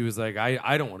 Yeah. She was like,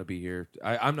 I don't want to be here.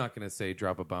 I'm not going to say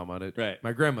drop a bomb on it. Right.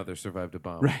 My grandmother survived a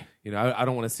bomb. Right. You know, I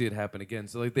don't want to see it happen again.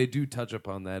 So like they do touch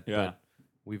upon that. Yeah. But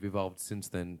we've evolved since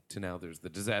then to now. There's the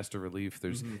disaster relief.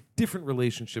 There's Mm-hmm. different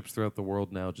relationships throughout the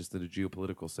world now, just in a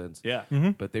geopolitical sense. Yeah.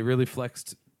 But they really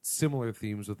flexed similar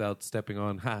themes without stepping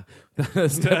on the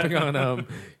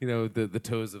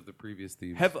toes of the previous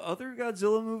themes. Have other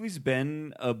Godzilla movies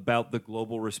been about the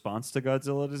global response to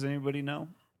Godzilla? Does anybody know?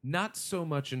 Not so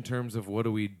much in terms of what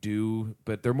do we do,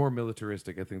 but they're more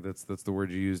militaristic. I think that's the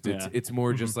word you used. Yeah. It's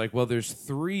more just like, well, there's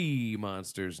 3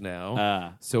 monsters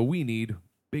now, so we need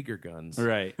bigger guns,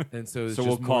 Right. And so it's So just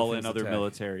we'll more call in things other attack.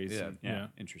 militaries. Yeah. and- Yeah.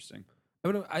 Interesting.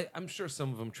 I'm sure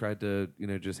some of them tried to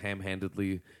just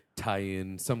ham-handedly tie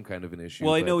in some kind of an issue.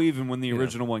 Well, I but- know even when the you know.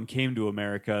 original one came to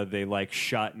America, they like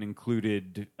shot and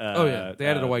included. Oh, yeah. They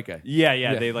added a white guy. Yeah,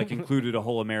 Yeah. They like included a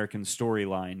whole American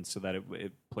storyline so that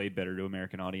it played better to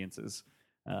American audiences,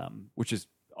 which is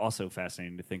also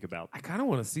fascinating to think about. I kind of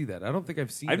want to see that. I don't think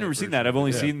I've seen. I've never seen that. version. I've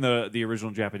only Yeah. seen the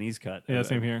original Japanese cut. Yeah,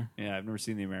 same here. Yeah, I've never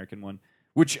seen the American one,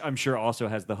 which I'm sure also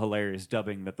has the hilarious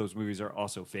dubbing that those movies are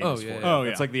also famous Oh, yeah, for. yeah. Oh,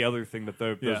 That's yeah. like the other thing that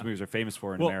those Yeah. movies are famous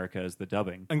for in Well, America is the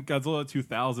dubbing. And Godzilla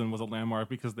 2000 was a landmark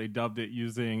because they dubbed it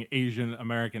using Asian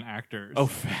American actors. Oh,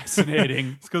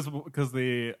 fascinating. It's because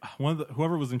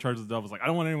whoever was in charge of the dub was like, I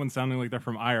don't want anyone sounding like they're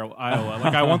from Iowa.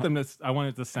 Like I want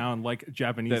it to sound like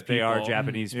Japanese that they are people.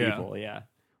 Japanese Yeah. people, yeah.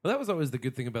 Well, that was always the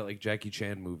good thing about like Jackie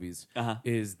Chan movies Uh-huh.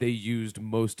 is they used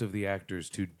most of the actors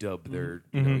to dub their,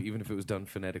 you know, even if it was done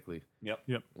phonetically. Yep.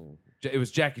 Yep. It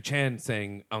was Jackie Chan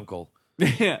saying "uncle"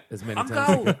 yeah. as many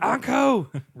Uncle! times.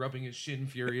 Uncle, rubbing his shin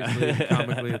furiously,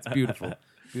 comically. It's beautiful.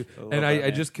 And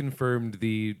I just confirmed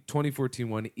the 2014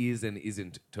 one is and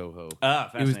isn't Toho. Ah, It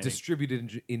was fascinating.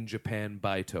 distributed in Japan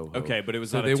by Toho. Okay, but it was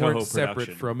so not a they weren't Toho separate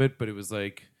production. from it, but it was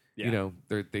like Yeah. you know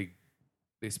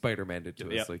they Spider-Maned it to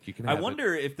us. Yep. Like you can. I Have it.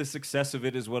 wonder if the success of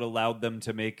it is what allowed them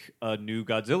to make a new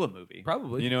Godzilla movie.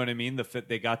 Probably. You know what I mean?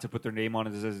 They got to put their name on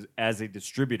it as a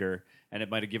distributor, and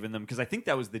it might have given them because I think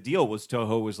that was the deal. Was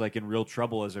Toho was like in real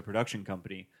trouble as a production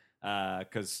company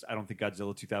because I don't think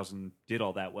Godzilla 2000 did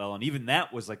all that well, and even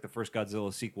that was like the first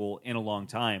Godzilla sequel in a long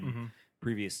time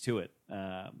previous to it,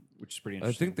 which is pretty I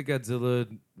interesting. think the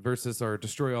Godzilla versus our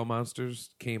Destroy All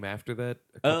Monsters came after that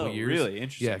a couple Oh, years. really?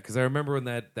 Interesting. Yeah, because I remember when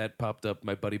that popped up,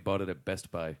 my buddy bought it at Best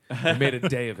Buy and made a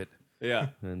day of it. yeah.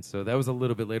 And so that was a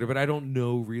little bit later, but I don't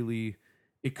know really.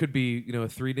 It could be, you know, a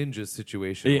Three Ninjas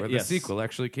situation where the yes. sequel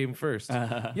actually came first.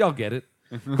 Y'all get it.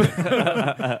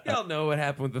 Y'all know what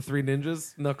happened with the Three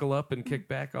Ninjas. Knuckle up and kick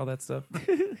back, all that stuff.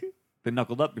 They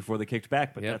knuckled up before they kicked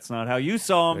back, but Yep. that's not how you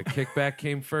saw The them. kickback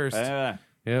came first.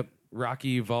 Yep.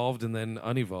 Rocky evolved and then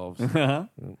unevolved.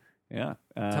 Yeah.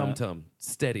 Tum Tum.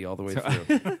 Steady all the way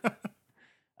through.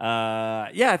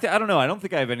 Yeah, I don't know. I don't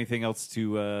think I have anything else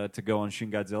to go on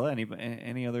Shin Godzilla.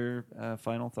 Any other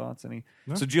final thoughts?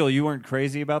 So, Jill, you weren't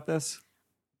crazy about this?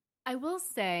 I will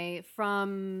say,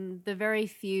 from the very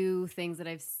few things that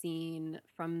I've seen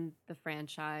from the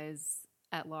franchise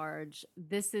at large,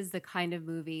 this is the kind of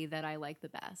movie that I like the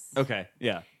best. Okay,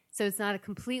 yeah. So it's not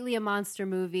completely a monster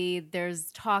movie.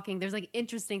 There's talking. There's like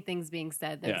interesting things being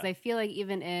said. Because Yeah. I feel like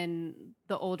even in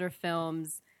the older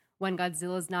films, when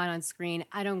Godzilla's not on screen,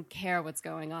 I don't care what's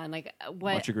going on. Like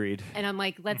what? Much agreed. And I'm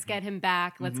like, let's get him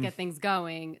back. Let's get things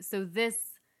going. So this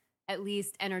at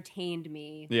least entertained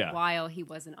me Yeah. while he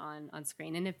wasn't on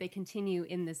screen. And if they continue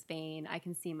in this vein, I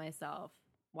can see myself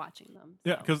watching them.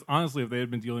 Yeah, So. because honestly, if they had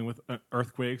been dealing with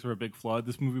earthquakes or a big flood,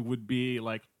 this movie would be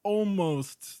like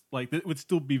almost like it would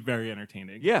still be very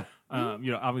entertaining. Yeah.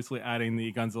 You know, obviously adding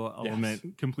the Godzilla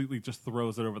element completely just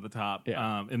throws it over the top.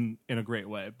 Yeah. In a great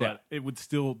way, but it would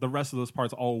still the rest of those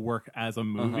parts all work as a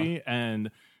movie, and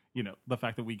you know the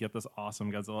fact that we get this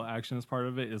awesome Godzilla action as part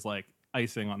of it is like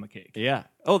icing on the cake. Yeah.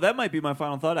 Oh, that might be my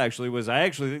final thought, actually, was I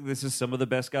actually think this is some of the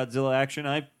best Godzilla action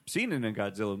I've seen in a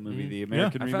Godzilla movie, the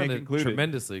American I remake found it included.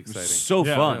 tremendously It was exciting. so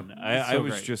Yeah, fun. yeah. I So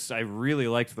was great. just, I really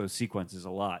liked those sequences a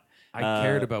lot. I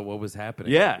cared about what was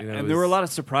happening. Yeah, You know, and it there were a was- lot of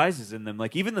surprises in them.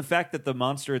 Like even the fact that the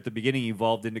monster at the beginning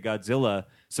evolved into Godzilla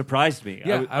surprised me.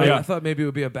 Yeah, I I thought maybe it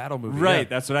would be a battle movie. right. Yeah.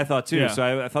 That's what I thought too. Yeah.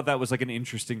 So I thought that was like an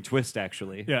interesting twist,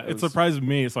 actually. Yeah, it was- surprised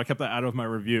me, so I kept that out of my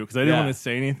review because I didn't Yeah. want to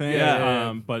say anything.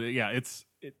 Yeah. But yeah,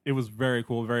 it was very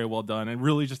cool, very well done, and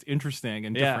really just interesting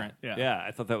and Yeah. different. Yeah,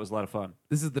 I thought that was a lot of fun.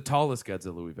 This is the tallest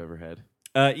Godzilla we've ever had.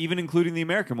 Even including the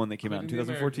American one that came out in Including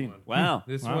the 2014. American one. Wow.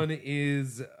 This Wow. one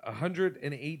is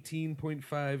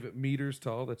 118.5 meters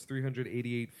tall. That's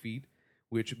 388 feet,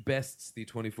 which bests the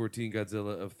 2014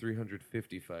 Godzilla of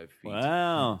 355 feet.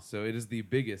 Wow. So it is the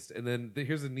biggest. And then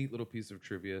here's a neat little piece of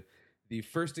trivia. The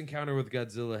first encounter with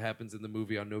Godzilla happens in the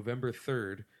movie on November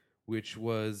 3rd, which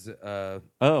was,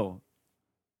 Oh.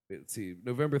 let's see,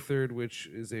 November 3rd, which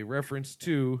is a reference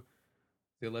to,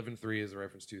 the 11-3 is a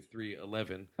reference to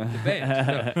 3/11, the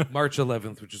band. No, March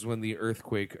 11th, which is when the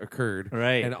earthquake occurred.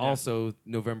 Right. And Yeah. also,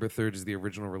 November 3rd is the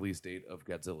original release date of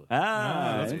Godzilla.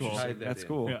 that's cool. interesting. Tied that That's in.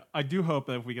 cool. Yeah, I do hope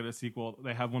that if we get a sequel,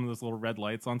 they have one of those little red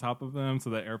lights on top of them so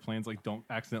that airplanes like don't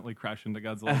accidentally crash into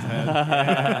Godzilla's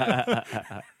head.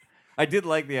 I did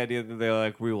like the idea that they're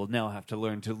like, we will now have to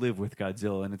learn to live with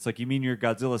Godzilla. And it's like, you mean your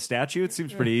Godzilla statue? It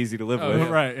seems pretty easy to live Oh, with. yeah.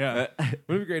 Right, yeah. Wouldn't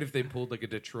it be great if they pulled like a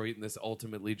Detroit and this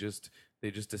ultimately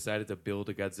they just decided to build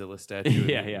a Godzilla statue?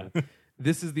 Yeah.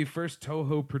 This is the first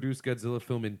Toho produced Godzilla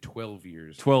film in 12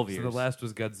 years. 12 So years. the last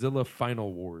was Godzilla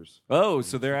Final Wars. Oh,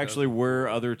 so there actually were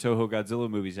other Toho Godzilla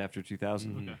movies after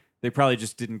 2000. Okay. They probably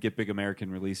just didn't get big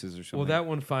American releases or something. Well, that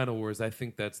one, Final Wars, I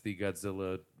think that's the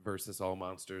Godzilla versus all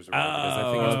monsters or whatever it is. I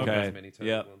think Oh, it's okay. as many times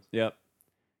Yep. ones. Yep.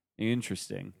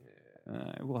 Interesting.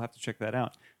 We'll have to check that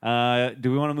out.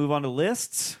 Do we want to move on to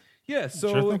lists? Yeah, so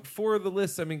Sure thing. for the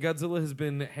list, I mean, Godzilla has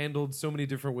been handled so many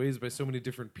different ways by so many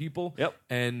different people. Yep.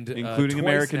 And Including twice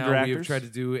American now, we have directors. tried to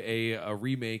do a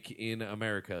remake in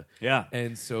America. Yeah.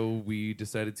 And so we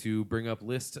decided to bring up the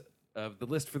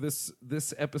list for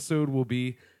this episode will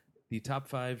be the top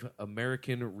 5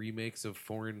 American remakes of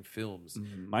foreign films.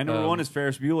 My number one is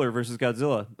Ferris Bueller versus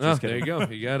Godzilla. Just There kidding. you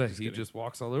go. You got it. He just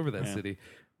walks all over that Yeah. city.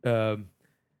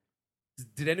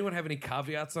 Did anyone have any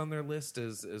caveats on their list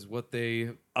as what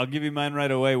they? I'll give you mine right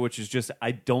away, which is just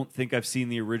I don't think I've seen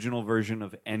the original version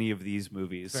of any of these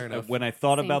movies. Fair enough. When I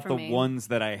thought Same about for the me. ones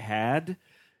that I had,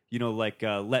 like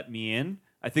Let Me In,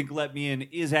 I think Let Me In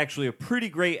is actually a pretty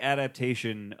great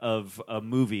adaptation of a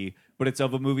movie, but it's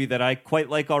of a movie that I quite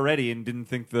like already and didn't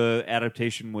think the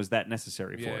adaptation was that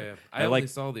necessary for Yeah, it. I only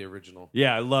saw the original,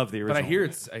 Yeah, I love the original. but I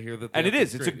hear that, And it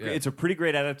is. great, yeah. It's a pretty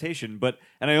great adaptation.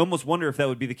 And I almost wonder if that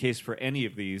would be the case for any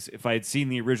of these. If I had seen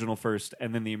the original first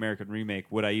and then the American remake,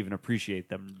 would I even appreciate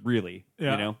them? Really?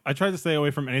 Yeah, You know? I tried to stay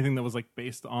away from anything that was like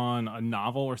based on a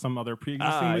novel or some other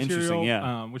pre-existing Interesting, material.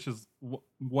 yeah. Which is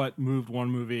what moved one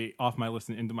movie off my list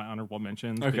and into my honorable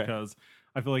mentions Okay. because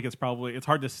I feel like it's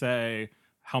hard to say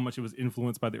how much it was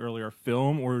influenced by the earlier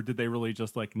film, or did they really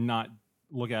just like not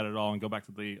look at it at all and go back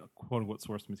to the quote unquote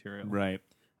source material? Right.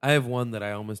 I have one that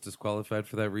I almost disqualified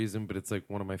for that reason, but it's like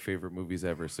one of my favorite movies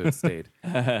ever, so it stayed.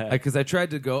 Because I tried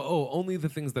to go, only the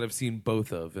things that I've seen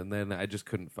both of, and then I just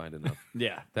couldn't find enough.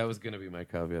 Yeah. That was going to be my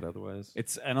caveat otherwise.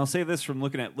 And I'll say this from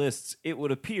looking at lists, it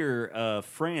would appear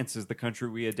France is the country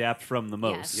we adapt from the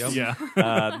most. Yes. Yep.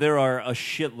 Yeah. There are a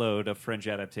shitload of French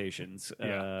adaptations,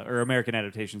 Yeah. or American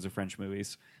adaptations of French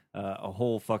movies. A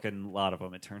whole fucking lot of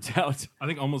them, it turns out. I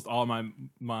think almost all of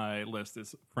my list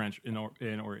is French in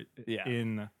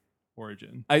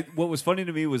origin. What was funny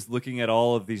to me was looking at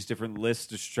all of these different lists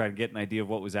just to try to get an idea of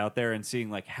what was out there and seeing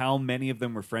like how many of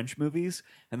them were French movies.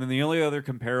 And then the only other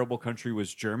comparable country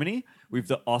was Germany.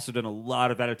 We've also done a lot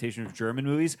of adaptations of German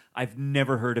movies. I've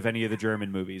never heard of any of the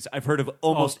German movies. I've heard of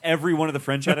almost every one of the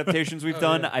French adaptations we've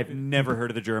done. yeah. I've never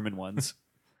heard of the German ones.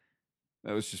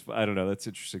 That was just, I don't know, that's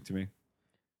interesting to me.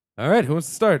 All right, who wants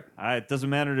to start? It doesn't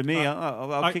matter to me.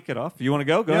 I'll kick it off. You want to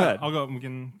go? Go Yeah, ahead. I'll go. We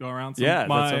can go around. So Yeah, that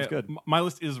my, sounds good. My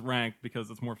list is ranked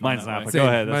because it's more fun. Mine's that not, way. but go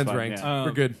ahead. That's Mine's fine, ranked. yeah.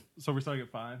 We're good. So we're starting at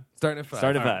 5. Starting at 5.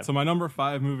 Start at All right, 5. so my number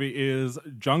 5 movie is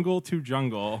Jungle to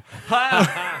Jungle.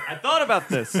 I thought about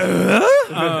this.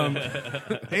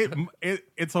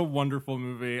 It's a wonderful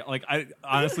movie. Like I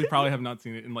honestly probably have not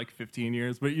seen it in like 15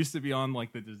 years, but it used to be on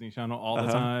like the Disney Channel all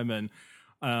the time, and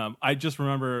I just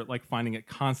remember like finding it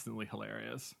constantly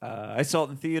hilarious. I saw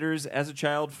it in theaters as a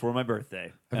child for my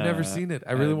birthday. I've never seen it.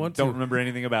 I really want to. Don't remember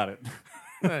anything about it.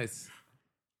 Nice.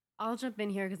 I'll jump in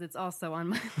here because it's also on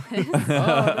my list.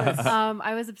 Nice.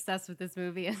 I was obsessed with this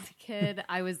movie as a kid.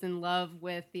 I was in love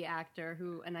with the actor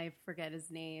and I forget his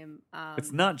name.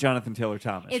 It's not Jonathan Taylor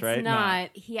Thomas, It's right?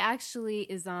 not. He actually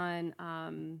is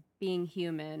on Being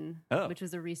Human, Oh. which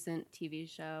was a recent TV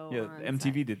show. Yeah, on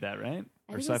MTV did that, right? I Or think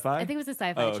it was- Sci-Fi? I think it was a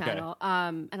Sci-Fi Oh, okay. channel.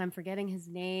 And I'm forgetting his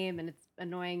name, and it's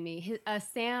annoying me.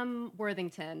 Sam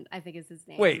Worthington, I think is his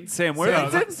name. Wait, Sam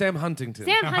Worthington? Sam Huntington.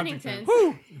 Sam Huntington.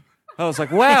 Huntington. I was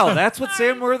like, wow, that's what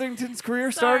Sam Worthington's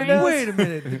career started Sorry. as? Wait a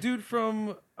minute. The dude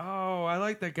from I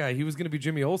like that guy. He was going to be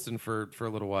Jimmy Olsen for a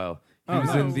little while. He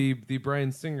was in the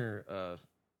Bryan Singer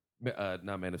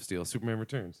not Man of Steel, Superman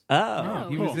Returns. Oh.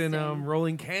 He cool. was in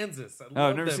Rolling Kansas. Oh,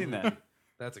 I've never seen that.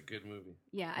 That's a good movie.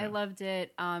 Yeah, I loved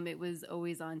it. It was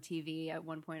always on TV at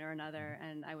one point or another,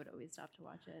 and I would always stop to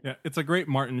watch it. Yeah, it's a great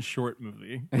Martin Short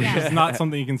movie, which Yeah. is not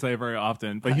something you can say very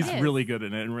often, but he's It is. really good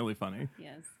in it and really funny.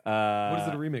 Yes. What is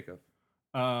it a remake of?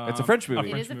 It's a French movie.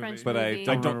 It is a French but I movie.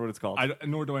 don't remember what it's called.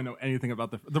 Nor do I know anything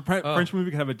about the French movie.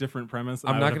 Could have a different premise.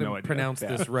 I'm I not would have going no to idea. pronounce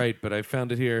Yeah. this right, but I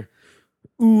found it here.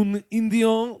 Un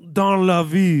Indien dans la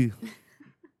vie.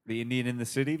 The Indian in the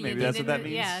City? You Maybe did that's what it that in-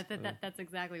 means? Yeah, that's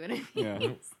exactly what it Yeah.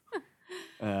 means.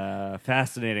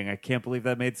 Fascinating. I can't believe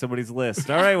that made somebody's list.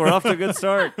 All right, we're off to a good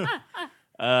start.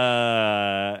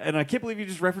 And I can't believe you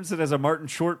just referenced it as a Martin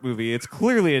Short movie. It's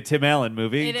clearly a Tim Allen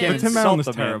movie. It You can't is. Tim insult Allen is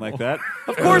the man terrible. like that.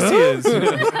 Of course he is.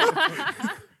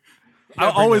 I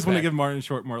always bring want that to give Martin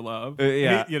Short more love.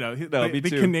 Yeah. No, No, me the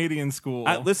too. Canadian school.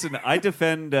 Listen, I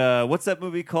defend what's that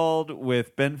movie called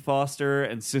with Ben Foster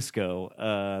and Cisco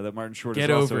that Martin Short Get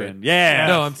is also over it. in? Yeah,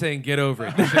 No, I'm saying get over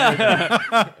it.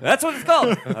 that's what it's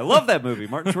called. I love that movie.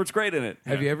 Martin Short's great in it.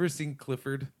 Have you ever seen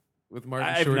Clifford with Martin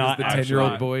I've Short not, as the actually.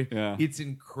 10-year-old boy? Yeah. It's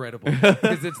incredible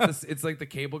because it's like the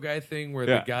cable guy thing where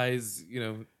Yeah. the guy's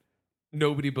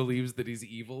nobody believes that he's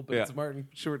evil, but Yeah. it's Martin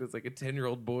Short as like a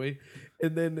 10-year-old boy.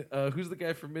 And then who's the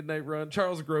guy from Midnight Run?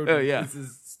 Charles Grodin Oh, yeah. is his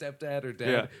stepdad or dad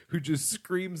Yeah. who just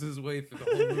screams his way through the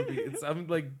whole movie. I'm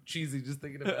like cheesy just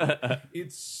thinking about it.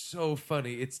 It's so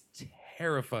funny. It's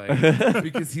terrifying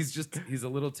because he's a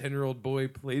little 10-year-old boy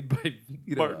played by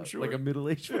Martin Short. like a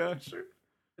middle-aged Martin Short.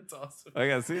 It's awesome. I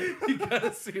gotta see it. You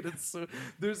gotta see it. It's so.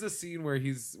 There's a scene where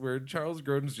Charles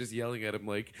Grodin's just yelling at him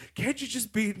like, "Can't you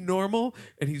just be normal?"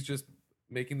 And he's just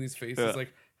making these faces Yeah.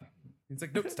 like, he's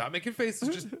like, "No, stop making faces.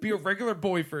 Just be a regular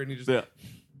boyfriend." He just, Yeah.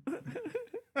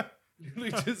 he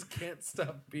just can't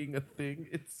stop being a thing.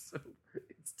 It's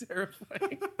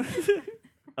terrifying.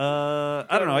 I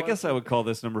don't know. I guess I would call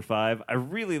this number 5. I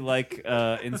really like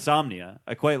Insomnia.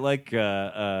 I quite like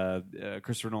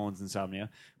Christopher Nolan's Insomnia,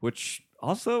 which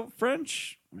also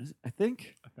French. What is it? I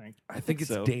think I think it's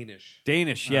so. Danish.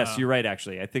 Danish. Yes, you're right.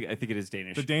 Actually, I think it is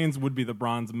Danish. The Danes would be the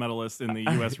bronze medalists in the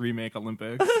U.S. remake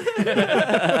Olympics.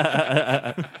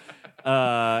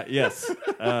 Yes.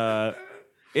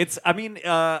 It's. I mean,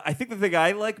 I think the thing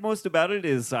I like most about it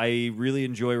is I really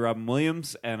enjoy Robin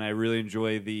Williams, and I really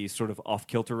enjoy the sort of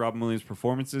off-kilter Robin Williams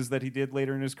performances that he did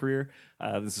later in his career.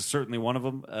 This is certainly one of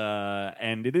them,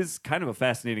 and it is kind of a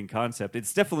fascinating concept.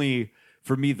 It's definitely,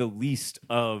 for me, the least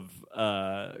of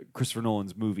Christopher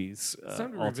Nolan's movies. It's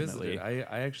time to ultimately, revisit it.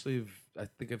 I actually I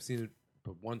think I've seen it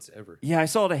but once ever. yeah, I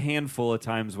saw it a handful of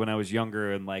times when I was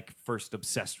younger and like first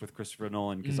obsessed with Christopher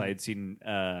Nolan because I had seen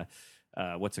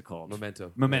what's it called?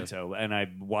 Memento. And I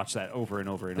watched that over and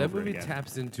over and That over movie again.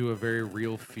 taps into a very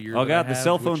real fear. Oh that I god, the have,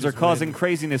 cell which phones are is causing when-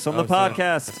 craziness on the Oh, sorry.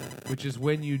 podcast. which is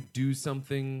when you do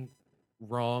something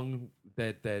wrong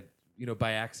that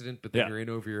by accident, but then Yeah. you're in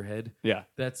over your head. Yeah.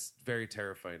 That's very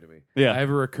terrifying to me. Yeah. I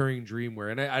have a recurring dream where,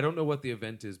 and I don't know what the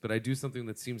event is, but I do something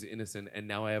that seems innocent, and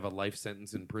now I have a life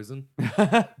sentence in prison.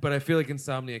 But I feel like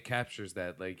Insomnia captures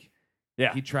that. Like,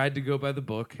 Yeah. he tried to go by the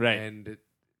book, Right. and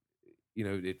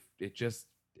it just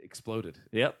exploded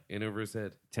Yep. in over his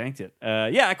head. Tanked it.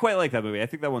 Yeah, I quite like that movie. I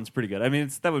think that one's pretty good. I mean,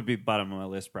 that would be bottom of my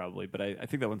list probably, but I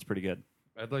think that one's pretty good.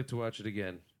 I'd like to watch it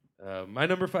again. My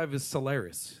number 5 is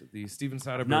Solaris, the Steven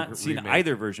Soderbergh I've not seen remake.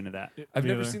 either version of that. I've Me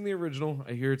never either. seen the original.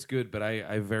 I hear it's good, but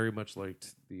I very much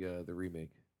liked the remake.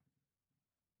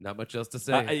 Not much else to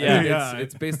say. Yeah. I mean, Yeah.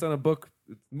 it's based on a book.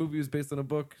 The movie was based on a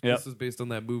book. Yep. This was based on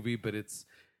that movie, but it's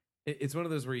one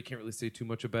of those where you can't really say too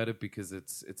much about it because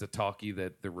it's a talkie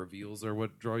that the reveals are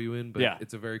what draw you in. But Yeah.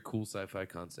 it's a very cool sci-fi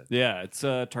concept. Yeah, it's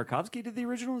Tarkovsky did the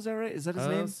original. Is that right? Is that his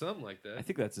name? Something like that. I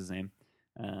think that's his name.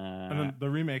 And then the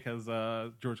remake has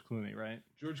George Clooney, right?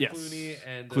 George Yes. Clooney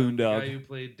and Clune the Dog. guy who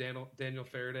played Daniel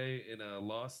Faraday in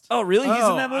Lost. Oh, really? He's in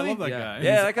Oh, that movie? I love that Yeah. guy.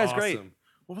 Yeah, He's that guy's great. awesome.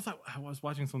 What was that? I was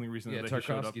watching something recently Yeah, that he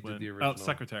showed Tarkovsky up did with. the Oh, original.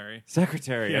 Secretary.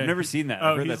 Secretary. Yeah, I've never he- seen that. Oh,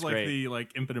 I've heard he's that's like great. the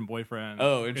impotent boyfriend.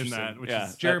 Oh, in interesting. that, which Yeah.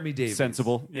 is Jeremy Davies.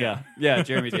 Sensible. Yeah. Yeah,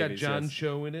 Jeremy It's got Davies. John yes.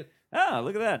 Cho in it. Ah,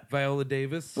 look at that. Viola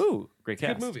Davis. Ooh, great Good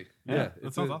cast. movie. Yeah, Yeah, that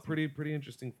it's sounds a awesome. pretty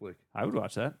interesting flick. I would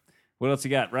watch that. What else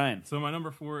you got, Ryan? So my number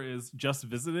 4 is Just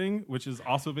Visiting, which is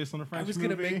also based on a French I was movie.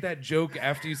 gonna make that joke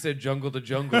after you said Jungle to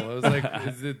Jungle. I was like,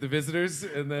 is it The Visitors?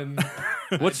 And then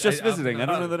What's Just Visiting? I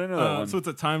don't know that I know that one. So it's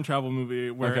a time travel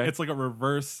movie where Okay. it's like a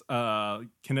reverse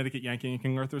Connecticut Yankee and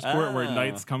King Arthur's Court, where Oh.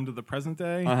 knights come to the present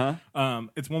day. Uh-huh.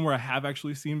 It's one where I have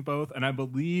actually seen both, and I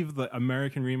believe the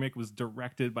American remake was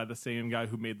directed by the same guy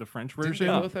who made the French did they version.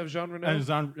 both have Jean Reno?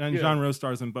 And Yeah. Jean Rose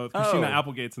stars in both. Christina Oh.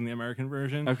 Applegate's in the American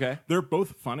version. Okay. They're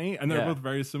both funny and they're Yeah. both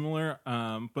very similar.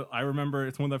 But I remember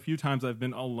it's one of the few times I've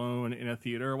been alone in a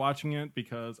theater watching it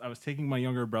because I was taking my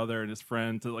younger brother and his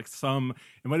friend to like it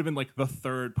might have been like the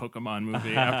third Pokemon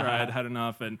movie after I had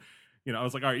enough. And I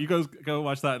was like, all right, you guys go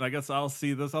watch that, and I guess I'll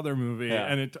see this other movie. Yeah.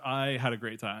 And I had a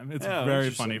great time. It's Oh, very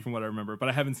interesting. funny from what I remember, but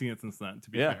I haven't seen it since then. To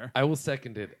be Yeah. fair, I will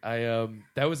second it.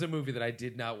 That was a movie that I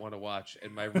did not want to watch,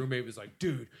 and my roommate was like,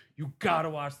 "Dude, you gotta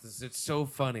watch this. It's so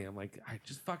funny." I'm like, "I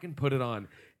just fucking put it on."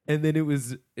 And then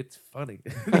it's funny.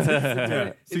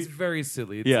 It's very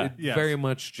silly. Yeah. It Yes. very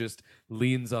much just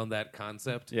leans on that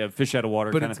concept. Yeah, fish out of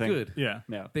water But kind it's of thing. good. yeah.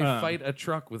 Yeah. They fight a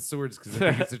truck with swords because they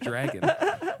think it's a dragon.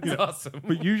 It's awesome.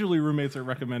 But usually roommates are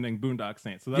recommending Boondock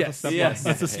Saints, so that's Yes. a step Yes. up.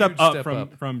 That's a Huge step up step from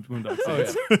up. from Boondock Oh,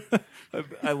 Saints. yeah.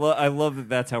 I love that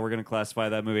that's how we're going to classify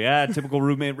that movie. Typical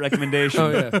roommate recommendation.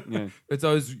 Oh, yeah. Yeah. It's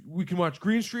always, we can watch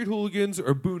Green Street Hooligans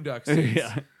or Boondock Saints.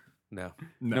 Yeah. No.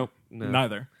 No, Nope. No.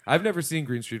 neither. I've never seen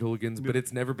Green Street Hooligans, but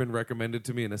it's never been recommended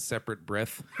to me in a separate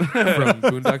breath from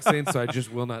Boondock Saints, so I just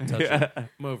will not touch it.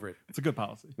 I'm over it. It's a good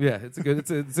policy. Yeah,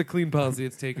 it's a clean policy.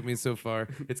 It's taken me so far.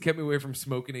 It's kept me away from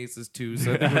Smoking Aces too,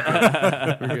 so I think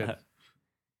we're good. We're good.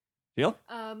 Jill?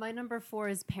 My number 4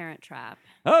 is Parent Trap.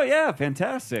 Oh yeah,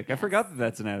 fantastic! I Yes. forgot that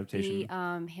that's an adaptation.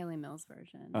 The Haley Mills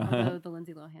version, Uh-huh. although the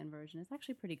Lindsay Lohan version is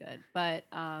actually pretty good. But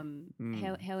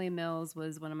Haley Mills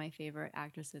was one of my favorite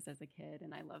actresses as a kid,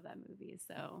 and I love that movie.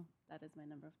 So that is my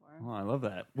number 4. Oh, I love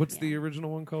that. What's Yeah. the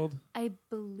original one called? I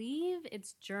believe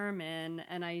it's German,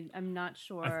 and I'm not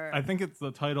sure. I think it's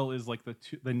the title is like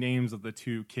the names of the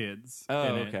 2 kids.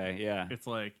 Oh, in it. okay, yeah. It's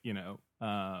like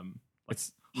like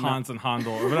It's Hans and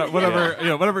Handel or whatever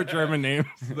whatever German names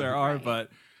there are, Right. but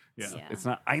yeah. Yeah. It's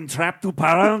not Ein Trap to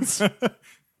Parents.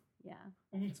 Yeah.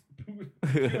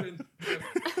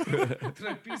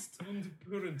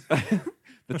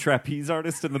 The trapeze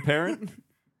artist and the parent.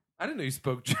 I didn't know you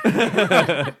spoke German.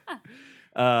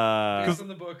 Based on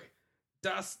the book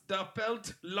Das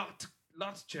Doppelt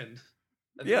Lotchen.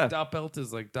 Yeah. Doppelt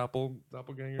is like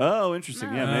doppelganger. Oh,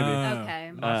 interesting. Yeah, maybe.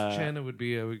 Okay. Lotchen, it would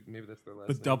be maybe that's their last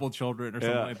The name. Double Children or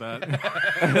something Yeah. like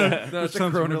that. No, it's a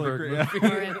sounds really Cronenberg great, movie.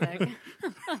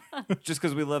 Horrific. Just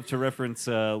because we love to reference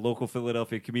local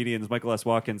Philadelphia comedians, Michael S.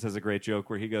 Watkins has a great joke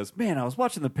where he goes, "Man, I was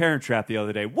watching The Parent Trap the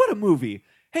other day. What a movie!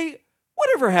 Hey,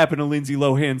 whatever happened to Lindsay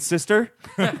Lohan's sister?"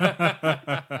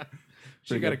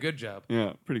 She got a good job.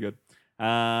 Yeah, pretty good.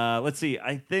 Let's see.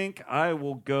 I think I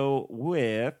will go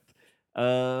with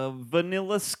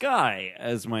Vanilla Sky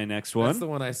as my next one. That's the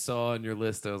one I saw on your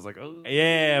list. I was like, oh.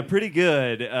 Yeah, pretty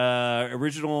good.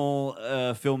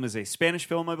 Original film is a Spanish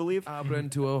film, I believe. Abra en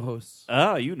tu ojos.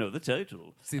 Ah, you know the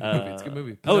title. See the movie. It's a good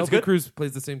movie. Oh, it's Penelope good? Cruz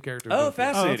plays the same character. in Oh, both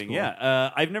films. fascinating. cool.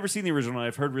 Yeah. I've never seen the original.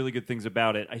 I've heard really good things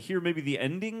about it. I hear maybe the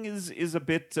ending is a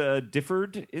bit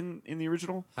differed in the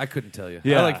original. I couldn't tell you.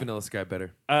 Yeah. I like Vanilla Sky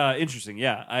better. Interesting.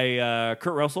 Yeah.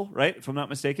 Kurt Russell, right? If I'm not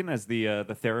mistaken, as the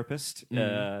therapist.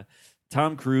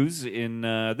 Tom Cruise in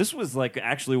this was like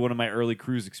actually one of my early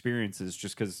Cruise experiences,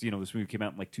 just because this movie came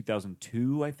out in like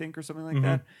 2002, I think, or something like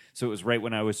that. So it was right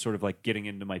when I was sort of like getting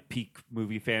into my peak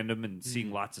movie fandom and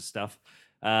seeing lots of stuff.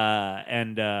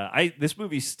 This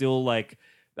movie still like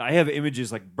I have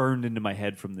images like burned into my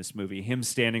head from this movie. Him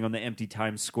standing on the empty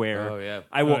Times Square. Oh, yeah.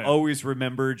 I will yeah. always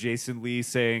remember Jason Lee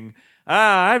saying,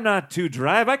 I'm not too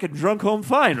drive. I can drunk home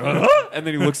fine. And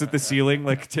then he looks at the ceiling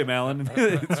like Tim Allen.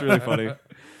 It's really funny.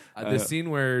 The scene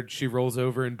where she rolls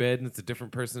over in bed and it's a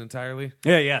different person entirely.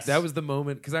 Yeah, yes. That was the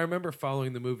moment, because I remember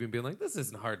following the movie and being like, this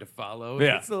isn't hard to follow.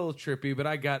 Yeah. It's a little trippy, but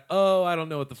I don't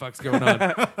know what the fuck's going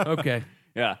on. Okay.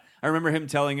 Yeah. I remember him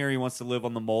telling her he wants to live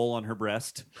on the mole on her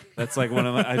breast. That's like one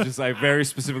of my, I very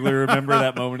specifically remember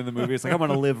that moment in the movie. It's like, I'm going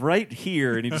to live right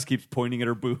here. And he just keeps pointing at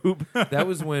her boob. That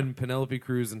was when Penelope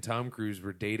Cruz and Tom Cruise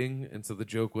were dating, and so the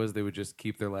joke was they would just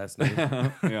keep their last name.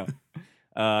 Yeah.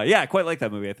 I quite like that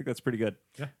movie. I think that's pretty good.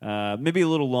 Maybe a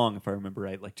little long, if I remember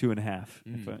right, like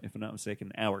 2.5, if I'm not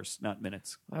mistaken, hours, not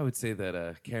minutes. I would say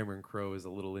that Cameron Crowe is a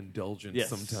little indulgent Yes.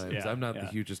 sometimes. Yeah. I'm not Yeah. the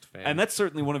hugest fan. And that's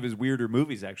certainly one of his weirder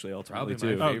movies, actually, ultimately,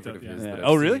 probably too. my Oh, favorite of yeah. his. Yeah. that I've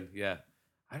Oh, really? seen. Yeah.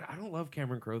 I don't love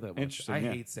Cameron Crowe that much. Interesting, I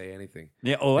yeah. hate Say Anything.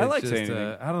 Yeah. Oh, I It's like just, saying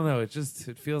anything. I don't know.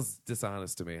 It feels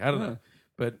dishonest to me. I don't know.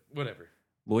 But whatever.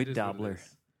 Lloyd It is what it Dobler.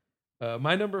 is.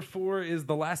 My number 4 is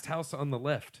The Last House on the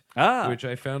Left, Ah. which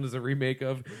I found is a remake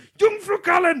of Jungfrau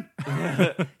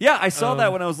Yeah, I saw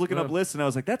that when I was looking uh, up lists, and I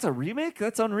was like, that's a remake?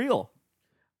 That's unreal.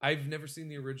 I've never seen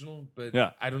the original, but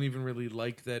Yeah. I don't even really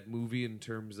like that movie in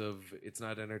terms of it's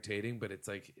not entertaining, but it's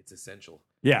like it's essential.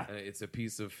 Yeah. It's a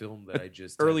piece of film that I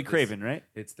just Early have this- Craven, right?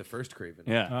 It's the first Craven.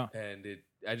 Yeah. Oh. And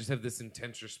I just have this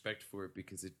intense respect for it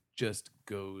because it just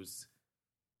goes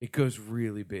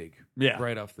really big. Yeah.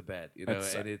 Right off the bat, you know.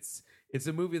 That's- And it's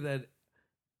a movie that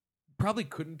probably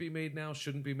couldn't be made now,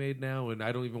 shouldn't be made now, and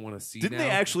I don't even want to see Didn't now. they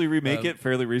actually remake Um, it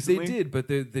fairly They recently? did, but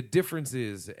the difference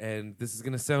is, and this is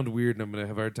going to sound weird, and I'm going to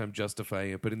have a hard time justifying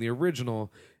it, but in the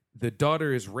original, the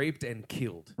daughter is raped and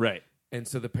killed, Right. and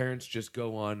so the parents just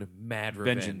go on mad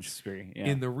revenge. Vengeance spree. Yeah.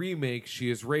 In the remake, she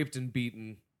is raped and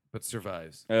beaten, but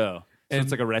survives. So And-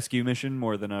 it's like a rescue mission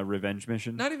more than a revenge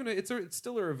mission? Not even it's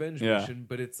still a revenge Yeah. mission,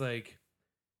 but it's like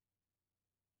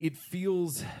it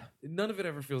feels none of it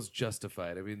ever feels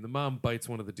justified. I mean, the mom bites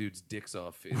one of the dude's dicks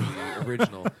off in the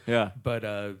original. Yeah.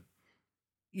 But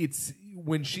it's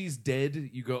when she's dead,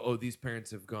 you go, oh, these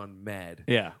parents have gone mad.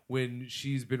 Yeah. When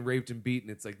she's been raped and beaten,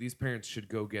 it's like these parents should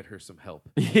go get her some help.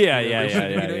 Yeah, You know, yeah, they yeah, should- yeah,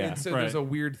 you know, yeah. and so Right. there's a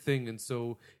weird thing, and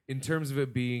so in terms of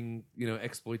it being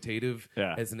exploitative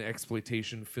Yeah. as an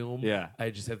exploitation film, Yeah. I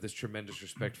just have this tremendous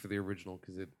respect for the original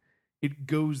because it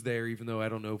goes there, even though I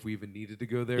don't know if we even needed to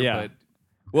go there. Yeah. But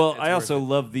Well, It's I worth also it.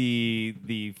 love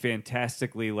the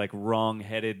fantastically like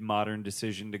wrong-headed modern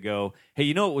decision to go, hey,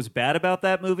 you know what was bad about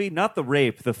that movie? Not the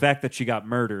rape, the fact that she got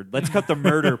murdered. Let's cut the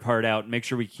murder part out and make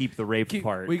sure we keep the rape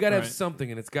part. We got to have Right. something,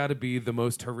 and it's got to be the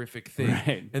most horrific thing.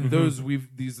 Right. And they're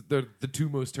the two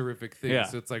most horrific things. Yeah.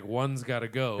 So it's like one's got to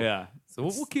go. Yeah. So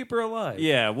we'll keep her alive.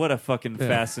 Yeah, what a fucking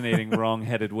fascinating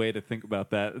wrong-headed way to think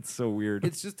about that. It's so weird.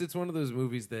 It's one of those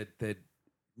movies that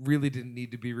really didn't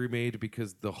need to be remade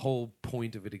because the whole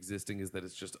point of it existing is that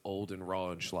it's just old and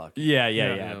raw and schlocky. Yeah.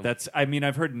 Yeah. That's. I mean,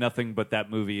 I've heard nothing but that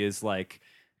movie is like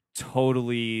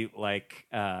totally like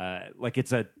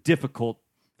it's a difficult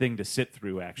thing to sit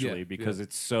through actually Yeah, because yeah.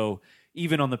 it's so.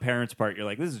 Even on the parents' part, you're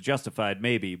like, this is justified,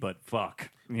 maybe, but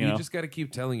fuck, you know. just got to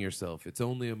keep telling yourself it's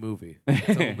only a movie.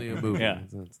 It's only a movie. Yeah.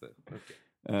 Okay.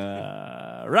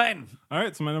 Ryan. All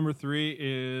right, so my number 3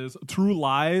 is True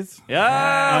Lies.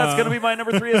 Yeah, that's gonna be my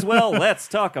number 3 as well. Let's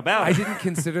talk about. I didn't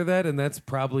consider that, and that's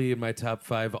probably in my top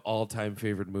 5 all-time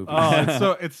favorite movies.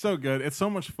 Oh, it's so good. It's so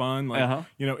much fun. Like Uh-huh.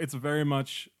 it's very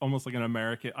much almost like an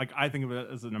American. Like I think of it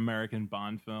as an American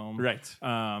Bond film, Right.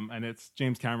 And it's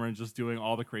James Cameron just doing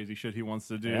all the crazy shit he wants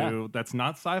to do. Yeah. That's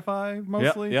not sci-fi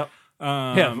mostly. Yep.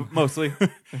 Um, Mostly.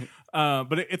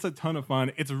 but it's a ton of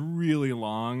fun. It's really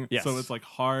long, Yes. so it's like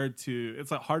hard to.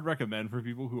 It's a hard recommend for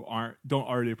people who don't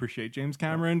already appreciate James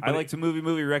Cameron. I But like to movie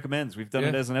recommends. We've done Yeah.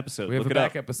 it as an episode. we have Look a it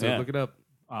back up. episode. Yeah. Look it up.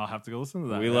 I'll have to go listen to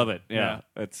that. We love it. Yeah.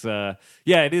 It's it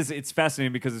is. It's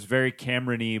fascinating because it's very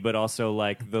Cameron-y, but also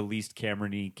like the least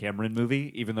Cameron-y Cameron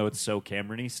movie, even though it's so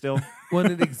Cameron-y still. Well,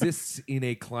 and it exists in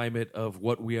a climate of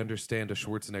what we understand a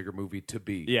Schwarzenegger movie to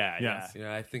be. Yeah, Yes. You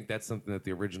know, I think that's something that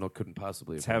the original couldn't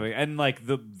possibly It's have. having and like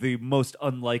the most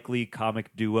unlikely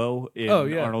comic duo in Oh,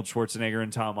 yeah. Arnold Schwarzenegger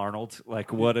and Tom Arnold.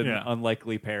 Like what an Yeah.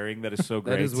 unlikely pairing that is so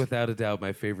great. That is without a doubt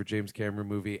my favorite James Cameron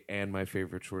movie and my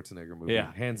favorite Schwarzenegger movie.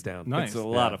 Yeah. Hands down. Nice. It's a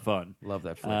lot of fun. Love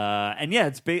that flick. And yeah,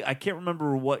 it's I can't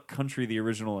remember what country the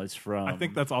original is from. I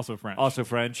think that's also French. also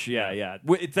French. Yeah.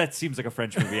 That seems like a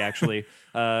French movie actually.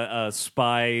 A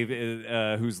spy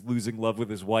who's losing love with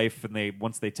his wife, and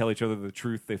once they tell each other the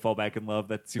truth, they fall back in love.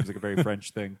 That seems like a very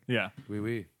French thing. Yeah.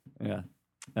 Oui. Yeah,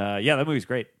 that movie's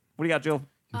great. What do you got, Jill?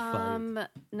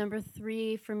 Number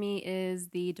 3 for me is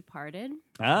The Departed.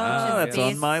 That's on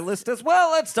based- my list as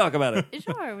well. Let's talk about it.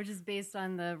 Sure, which is based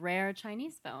on the rare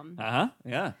Chinese film. Yeah.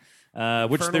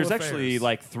 Which Infernal there's Affairs. actually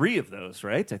like 3 of those,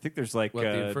 right? I think there's like, What,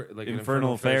 like an Infernal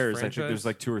Infernal Affairs Affairs. I think franchise? there's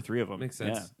like 2 or 3 of them. Makes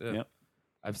sense. Yeah. Yeah. Yep.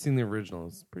 I've seen the original.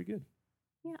 It's pretty good.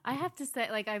 Yeah, I have to say,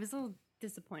 like, I was a little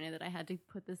disappointed that I had to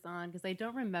put this on because I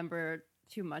don't remember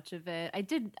too much of it. I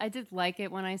did like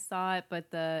it when I saw it,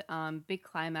 but the big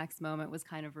climax moment was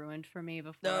kind of ruined for me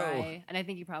before and I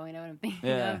think you probably know what I'm thinking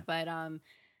Yeah. of, but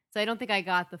so I don't think I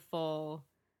got the full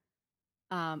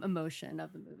emotion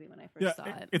of the movie when I first saw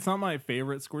it. It's not my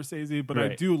favorite Scorsese, but I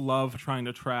Right. do love trying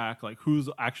to track like who's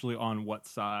actually on what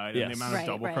side and Yes. the amount Right, of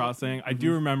double right. crossing. I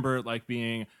do remember like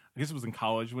being, I guess it was in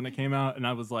college when it came out, and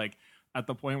I was like at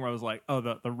the point where I was like, oh,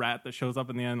 the rat that shows up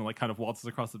in the end and like kind of waltzes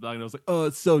across the balcony. I was like, oh,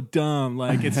 it's so dumb.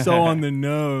 Like it's so on the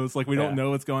nose. Like we don't know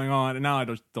what's going on. And now I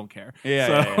don't care.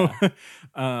 Yeah,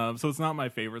 So, so it's not my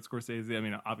favorite Scorsese. I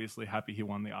mean, obviously happy he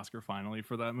won the Oscar finally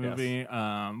for that movie.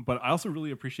 But I also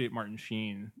really appreciate Martin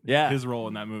Sheen. Yeah. His role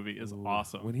in that movie is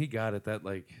awesome. When he got it,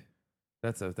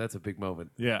 that's a big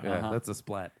moment. Yeah. Yeah, Uh-huh. that's a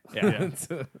splat. Yeah. It's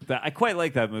a- I quite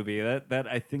like that movie. That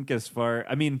I think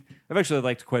I mean, I've actually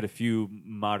liked quite a few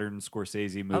modern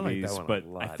Scorsese I like that movies, one a but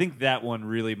lot. I think that one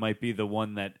really might be the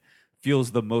one that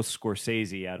feels the most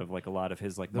Scorsese out of like a lot of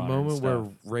his like the modern moment stuff.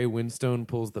 where Ray Winstone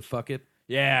pulls the fuck it,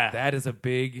 Yeah. that is a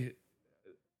big,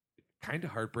 kind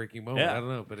of heartbreaking moment. Yeah. I don't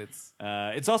know, but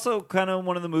it's also kind of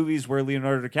one of the movies where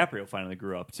Leonardo DiCaprio finally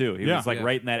grew up too. He Yeah. was like Yeah.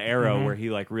 right in that era where he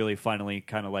like really finally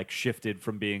kind of like shifted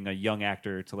from being a young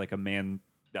actor to like a man.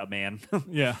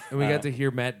 Yeah. and we got to hear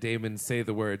Matt Damon say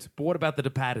the words. But what about the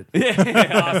Departed?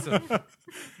 Awesome.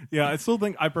 Yeah, I still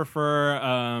think I prefer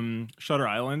Shutter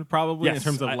Island probably in Yes,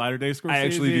 terms of I- latter day Scorsese I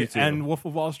actually do, too. and Wolf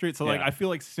of Wall Street. So like Yeah. I feel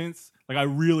like since like I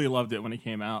really loved it when it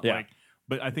came out. Yeah. Like,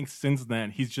 but I think since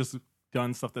then he's just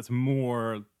done stuff that's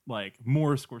more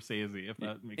Scorsese, if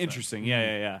that makes Interesting.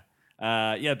 sense.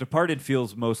 Yeah. Departed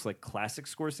feels most like classic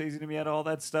Scorsese to me out of all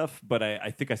that stuff, but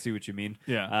I think I see what you mean.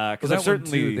 Yeah. Because Well, I that one,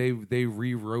 certainly too, they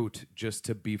rewrote just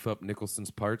to beef up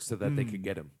Nicholson's parts so that they could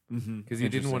get him because he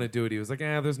didn't want to do it. He was like,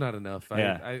 there's not enough.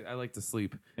 Yeah. I like to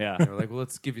sleep. Yeah. They were like, well,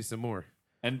 let's give you some more.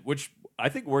 and which I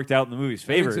think worked out in the movie's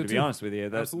favor. so, To be too. honest with you,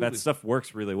 that Absolutely. stuff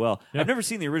works really well. Yeah. I've never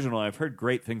seen the original. I've heard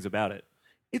great things about it.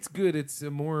 It's good. It's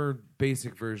a more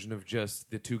basic version of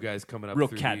just the two guys coming up. Real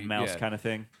through cat and mouse kind of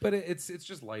thing. But it's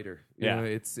just lighter. You Yeah. know,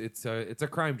 it's a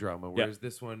crime drama. Whereas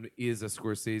this one is a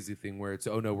Scorsese thing where it's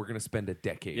no, we're going to spend a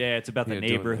decade. Yeah, it's about the doing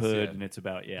this, neighborhood, yeah. and it's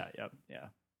about yeah.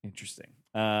 Interesting.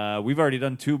 We've already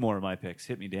done 2 more of my picks.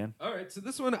 Hit me, Dan. All right, so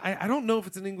this one, I don't know if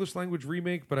it's an English language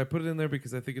remake, but I put it in there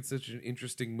because I think it's such an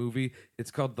interesting movie.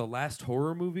 It's called The Last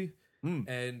Horror Movie,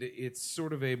 and it's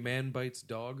sort of a man bites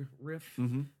dog riff.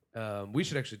 We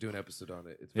should actually do an episode on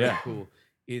it. It's very cool.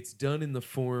 It's done in the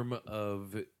form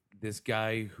of this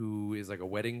guy who is like a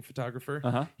wedding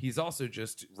photographer. He's also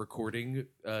just recording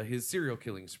his serial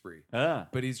killing spree.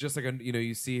 But he's just like,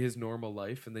 you see his normal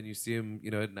life and then you see him,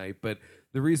 at night. But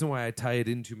the reason why I tie it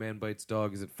into Man Bites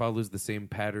Dog is it follows the same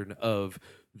pattern of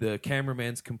the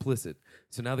cameraman's complicit.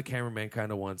 So now the cameraman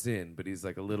kind of wants in, but he's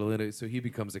like a little in it. So he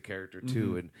becomes a character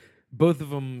too. And both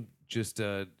of them just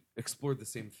explored the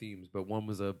same themes, but one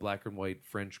was a black and white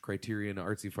French Criterion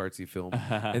artsy-fartsy film,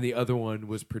 and the other one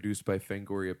was produced by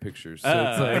Fangoria Pictures. So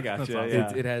it's like, I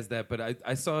gotcha. it has that, but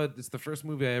I saw it. It's the first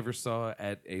movie I ever saw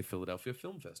at a Philadelphia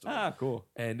Film Festival. Cool.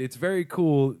 And it's very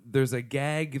cool. There's a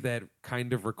gag that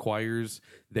kind of requires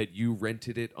that you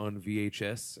rented it on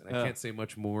VHS. And I can't say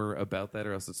much more about that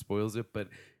or else it spoils it, but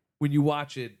when you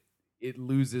watch it, it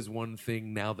loses one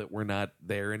thing now that we're not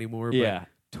there anymore. But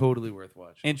totally worth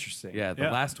watching. Interesting. Yeah, the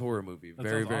last horror movie. That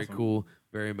Very, sounds very awesome. cool.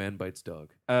 Very Man Bites Dog.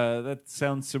 That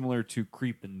sounds similar to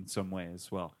Creep in some way as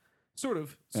well. Sort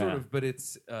of, Yeah. but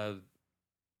it's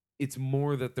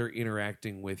more that they're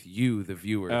interacting with you, the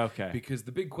viewer. Okay. Because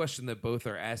the big question that both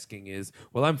are asking is,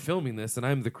 well, I'm filming this and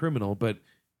I'm the criminal, but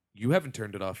you haven't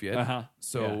turned it off yet.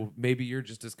 So maybe you're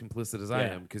just as complicit as I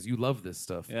am because you love this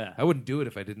stuff. Yeah. I wouldn't do it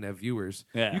if I didn't have viewers.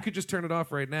 Yeah. You could just turn it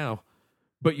off right now,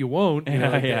 but you won't. You know,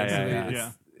 Yeah, like yeah, that. So yeah,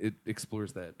 it's- It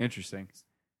explores that. Interesting.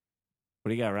 What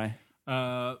do you got, Ryan?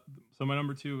 So my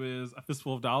number 2 is A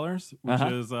Fistful of Dollars, which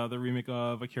is the remake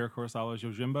of Akira Kurosawa's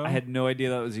Yojimbo. I had no idea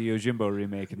that was a Yojimbo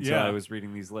remake until I was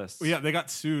reading these lists. Well, yeah, they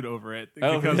got sued over it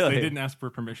Oh, because really? they didn't ask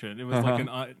for permission. It was like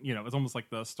it's almost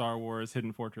like the Star Wars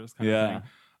Hidden Fortress kind of thing.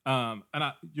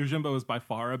 Yojimbo is by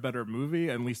far a better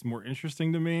movie, at least more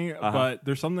interesting to me. But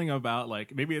there's something about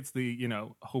like maybe it's the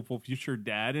hopeful future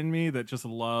dad in me that just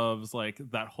loves like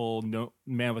that whole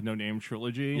Man with No Name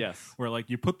trilogy. Yes. Where like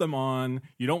you put them on,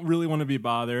 you don't really want to be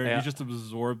bothered. Yeah. You just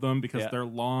absorb them because they're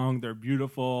long, they're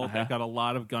beautiful, they've got a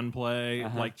lot of gunplay,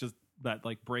 like just that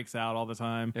like breaks out all the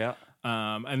time. Yeah.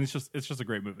 And it's just a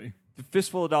great movie. The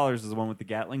Fistful of Dollars is the one with the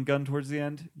Gatling gun towards the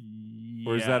end?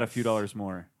 Or is that a few dollars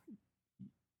more?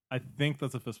 I think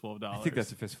that's A Fistful of Dollars. I think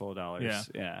that's a Fistful of Dollars. Yeah.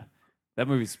 Yeah. That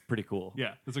movie's pretty cool.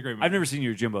 Yeah, it's a great movie. I've never seen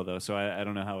Yojimbo, though, so I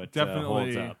don't know how it Definitely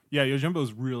holds up. Yeah,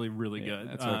 Yojimbo's really, really Yeah, good.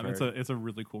 that's what I've heard. It's a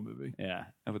really cool movie. Yeah,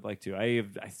 I would like to. I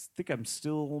think I'm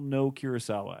still no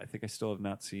Kurosawa. I think I still have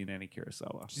not seen any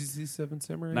Kurosawa. Did you see Seven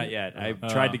Samurai? Not yet. I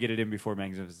tried to get it in before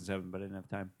Magnificent Seven, but I didn't have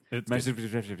time. It's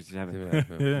Magnificent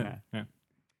Seven.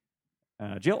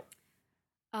 yeah. Jill?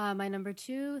 My number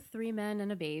 2, 3 Men and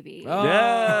a Baby. Oh,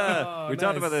 Yeah, we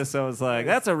talked nice. about this. I was like,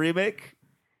 that's a remake.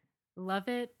 Love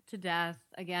it to death.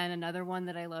 Again, another one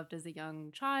that I loved as a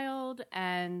young child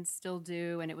and still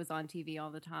do. And it was on TV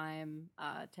all the time.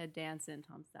 Ted Danson,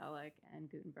 Tom Selleck, and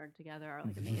Gutenberg together are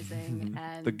like amazing.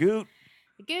 And The Goot.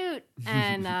 The Goot.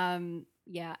 And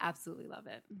yeah, absolutely love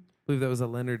it. I believe that was a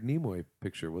Leonard Nimoy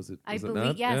picture. Was it? I Was it believe,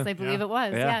 not? yes, Yeah. I believe it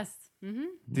was. Yeah. Yes. Mm-hmm.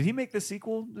 Did he make the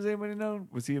sequel? Does anybody know?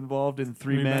 Was he involved in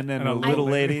Three Three Men Men and a and a Little Little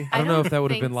Lady? I don't know if that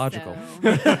would have think been logical.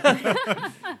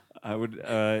 so. I would.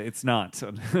 It's not.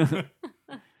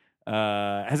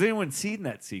 Has anyone seen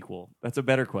that sequel? That's a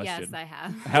better question. Yes, I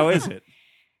have. How is it?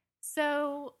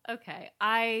 So, okay.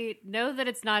 I know that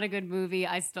it's not a good movie.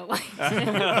 I still liked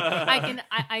it.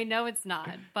 I know it's not,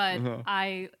 but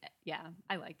I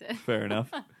liked it. Fair enough.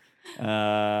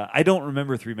 I don't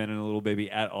remember Three Men and a Little Baby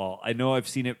at all. I know I've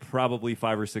seen it probably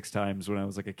 5 or 6 times when I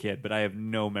was like a kid, but I have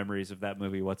no memories of that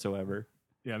movie whatsoever.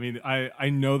 Yeah, I mean, I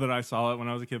know that I saw it when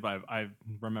I was a kid, but I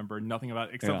remember nothing about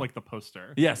it except Yeah. like the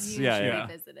poster. Yes, You yeah, should yeah.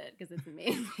 revisit it because it's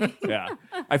amazing. Yeah.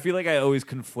 I feel like I always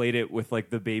conflate it with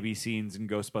like the baby scenes in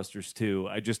Ghostbusters 2.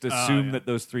 I just assume yeah. that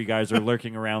those 3 guys are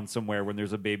lurking around somewhere when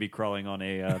there's a baby crawling on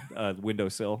a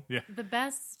windowsill. Yeah. The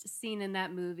best scene in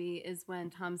that movie is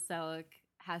when Tom Selleck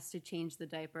has to change the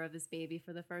diaper of his baby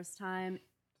for the first time.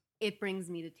 It brings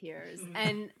me to tears.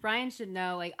 And Brian should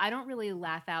know, like, I don't really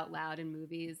laugh out loud in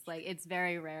movies. Like, it's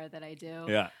very rare that I do.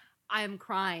 Yeah. I'm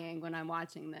crying when I'm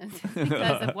watching this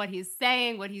because of what he's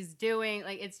saying, what he's doing.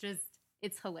 Like,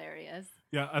 it's hilarious.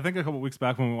 Yeah, I think a couple weeks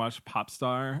back when we watched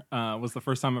Popstar was the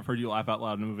first time I've heard you laugh out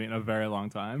loud in a movie in a very long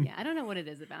time. Yeah, I don't know what it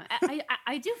is about.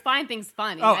 I do find things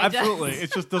funny. Oh, I just- absolutely.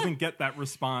 It just doesn't get that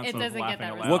response It of doesn't get laughing that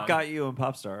out response. loud. What got you in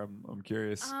Popstar? I'm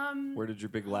curious. Um, Where did your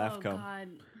big laugh oh, come?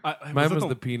 God. Mine was it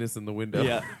the penis in the window.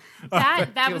 Yeah.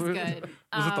 That was good.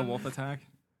 Was it the wolf attack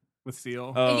with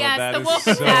Seal? Oh, Yes, that the is wolf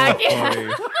so attack, yeah.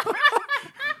 funny.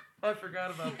 I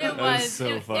forgot about It was was. so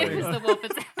it, funny. it was the wolf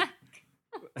attack.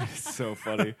 It's so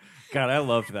funny. God, I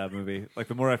loved that movie. Like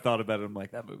the more I've thought about it, I'm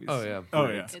like, that movie's Oh yeah. Oh,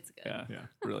 great. yeah. It's good. Yeah, Yeah.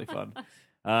 really fun.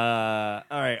 All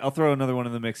right, I'll throw another one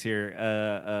in the mix here.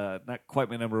 Not quite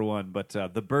my number one, but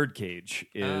The Birdcage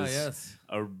is. yes.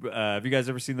 Have you guys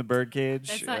ever seen The Birdcage?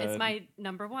 It's my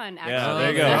number one, actually. Yeah, Oh,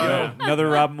 there you there go. you go. Another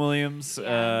Robin Williams,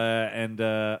 Yeah. and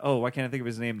why can't I think of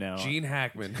his name now? Gene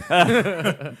Hackman.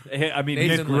 I mean, he's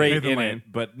Nathan great Lane. in Nathan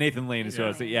it, but Nathan Lane is who I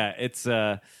was Yeah. thinking. Yeah, it's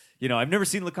I've never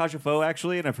seen La Cage aux Folles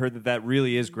actually, and I've heard that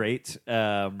really is great.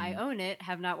 I own it.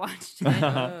 Have not watched it.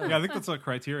 Yeah, I think that's a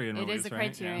Criterion It release, is a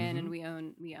right? Criterion, Yeah. and we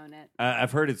own it.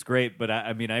 I've heard it's great, but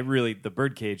I mean, The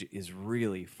Birdcage is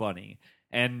really funny.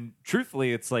 And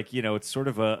truthfully, it's like, it's sort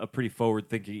of a pretty forward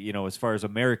thinking, as far as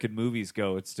American movies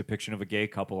go, its depiction of a gay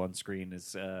couple on screen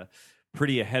is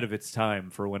pretty ahead of its time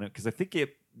for when because I think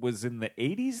it was in the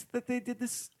 80s that they did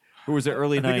this, or was it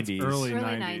early I think 90s? it's early Early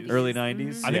 90s. 90s. Early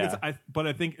 90s? I think Yeah. but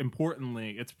I think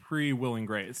importantly, it's pre Will and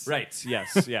Grace. Right.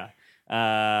 Yes. Yeah.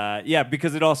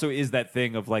 Because it also is that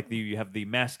thing of like you have the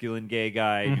masculine gay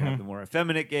guy, you have the more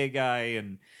effeminate gay guy,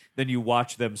 and then you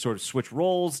watch them sort of switch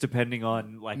roles depending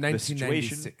on like the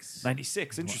situation. 1996.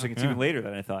 96. Interesting. It's Yeah. even later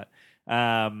than I thought.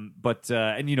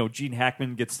 Gene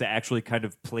Hackman gets to actually kind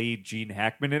of play Gene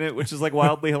Hackman in it, which is like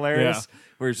wildly hilarious.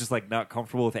 Where he's just like not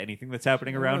comfortable with anything that's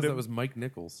happening around him. That was Mike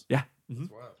Nichols. Yeah.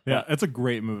 Yeah, it's a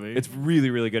great movie. It's really,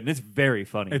 really good, and it's very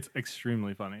funny. It's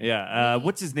extremely funny. Yeah.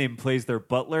 What's his name? Plays their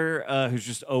butler, who's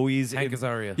just always Hank in-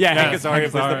 Azaria. Yeah, Yeah, Hank Azaria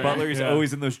Hank plays the Azaria, butler. He's yeah.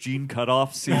 always in those Gene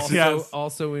cutoff scenes. Also, Yes.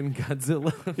 also in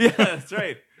Godzilla. Yeah, that's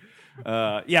right.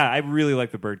 I really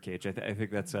like The Birdcage. I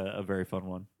think that's a very fun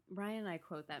one. Ryan and I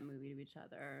quote that movie to each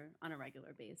other on a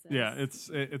regular basis. Yeah, it's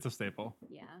a staple.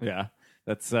 Yeah. Yeah,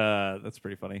 that's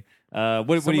pretty funny. What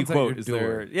do you Someone's at quote? your Is door.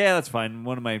 there? Yeah, that's fine.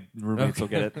 One of my roommates will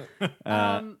get it.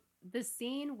 The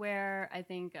scene where I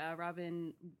think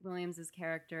Robin Williams'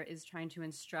 character is trying to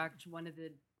instruct one of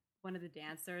the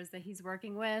dancers that he's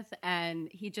working with, and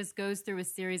he just goes through a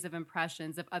series of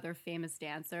impressions of other famous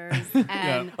dancers.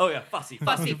 And Oh yeah, fussy.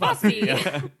 Fussy.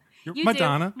 Yeah. You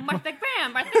Madonna. do. Martha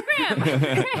Graham, and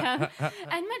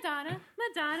Madonna.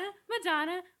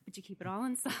 But you keep it all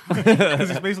inside. Because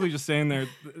he's basically just saying there.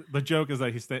 The joke is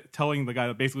that he's telling the guy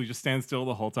to basically just stand still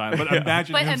the whole time. But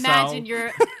imagine But himself.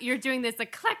 imagine you're doing this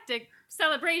eclectic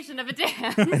celebration of a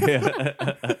dance.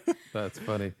 That's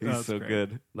funny. He's That's so great.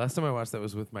 good. Last time I watched that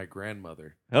was with my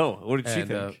grandmother. Oh, what did she And,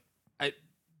 think?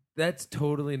 That's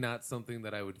totally not something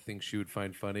that I would think she would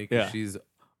find funny because Yeah. she's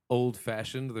old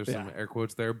fashioned. There's some Yeah. air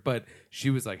quotes there, but she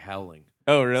was like howling.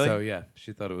 Oh, really? So yeah,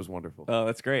 she thought it was wonderful. Oh,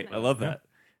 that's great. I love that.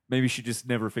 Maybe she just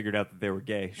never figured out that they were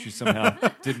gay. She somehow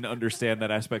didn't understand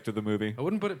that aspect of the movie. I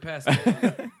wouldn't put it past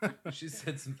her. She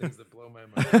said some things that blow my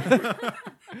mind.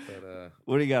 But,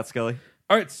 What do you got, Scully?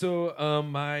 all right, so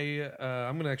I'm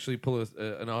gonna actually pull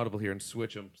an audible here and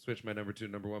switch my number 2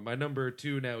 to number 1. My number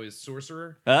 2 now is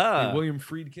Sorcerer. Ah. The William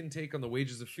Friedkin take on The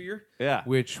Wages of Fear. Yeah.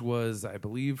 Which was, I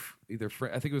believe, I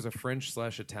think it was a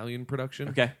French/Italian production.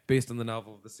 Okay. Based on the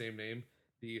novel of the same name,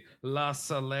 the La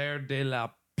Salaire de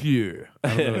la Pure.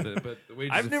 I don't know, but The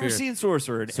Wages I've of never Fear. seen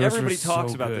Sorcerer, and Sorcerer's everybody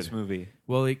talks so about good. this movie.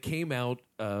 Well, it came out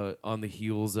on the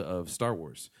heels of Star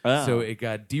Wars, Oh. so it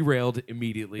got derailed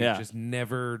immediately. Yeah. It just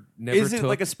never Is it took.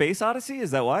 like a space odyssey?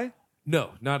 Is that why?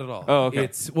 No, not at all. Oh, okay.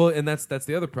 And that's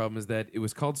the other problem is that it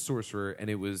was called Sorcerer, and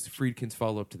it was Friedkin's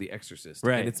follow up to The Exorcist,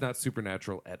 Right. and it's not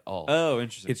supernatural at all. Oh,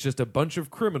 interesting. It's just a bunch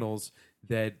of criminals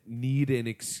that need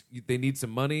they need some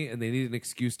money and they need an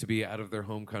excuse to be out of their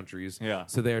home countries. Yeah.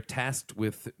 So they are tasked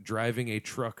with driving a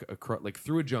truck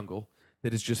through a jungle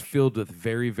that is just filled with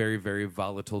very, very, very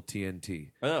volatile TNT.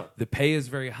 Oh. The pay is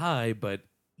very high, but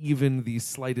even the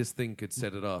slightest thing could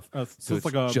set it off. Oh, so it's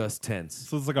it's like just tense.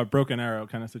 So it's like a Broken Arrow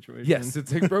kind of situation. Yes,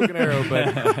 it's a Broken Arrow,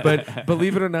 but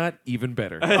believe it or not, even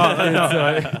better.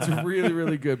 It's really,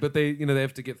 really good. But they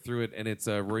have to get through it, and it's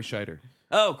Roy Scheider.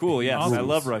 Oh, cool. Yes. Awesome. I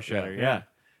love Rush Shatter. Yeah.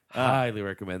 Highly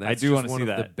recommend. That's I do just wanna one see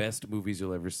of the that. best movies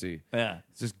you'll ever see. Yeah.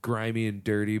 It's just grimy and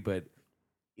dirty, but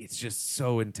it's just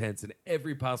so intense, and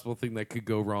every possible thing that could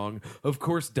go wrong, of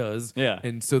course, does. Yeah.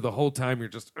 And so the whole time you're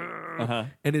just, Uh-huh.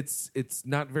 and it's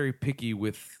not very picky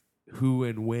with who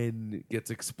and when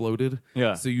gets exploded.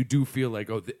 Yeah. So you do feel like,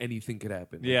 anything could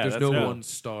happen. Yeah, There's that's no cool. one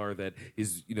star that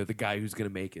is, the guy who's going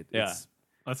to make it. Yeah.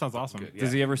 That sounds awesome. Good, yeah.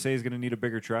 Does he ever say he's going to need a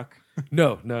bigger truck?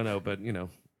 No, but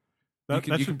That,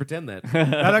 you should, can pretend that.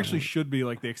 that actually should be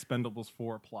like the Expendables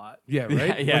 4 plot. Yeah,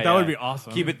 right. Yeah, Like, that would be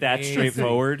awesome. Keep it that Amazing.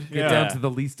 straightforward. Get Yeah. down to the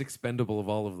least expendable of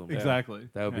all of them. Exactly.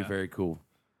 That would be Yeah. very cool.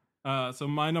 So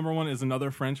my number one is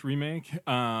another French remake,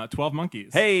 12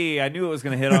 Monkeys. Hey, I knew it was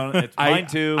going to hit on it. Mine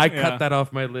too. I Yeah. cut that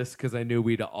off my list because I knew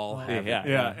we'd all have Yeah. it.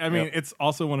 Yeah, I mean, it's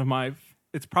also one of my.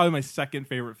 It's probably my second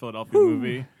favorite Philadelphia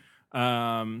movie,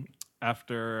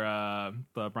 after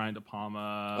the Brian De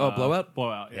Palma. Oh, Blowout?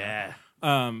 Blowout. Yeah.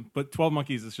 But 12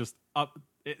 Monkeys is just up.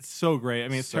 It's so great. I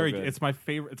mean, it's So Terry. good. It's my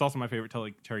favorite. It's also my favorite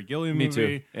Terry Gilliam Me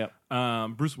movie. too.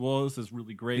 Yep. Bruce Willis is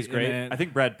really great. He's great. In it. I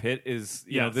think Brad Pitt is,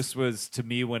 you know, Yes. this was to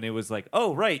me when it was like,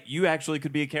 oh, right, you actually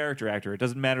could be a character actor. It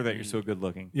doesn't matter that you're so good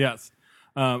looking. Yes.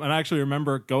 And I actually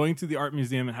remember going to the art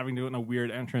museum and having to do it in a weird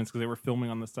entrance because they were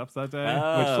filming on the steps that day,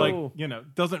 which, like, you know,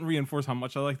 doesn't reinforce how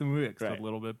much I like the movie, except Right. a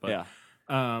little bit. But Yeah.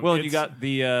 Well, and you it's- got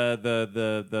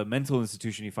the mental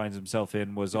institution he finds himself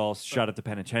in was all shot at the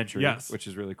penitentiary, Yes. which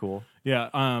is really cool. Yeah,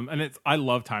 and I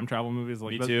love time travel movies.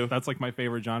 Like Me too. That's like my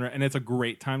favorite genre, and it's a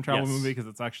great time travel Yes. movie because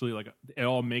it's actually like it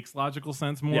all makes logical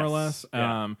sense more or Yes. less.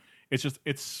 Yeah.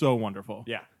 It's so wonderful.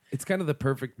 Yeah. It's kind of the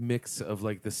perfect mix of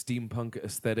like the steampunk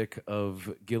aesthetic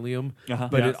of Gilliam, Uh-huh.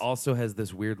 but Yes. it also has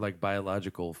this weird like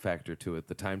biological factor to it.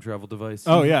 The time travel device.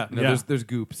 Oh, yeah, You know, yeah. There's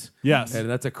goops. Yes. and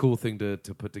that's a cool thing to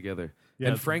put together. Yeah,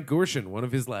 and it's- Frank Gorshin, one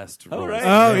of his last roles. right.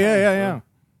 Oh yeah.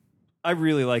 I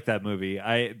really like that movie.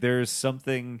 There's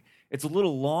something. It's a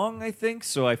little long, I think,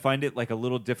 so I find it like a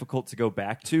little difficult to go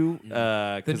back to.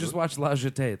 Then just watch La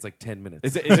Jetée. It's like 10 minutes.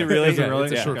 Is it really? Is it really?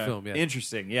 It's a Yeah. short Okay. film. Yeah,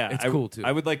 Interesting. Yeah, It's I- cool, too.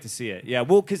 I would like to see it. Yeah,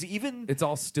 well, because even it's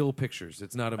all still pictures.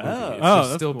 It's not a movie. Oh. It's Oh, just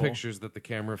that's still cool. pictures that the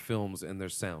camera films and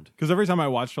there's sound. Because every time I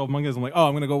watch 12 Monkeys, I'm like, oh,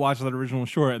 I'm gonna go watch that original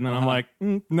short, and then I'm like,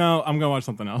 no, I'm gonna watch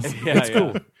something else. Yeah, It's yeah.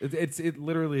 cool. It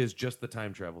literally is just the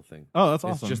time travel thing. Oh, that's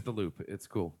It's awesome. just the loop. It's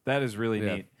cool. that is really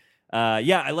Yeah. neat.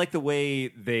 Yeah, I like the way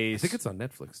they. I think it's on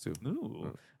Netflix too.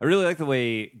 Ooh. I really like the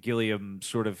way Gilliam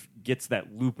sort of gets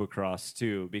that loop across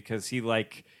too, because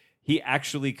he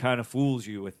actually kind of fools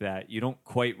you with that. You don't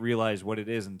quite realize what it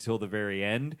is until the very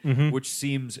end, which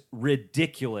seems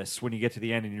ridiculous when you get to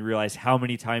the end and you realize how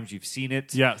many times you've seen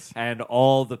it. Yes. And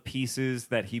all the pieces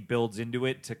that he builds into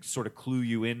it to sort of clue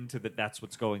you into that's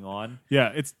what's going on.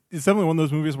 Yeah, it's definitely one of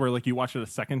those movies where like you watch it a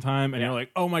second time and Yeah. you're like,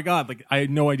 oh my god, like I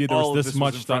had no idea there All of was this this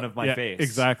much was in front stuff of my Yeah, face.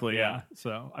 Exactly. Yeah. Yeah.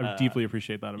 So I deeply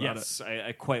appreciate that about it. Yes,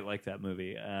 I quite like that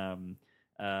movie.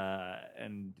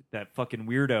 And that fucking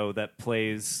weirdo that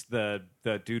plays the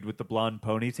dude with the blonde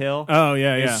ponytail. Oh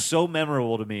yeah, yeah. is so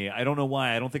memorable to me. I don't know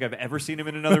why. I don't think I've ever seen him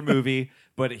in another movie,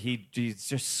 but he's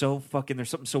just so fucking. There's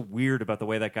something so weird about the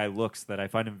way that guy looks that I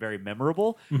find him very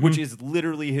memorable, which is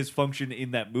literally his function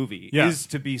in that movie. Yeah. Is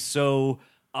to be so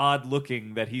odd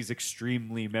looking that he's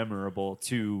extremely memorable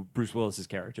to Bruce Willis's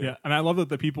character. Yeah, and I love that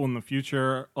the people in the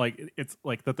future, like it's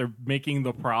like that they're making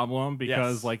the problem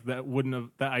because Yes. like that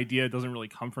idea doesn't really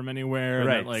come from anywhere. and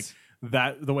Right. that, like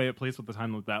that the way it plays with the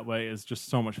time loop that way is just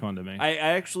so much fun to me. I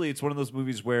actually, it's one of those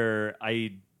movies where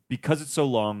because it's so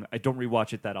long, I don't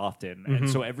rewatch it that often, and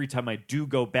so every time I do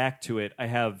go back to it, I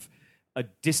have a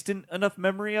distant enough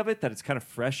memory of it that it's kind of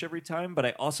fresh every time, but I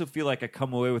also feel like I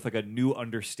come away with like a new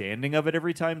understanding of it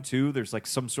every time too. There's like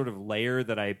some sort of layer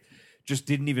that I just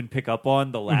didn't even pick up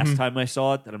on the last time I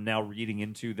saw it that I'm now reading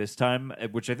into this time,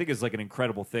 which I think is like an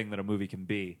incredible thing that a movie can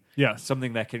be. Yes.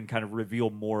 Something that can kind of reveal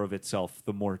more of itself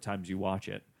the more times you watch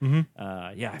it.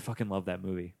 Yeah, I fucking love that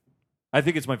movie. I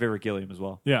think it's my favorite Gilliam as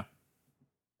well. Yeah.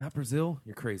 Not Brazil.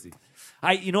 You're crazy.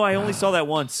 I only saw that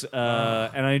once,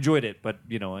 and I enjoyed it. But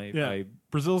I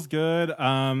Brazil's good.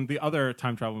 The other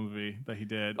time travel movie that he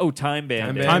did. Time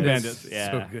Bandits. Time Bandits.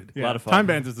 Yeah, So good. a lot of fun. Time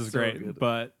Bandits is So great, good.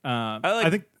 but I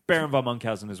think Baron von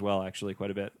Munchausen as well, actually, quite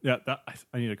a bit. yeah,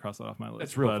 I need to cross that off my list.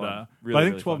 That's real but, fun. but Really, I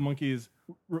think really 12 fun. Monkeys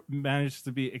managed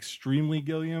to be extremely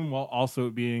Gilliam while also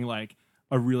being like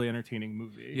a really entertaining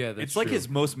movie. Yeah, that's It's like true. his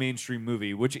most mainstream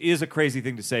movie, which is a crazy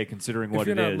thing to say considering If what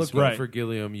you're it not is. looking Right. for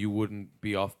Gilliam, you wouldn't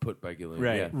be off put by Gilliam.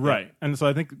 Right. Yeah. Right. And so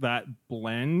I think that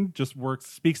blend just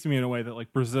speaks to me in a way that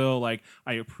like Brazil, like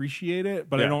I appreciate it,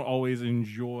 but I Yeah. don't always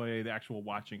enjoy the actual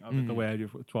watching of it the way I do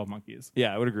with 12 Monkeys.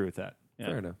 Yeah, I would agree with that. Yeah.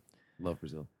 Fair enough. Love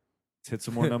Brazil. Let's hit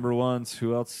some more number ones.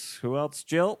 Who else?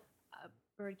 Jill?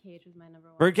 Birdcage was my number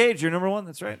one. Birdcage, you're number one.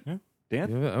 That's right. Yeah.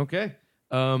 Dan? Yeah, okay.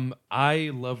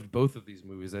 I loved both of these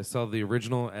movies. I saw the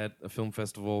original at a film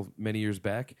festival many years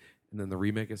back, and then the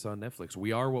remake I saw on Netflix.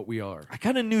 We Are What We Are. I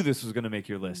kind of knew this was going to make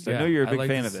your list. I Yeah, know you're a big like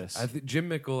fan of this. Jim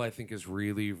Mickle, I think, is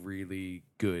really, really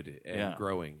good and Yeah.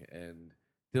 growing, and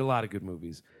did a lot of good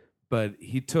movies. But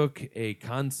he took a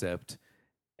concept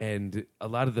and a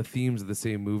lot of the themes of the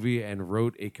same movie, and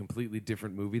wrote a completely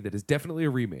different movie that is definitely a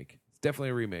remake. It's definitely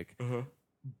a remake,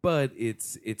 but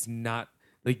it's not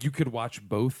like you could watch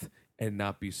both and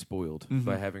not be spoiled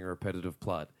by having a repetitive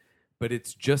plot. But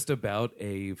it's just about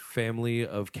a family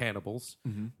of cannibals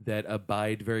that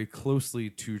abide very closely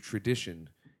to tradition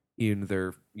in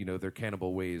their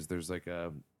cannibal ways. There's like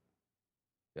a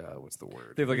what's the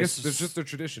word? They have like I guess there's just a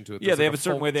tradition to it. Yeah, There's they like have a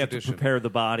certain folk way they have tradition. to prepare the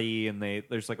body, and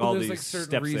there's like all There's these like certain steps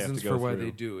they have reasons to go for why through.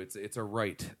 they do. It's a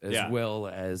rite as Yeah. well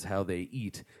as how they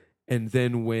eat. And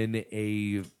then when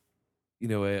a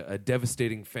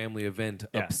devastating family event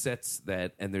Yeah. upsets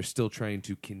that, and they're still trying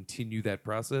to continue that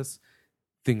process,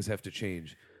 things have to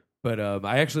change. But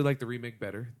I actually like the remake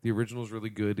better. The original is really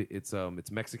good. It's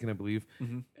Mexican, I believe,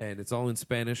 and it's all in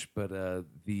Spanish. But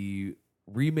the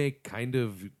remake kind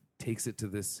of takes it to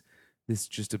this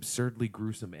just absurdly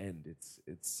gruesome end.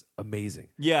 It's amazing.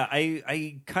 Yeah,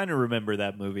 I kind of remember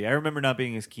that movie. I remember not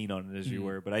being as keen on it as you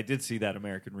were, but I did see that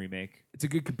American remake. It's a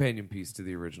good companion piece to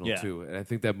the original Yeah. too, and I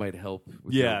think that might help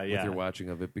with, Yeah, with yeah. your watching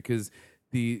of it, because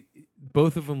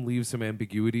both of them leave some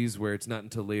ambiguities where it's not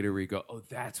until later where you go, oh,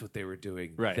 that's what they were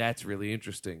doing. Right. That's really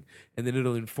interesting. And then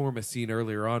it'll inform a scene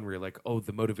earlier on where you're like, oh,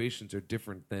 the motivations are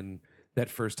different than that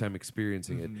first time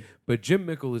experiencing it. But Jim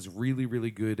Mickle is really,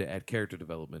 really good at character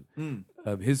development.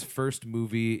 His first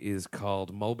movie is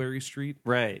called Mulberry Street.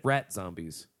 Right. Rat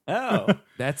Zombies. Oh,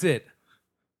 That's it.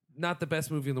 Not the best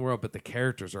movie in the world, but the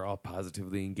characters are all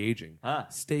positively engaging.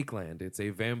 Stakeland. It's a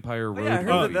vampire road yeah, I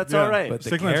heard movie. that's yeah. all right. But the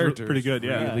Stickland's characters pretty good,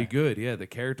 yeah. really good. Yeah, the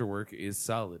character work is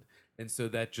solid. And so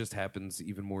that just happens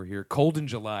even more here. Cold in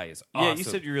July is awesome. Yeah, you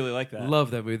said you really like that.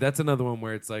 Love that movie. That's another one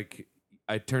where it's like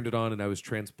I turned it on and I was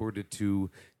transported to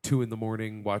 2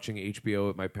 a.m. watching HBO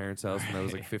at my parents' house when I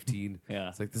was like 15. Yeah.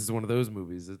 It's like this is one of those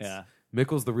movies. It's Yeah.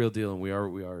 Mickle's the real deal, and We Are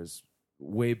What We Are is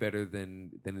way better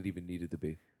than it even needed to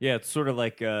be. Yeah, it's sort of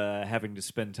like having to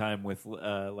spend time with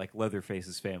like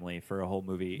Leatherface's family for a whole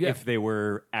movie Yeah. if they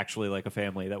were actually like a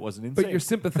family that wasn't insane. But you're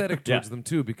sympathetic Yeah. towards them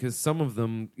too, because some of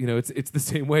them, it's the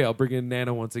same way. I'll bring in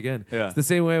Nana once again. Yeah. It's the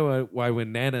same way why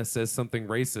when Nana says something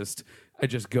racist, I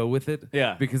just go with it.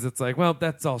 Yeah. Because it's like, well,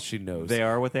 that's all she knows. They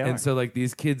are what they are. And so, like,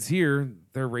 these kids here,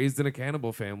 they're raised in a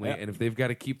cannibal family, Yeah. and if they've got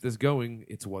to keep this going,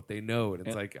 it's what they know. And it's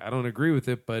Yeah. like, I don't agree with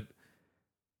it, but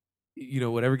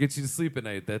whatever gets you to sleep at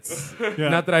night. That's Yeah.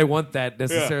 not that I want that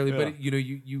necessarily, yeah. but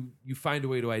you find a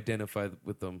way to identify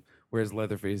with them. Whereas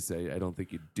Leatherface, I don't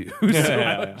think you do. so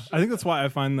Yeah. much. I think that's why I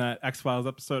find that X-Files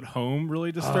episode Home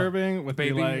really disturbing with the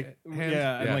baby like hand? and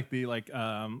Yeah. like the like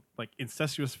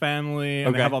incestuous family, and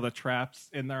Okay. they have all the traps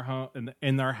in their home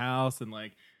in their house, and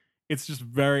like it's just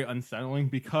very unsettling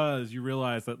because you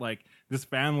realize that like this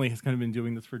family has kind of been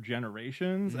doing this for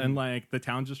generations, and like the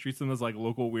town just treats them as like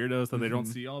local weirdos that they don't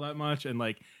see all that much, and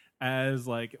like as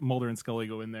like Mulder and Scully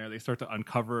go in there, they start to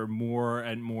uncover more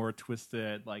and more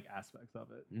twisted like aspects of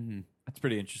it. That's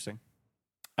pretty interesting.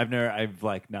 I've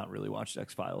like not really watched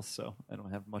X-Files, so I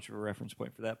don't have much of a reference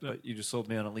point for that. But you just sold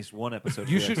me on at least one episode.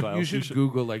 You of the should X-Files. you should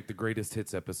Google like the greatest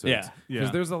hits episodes. Yeah. because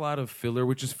Yeah. there's a lot of filler,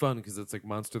 which is fun because it's like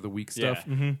Monster of the Week stuff.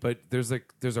 Yeah. But there's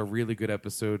a really good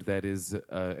episode that is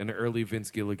an early Vince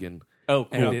Gilligan. Oh,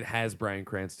 cool. And it has Bryan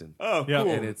Cranston. Oh, Yeah.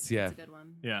 cool. And it's That's a good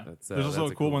one. Yeah, That's, there's also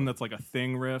that's a cool one that's like a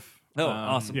Thing riff. Oh,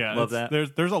 awesome. Yeah, Love it's-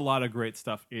 that. There's a lot of great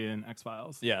stuff in X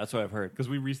Files. Yeah, that's what I've heard. because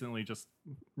we recently just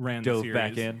ran Dove the series.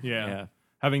 back in. Yeah. Yeah.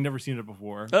 Having never seen it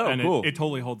before. Oh, and cool. It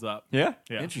totally holds up. Yeah?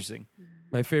 Yeah. Interesting.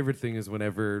 My favorite thing is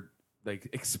whenever like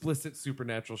explicit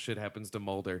supernatural shit happens to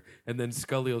Mulder, and then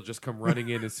Scully will just come running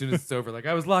in as soon as it's over. Like,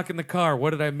 I was locking the car.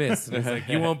 What did I miss? And he's like,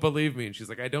 you won't believe me. And she's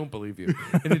like, I don't believe you.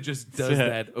 And it just does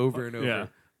that over and over. Yeah.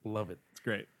 Love it. It's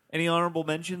great. Any honorable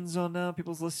mentions on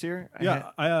people's lists here?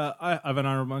 Yeah, I have an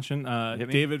honorable mention. Hit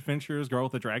me. David Fincher's Girl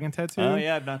with the Dragon Tattoo. Oh,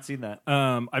 yeah, I've not seen that.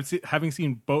 Having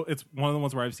seen both. It's one of the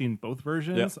ones where I've seen both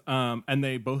versions. And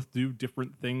they both do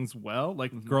different things well.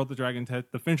 Like Girl with the Dragon Tattoo,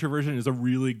 the Fincher version is a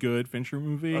really good Fincher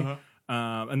movie,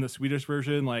 and the Swedish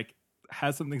version like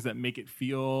has some things that make it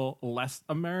feel less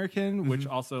American, which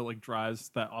also like drives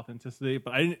that authenticity.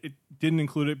 But it didn't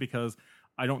include it because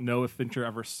I don't know if Fincher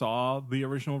ever saw the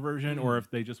original version or if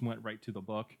they just went right to the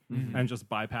book and just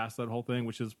bypassed that whole thing,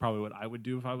 which is probably what I would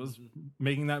do if I was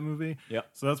making that movie. Yep.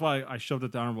 So that's why I shoved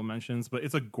it to honorable mentions. But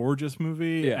it's a gorgeous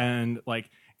movie, Yeah. and like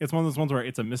it's one of those ones where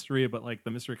it's a mystery, but like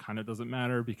the mystery kind of doesn't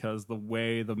matter because the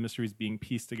way the mystery is being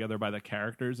pieced together by the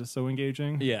characters is so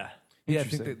engaging. Yeah. Yeah, I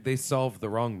think that they solved the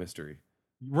wrong mystery.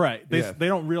 Right. Yeah. They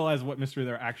don't realize what mystery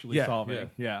they're actually Yeah, solving.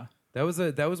 Yeah. That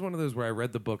was one of those where I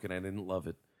read the book and I didn't love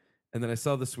it. And then I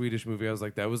saw the Swedish movie. I was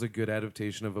like, that was a good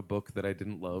adaptation of a book that I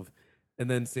didn't love. And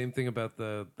then same thing about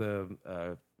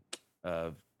the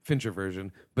Fincher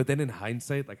version. But then in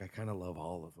hindsight, like I kind of love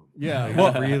all of them. Yeah, Like,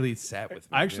 well, it really sat with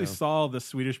me. I actually you know? saw the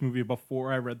Swedish movie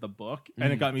before I read the book,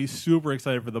 and it got me super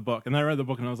excited for the book. And then I read the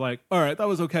book, and I was like, "All right, that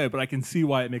was okay, but I can see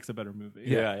why it makes a better movie."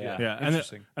 Yeah. And,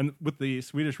 Interesting. and with the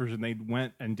Swedish version, they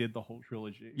went and did the whole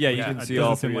trilogy. Yeah, you Which can it see doesn't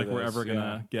all seem three like of we're those, ever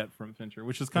gonna get from Fincher,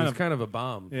 which is It kind was of kind of a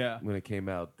bomb Yeah. when it came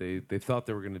out. They thought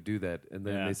they were going to do that, and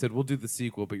then Yeah. they said, "We'll do the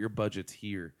sequel, but your budget's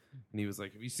here." And he was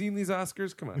like, "Have you seen these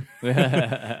Oscars? Come on."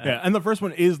 yeah. And the first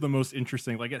one is the most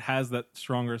interesting. Like it has that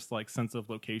strongest like sense of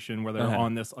location where they're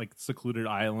on this like secluded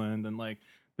island, and like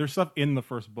there's stuff in the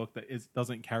first book that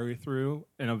doesn't carry through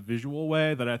in a visual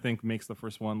way that I think makes the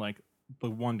first one like the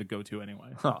one to go to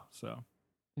anyway. Huh. So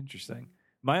Interesting.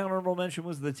 My honorable mention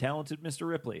was The Talented Mr.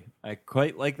 Ripley. I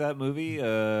quite like that movie.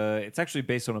 It's actually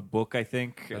based on a book, I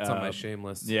think. That's on my shame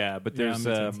list. Yeah, but Yeah,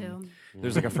 there's me too.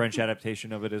 there's like a French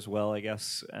adaptation of it as well, I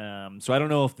guess. So I don't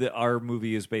know if our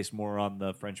movie is based more on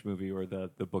the French movie or the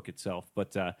book itself,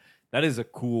 but that is a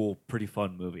cool, pretty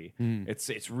fun movie.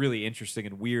 It's really interesting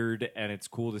and weird, and it's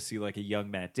cool to see like a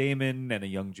young Matt Damon and a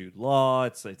young Jude Law.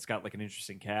 It's got like an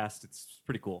interesting cast. It's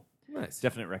pretty cool. Nice.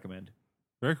 Definite recommend.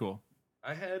 very cool.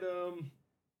 I had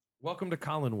Welcome to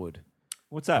Collinwood.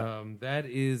 What's that? That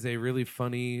is a really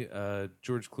funny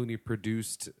George Clooney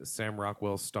produced, Sam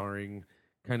Rockwell starring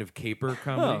kind of caper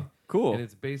comedy. Oh, cool. And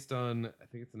it's based on, I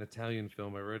think it's an Italian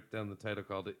film. I wrote down the title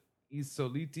called I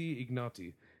Soliti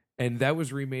Ignoti. And that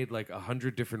was remade like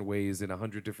 100 different ways in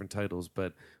 100 different titles.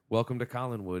 But Welcome to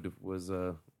Collinwood was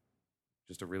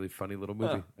just a really funny little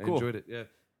movie. Oh, cool. I enjoyed it. Yeah.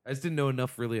 I just didn't know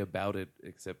enough really about it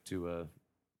except to,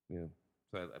 so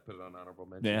I put it on honorable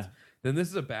mentions. Yeah. Then this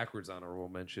is a backwards honorable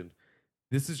mention.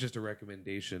 This is just a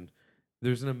recommendation.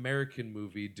 There's an American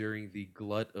movie during the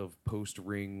glut of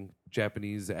post-Ring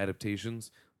Japanese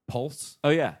adaptations, Pulse, Oh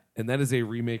yeah. and that is a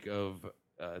remake of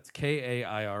it's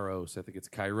Kairo, so I think it's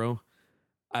Cairo.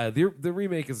 The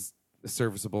remake is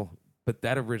serviceable, but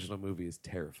that original movie is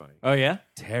terrifying. Oh yeah.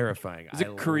 Terrifying. Is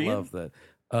it Korean? love that.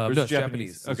 Or is No, it it's Japanese?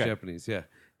 Japanese. It's Okay. Japanese, yeah.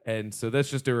 And so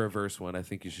that's just a reverse one. I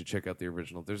think you should check out the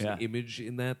original. There's Yeah. an image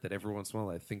in that every once in a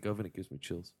while I think of, and it gives me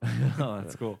chills. Oh,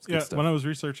 that's cool. It's good Yeah, stuff. when I was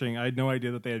researching, I had no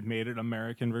idea that they had made an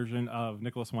American version of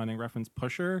Nicholas Winding Refn's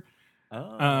Pusher.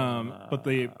 But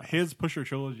his Pusher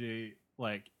trilogy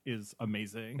like is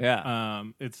amazing. Yeah.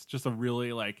 It's just a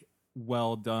really like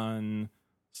well done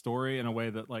story in a way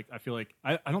that like I feel like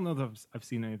I don't know that I've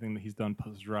seen anything that he's done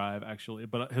post Drive actually,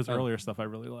 but his earlier stuff I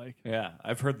really like. Yeah,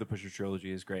 I've heard the Pusher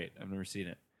trilogy is great. I've never seen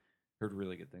it. Heard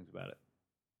really good things about it.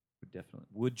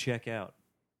 Would check out.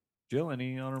 Jill,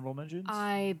 any honorable mentions?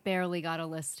 I barely got a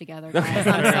list together, guys.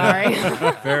 I'm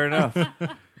sorry. Fair enough.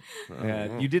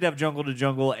 Yeah, you did have Jungle to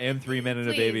Jungle and Three Men and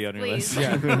a Baby on your Please. list.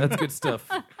 Yeah, that's good stuff.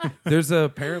 There's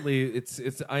apparently it's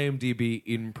IMDb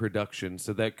in production,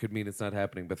 so that could mean it's not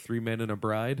happening. But Three Men and a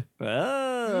Bride,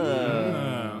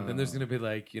 Oh. then there's gonna be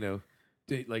like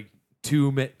like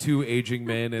two aging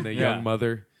men and a Yeah. young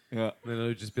mother. Yeah. Then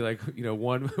it'll just be like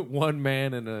one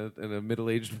man and a middle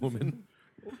aged woman.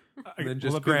 And then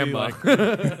just Will it be grandma. like,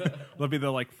 will it be the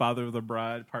like Father of the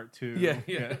Bride Part 2?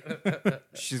 yeah.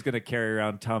 She's gonna carry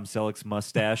around Tom Selleck's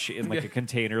mustache in like a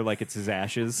container, like it's his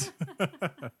ashes.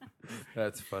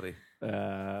 That's funny. All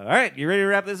right, you ready to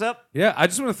wrap this up? Yeah, I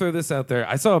just want to throw this out there.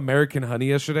 I saw American Honey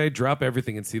yesterday. Drop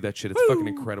everything and see that shit. It's fucking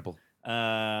incredible.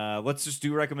 Let's just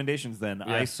do recommendations then.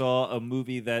 Yeah. I saw a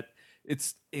movie that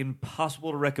it's impossible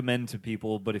to recommend to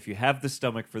people, but if you have the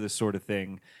stomach for this sort of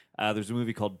thing, there's a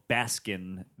movie called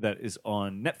Baskin that is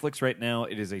on Netflix right now.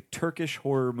 It is a Turkish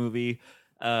horror movie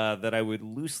that I would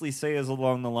loosely say is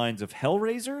along the lines of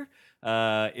Hellraiser.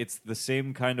 It's the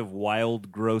same kind of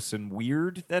wild, gross, and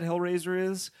weird that Hellraiser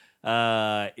is.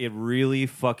 It really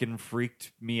fucking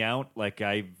freaked me out. Like,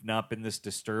 I've not been this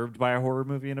disturbed by a horror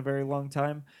movie in a very long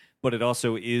time. But it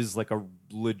also is like a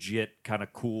legit kind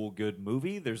of cool, good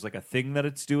movie. There's like a thing that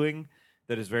it's doing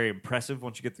that is very impressive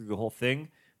once you get through the whole thing.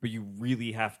 But you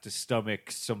really have to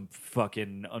stomach some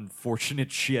fucking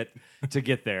unfortunate shit to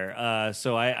get there.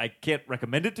 So I can't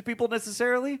recommend it to people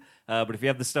necessarily. But if you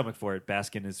have the stomach for it,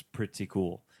 Baskin is pretty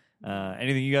cool.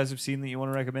 Anything you guys have seen that you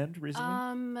want to recommend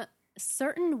recently?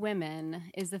 Certain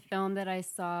Women is the film that I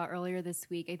saw earlier this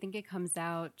week. I think it comes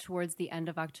out towards the end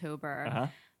of October. Uh-huh.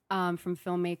 From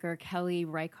filmmaker Kelly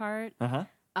Reichardt.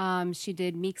 Uh-huh. She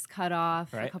did Meek's Cut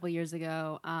Off a Right. couple years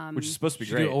ago. Which is supposed to be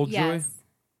She great. do Old Joy?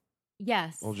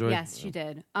 Yes. Old Joy? Yes, she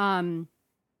did.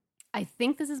 I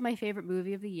think this is my favorite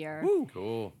movie of the year.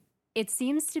 Cool. It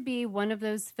seems to be one of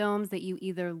those films that you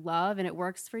either love and it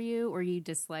works for you, or you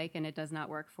dislike and it does not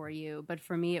work for you. But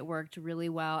for me, it worked really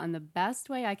well. And the best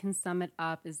way I can sum it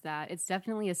up is that it's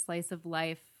definitely a slice of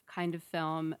life kind of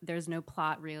film. There's no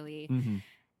plot really. Mm-hmm.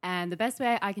 And the best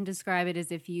way I can describe it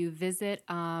is if you visit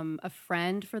a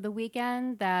friend for the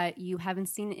weekend that you haven't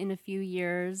seen in a few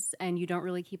years and you don't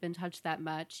really keep in touch that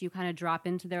much, you kind of drop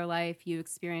into their life, you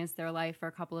experience their life for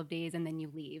a couple of days, and then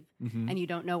you leave. And you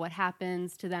don't know what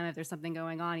happens to them. If there's something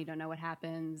going on, you don't know what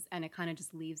happens, and it kind of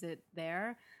just leaves it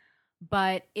there.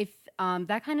 But if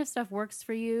that kind of stuff works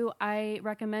for you, I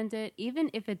recommend it. Even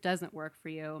if it doesn't work for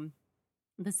you,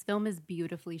 this film is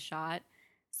beautifully shot.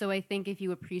 So I think if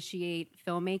you appreciate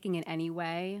filmmaking in any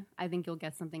way, I think you'll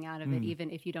get something out of it,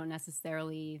 even if you don't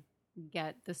necessarily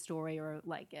get the story or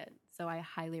like it. So I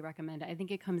highly recommend it. I think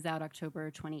it comes out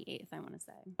October 28th, I want to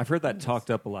say. I've heard that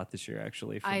talked up a lot this year,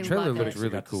 actually. I trailer loved looked it.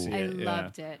 really cool. I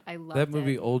loved it. I loved That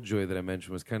movie, it. Old Joy, that I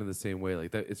mentioned was kind of the same way.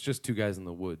 Like that, it's just two guys in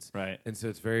the woods, Right. And so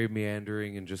it's very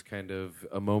meandering and just kind of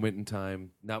a moment in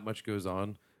time. Not much goes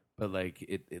on, but like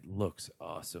it looks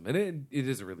awesome, and it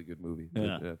is a really good movie.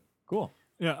 Yeah. Cool.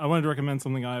 Yeah, I wanted to recommend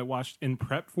something I watched in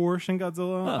prep for Shin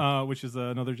Godzilla, which is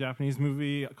another Japanese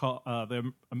movie called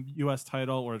the U.S.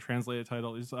 title or translated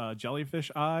title is Jellyfish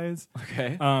Eyes.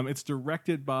 Okay. It's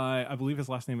directed by, I believe his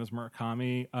last name is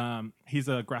Murakami. He's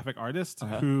a graphic artist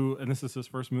who, and this is his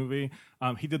first movie.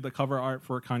 He did the cover art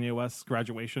for Kanye West's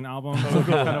graduation album. So you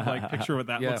can kind of like picture what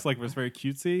that looks like. It was very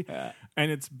cutesy, and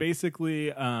it's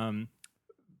basically.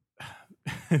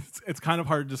 It's kind of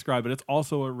hard to describe, but it's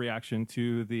also a reaction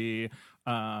to the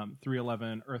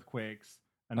 3/11 earthquakes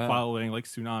and following like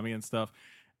tsunami and stuff.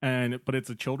 But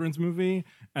it's a children's movie,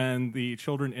 and the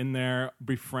children in there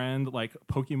befriend like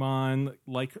Pokemon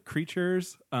like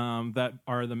creatures that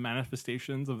are the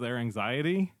manifestations of their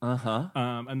anxiety.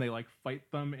 And they like fight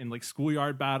them in like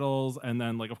schoolyard battles, and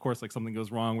then like of course like something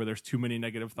goes wrong where there's too many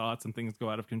negative thoughts and things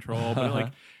go out of control. But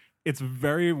like it's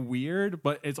very weird,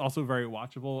 but it's also very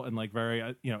watchable and like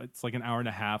very, it's like an hour and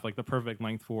a half, like the perfect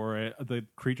length for it. The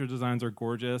creature designs are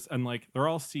gorgeous and like they're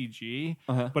all CG,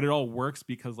 but it all works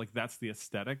because like that's the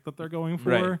aesthetic that they're going for.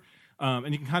 Right.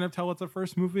 And you can kind of tell it's a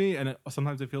first movie, and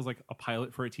sometimes it feels like a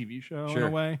pilot for a TV show in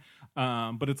a way.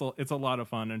 But it's a lot of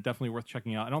fun and definitely worth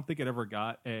checking out. I don't think it ever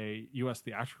got a U.S.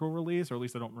 theatrical release, or at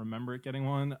least I don't remember it getting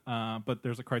one. But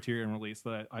there's a Criterion release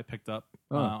that I picked up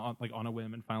on a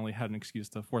whim, and finally had an excuse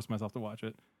to force myself to watch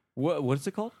it. What is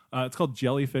it called? It's called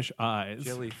Jellyfish Eyes.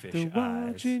 Jellyfish They're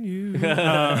Eyes. watching you.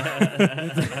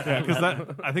 Yeah,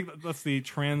 because I think that's the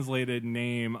translated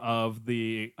name of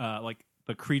the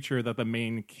the creature that the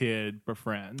main kid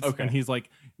befriends. Okay. And he's like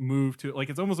moved to like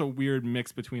it's almost a weird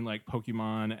mix between like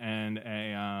Pokemon and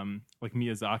a like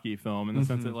Miyazaki film in the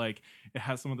sense that like it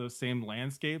has some of those same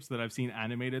landscapes that I've seen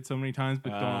animated so many times,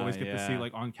 but don't always get to see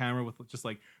like on camera with just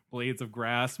like blades of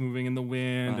grass moving in the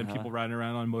wind and people riding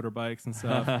around on motorbikes and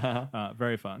stuff.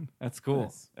 Very fun. That's cool.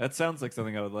 Nice. That sounds like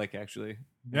something I would like, actually.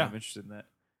 Yeah. I'm interested in that.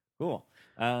 Cool.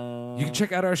 You can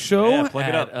check out our show Yeah, plug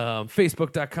it at up.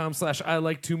 Facebook.com/I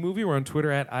like2movie. We're on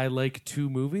Twitter at I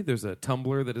like2movie. There's a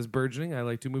Tumblr that is burgeoning,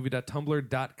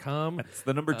 ilike2movie.tumblr.com. That's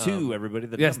the number 2, everybody.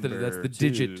 Yes, number that's the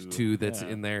digit 2 that's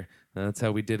in there. That's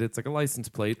how we did it. It's like a license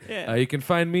plate. Yeah. You can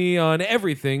find me on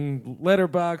everything,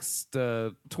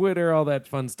 Letterboxd, Twitter, all that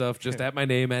fun stuff, just at my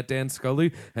name, at Dan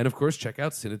Scully. And, of course, check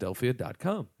out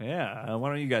Cynadelphia.com. Yeah. Why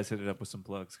don't you guys hit it up with some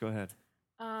plugs? Go ahead.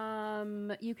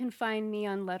 You can find me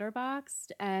on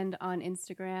Letterboxd and on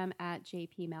Instagram at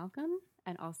JP Malcolm,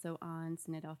 and also on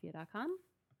Cynadelphia.com.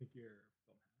 I think you're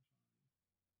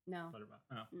No.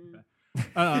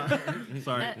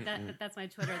 Sorry. That's my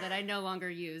Twitter that I no longer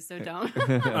use, so don't.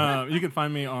 You can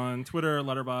find me on Twitter,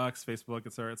 Letterboxd, Facebook,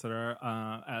 etc.,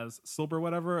 as Silber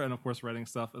whatever, and of course writing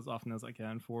stuff as often as I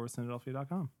can for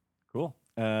Cynadelphia.com. Cool.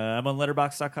 I'm on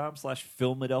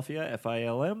letterboxd.com/Filmadelphia,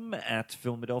 FILM, at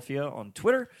Filmadelphia on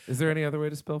Twitter. Is there any other way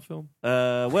to spell film?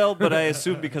 Well, but I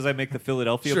assume because I make the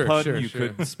Philadelphia Sure, pun, sure, you sure.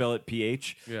 could spell it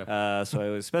PH. Yeah. So I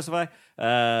always specify.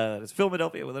 It's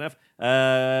Philadelphia with an F.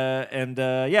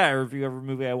 I review every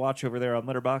movie I watch over there on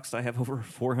Letterboxd. I have over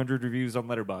 400 reviews on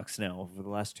Letterboxd now over the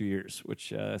last 2 years,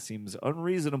 which seems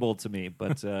unreasonable to me,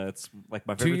 but it's like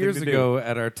my 2 favorite years thing to ago,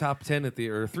 at our top 10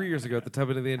 or 3 years ago, at the top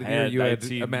of the end of the year, you I'd had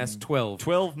seen amassed 12.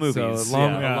 12 movies. So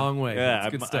a long way. Yeah,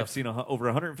 That's good stuff. I've seen over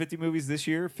 150 movies this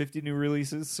year, 50 new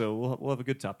releases, so we'll have a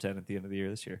good top 10 at the end of the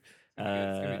year this year. It's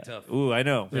gonna be tough. Ooh, I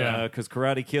know. Yeah. Because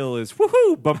Karate Kill is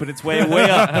bumping its way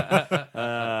up.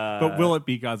 But will it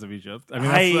be Gods of Egypt? I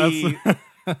mean,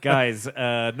 that's guys,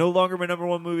 no longer my number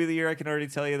 1 movie of the year. I can already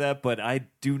tell you that, but I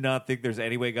do not think there's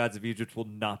any way Gods of Egypt will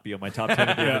not be on my top 10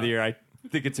 at the end of the year. I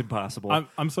think it's impossible.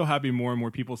 I'm so happy more and more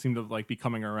people seem to like be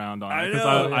coming around on it I because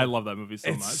know. I love that movie so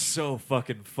It's much. so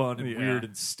fucking fun and Yeah. weird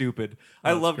and stupid.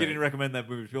 I That's love great. getting to recommend that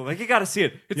movie to people. Like, you got to see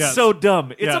it. It's Yeah. so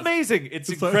dumb. It's Yeah. amazing. It's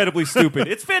It's incredibly stupid.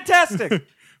 It's fantastic.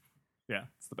 Yeah.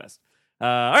 It's the best. All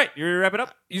right, you ready to wrap it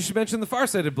up? You should mention the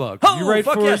Farsighted blog. Oh, you write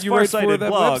fuck for yes, you write for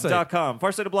that website. farsightedblog.com.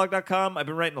 Farsightedblog.com. I've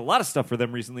been writing a lot of stuff for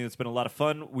them recently. It's been a lot of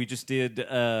fun. We just did,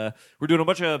 we're doing a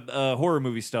bunch of horror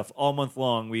movie stuff all month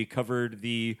long. We covered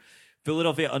the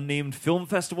Philadelphia Unnamed Film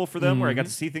Festival for them, where I got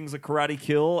to see things like Karate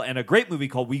Kill and a great movie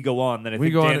called We Go On that I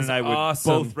think Go On Dan is and I would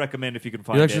awesome. both recommend if you can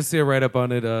find You'll it. actually see a write up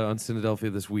on it on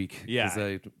Cinedelphia this week. Yeah. 'cause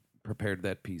I prepared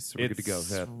that piece. So we're good to go.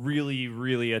 It's Yeah. really,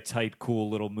 really a tight,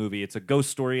 cool little movie. It's a ghost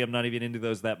story. I'm not even into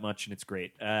those that much, and it's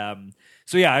great.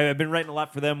 So yeah, I've been writing a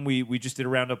lot for them. We just did a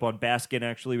roundup on Baskin.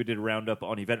 Actually, we did a roundup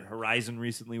on Event Horizon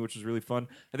recently, which was really fun.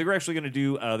 I think we're actually going to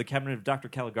do the Cabinet of Dr.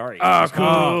 Caligari. Oh,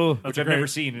 cool. Which That's I've great. never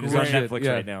seen. And it's Great on shit, Netflix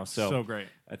yeah. right now. So great.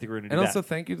 I think we're going to do And that. also,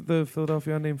 thank you to the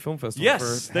Philadelphia Unnamed Film Festival Yes,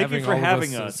 for thank you having for all of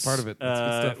having us us. as part of it. That's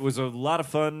good stuff. It was a lot of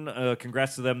fun.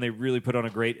 Congrats to them. They really put on a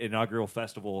great inaugural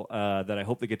festival that I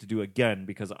hope they get to do again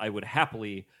because I would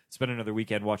happily spend another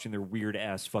weekend watching their weird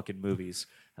ass fucking movies.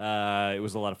 It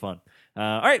was a lot of fun.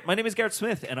 All right, my name is Garrett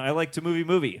Smith, and I like to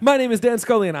movie. My name is Dan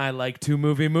Scully, and I like to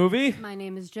movie. My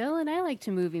name is Jill, and I like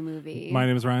to movie. My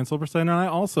name is Ryan Silverstein, and I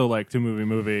also like to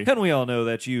movie. And we all know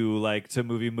that you like to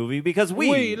movie because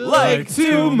we like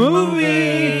to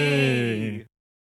movie.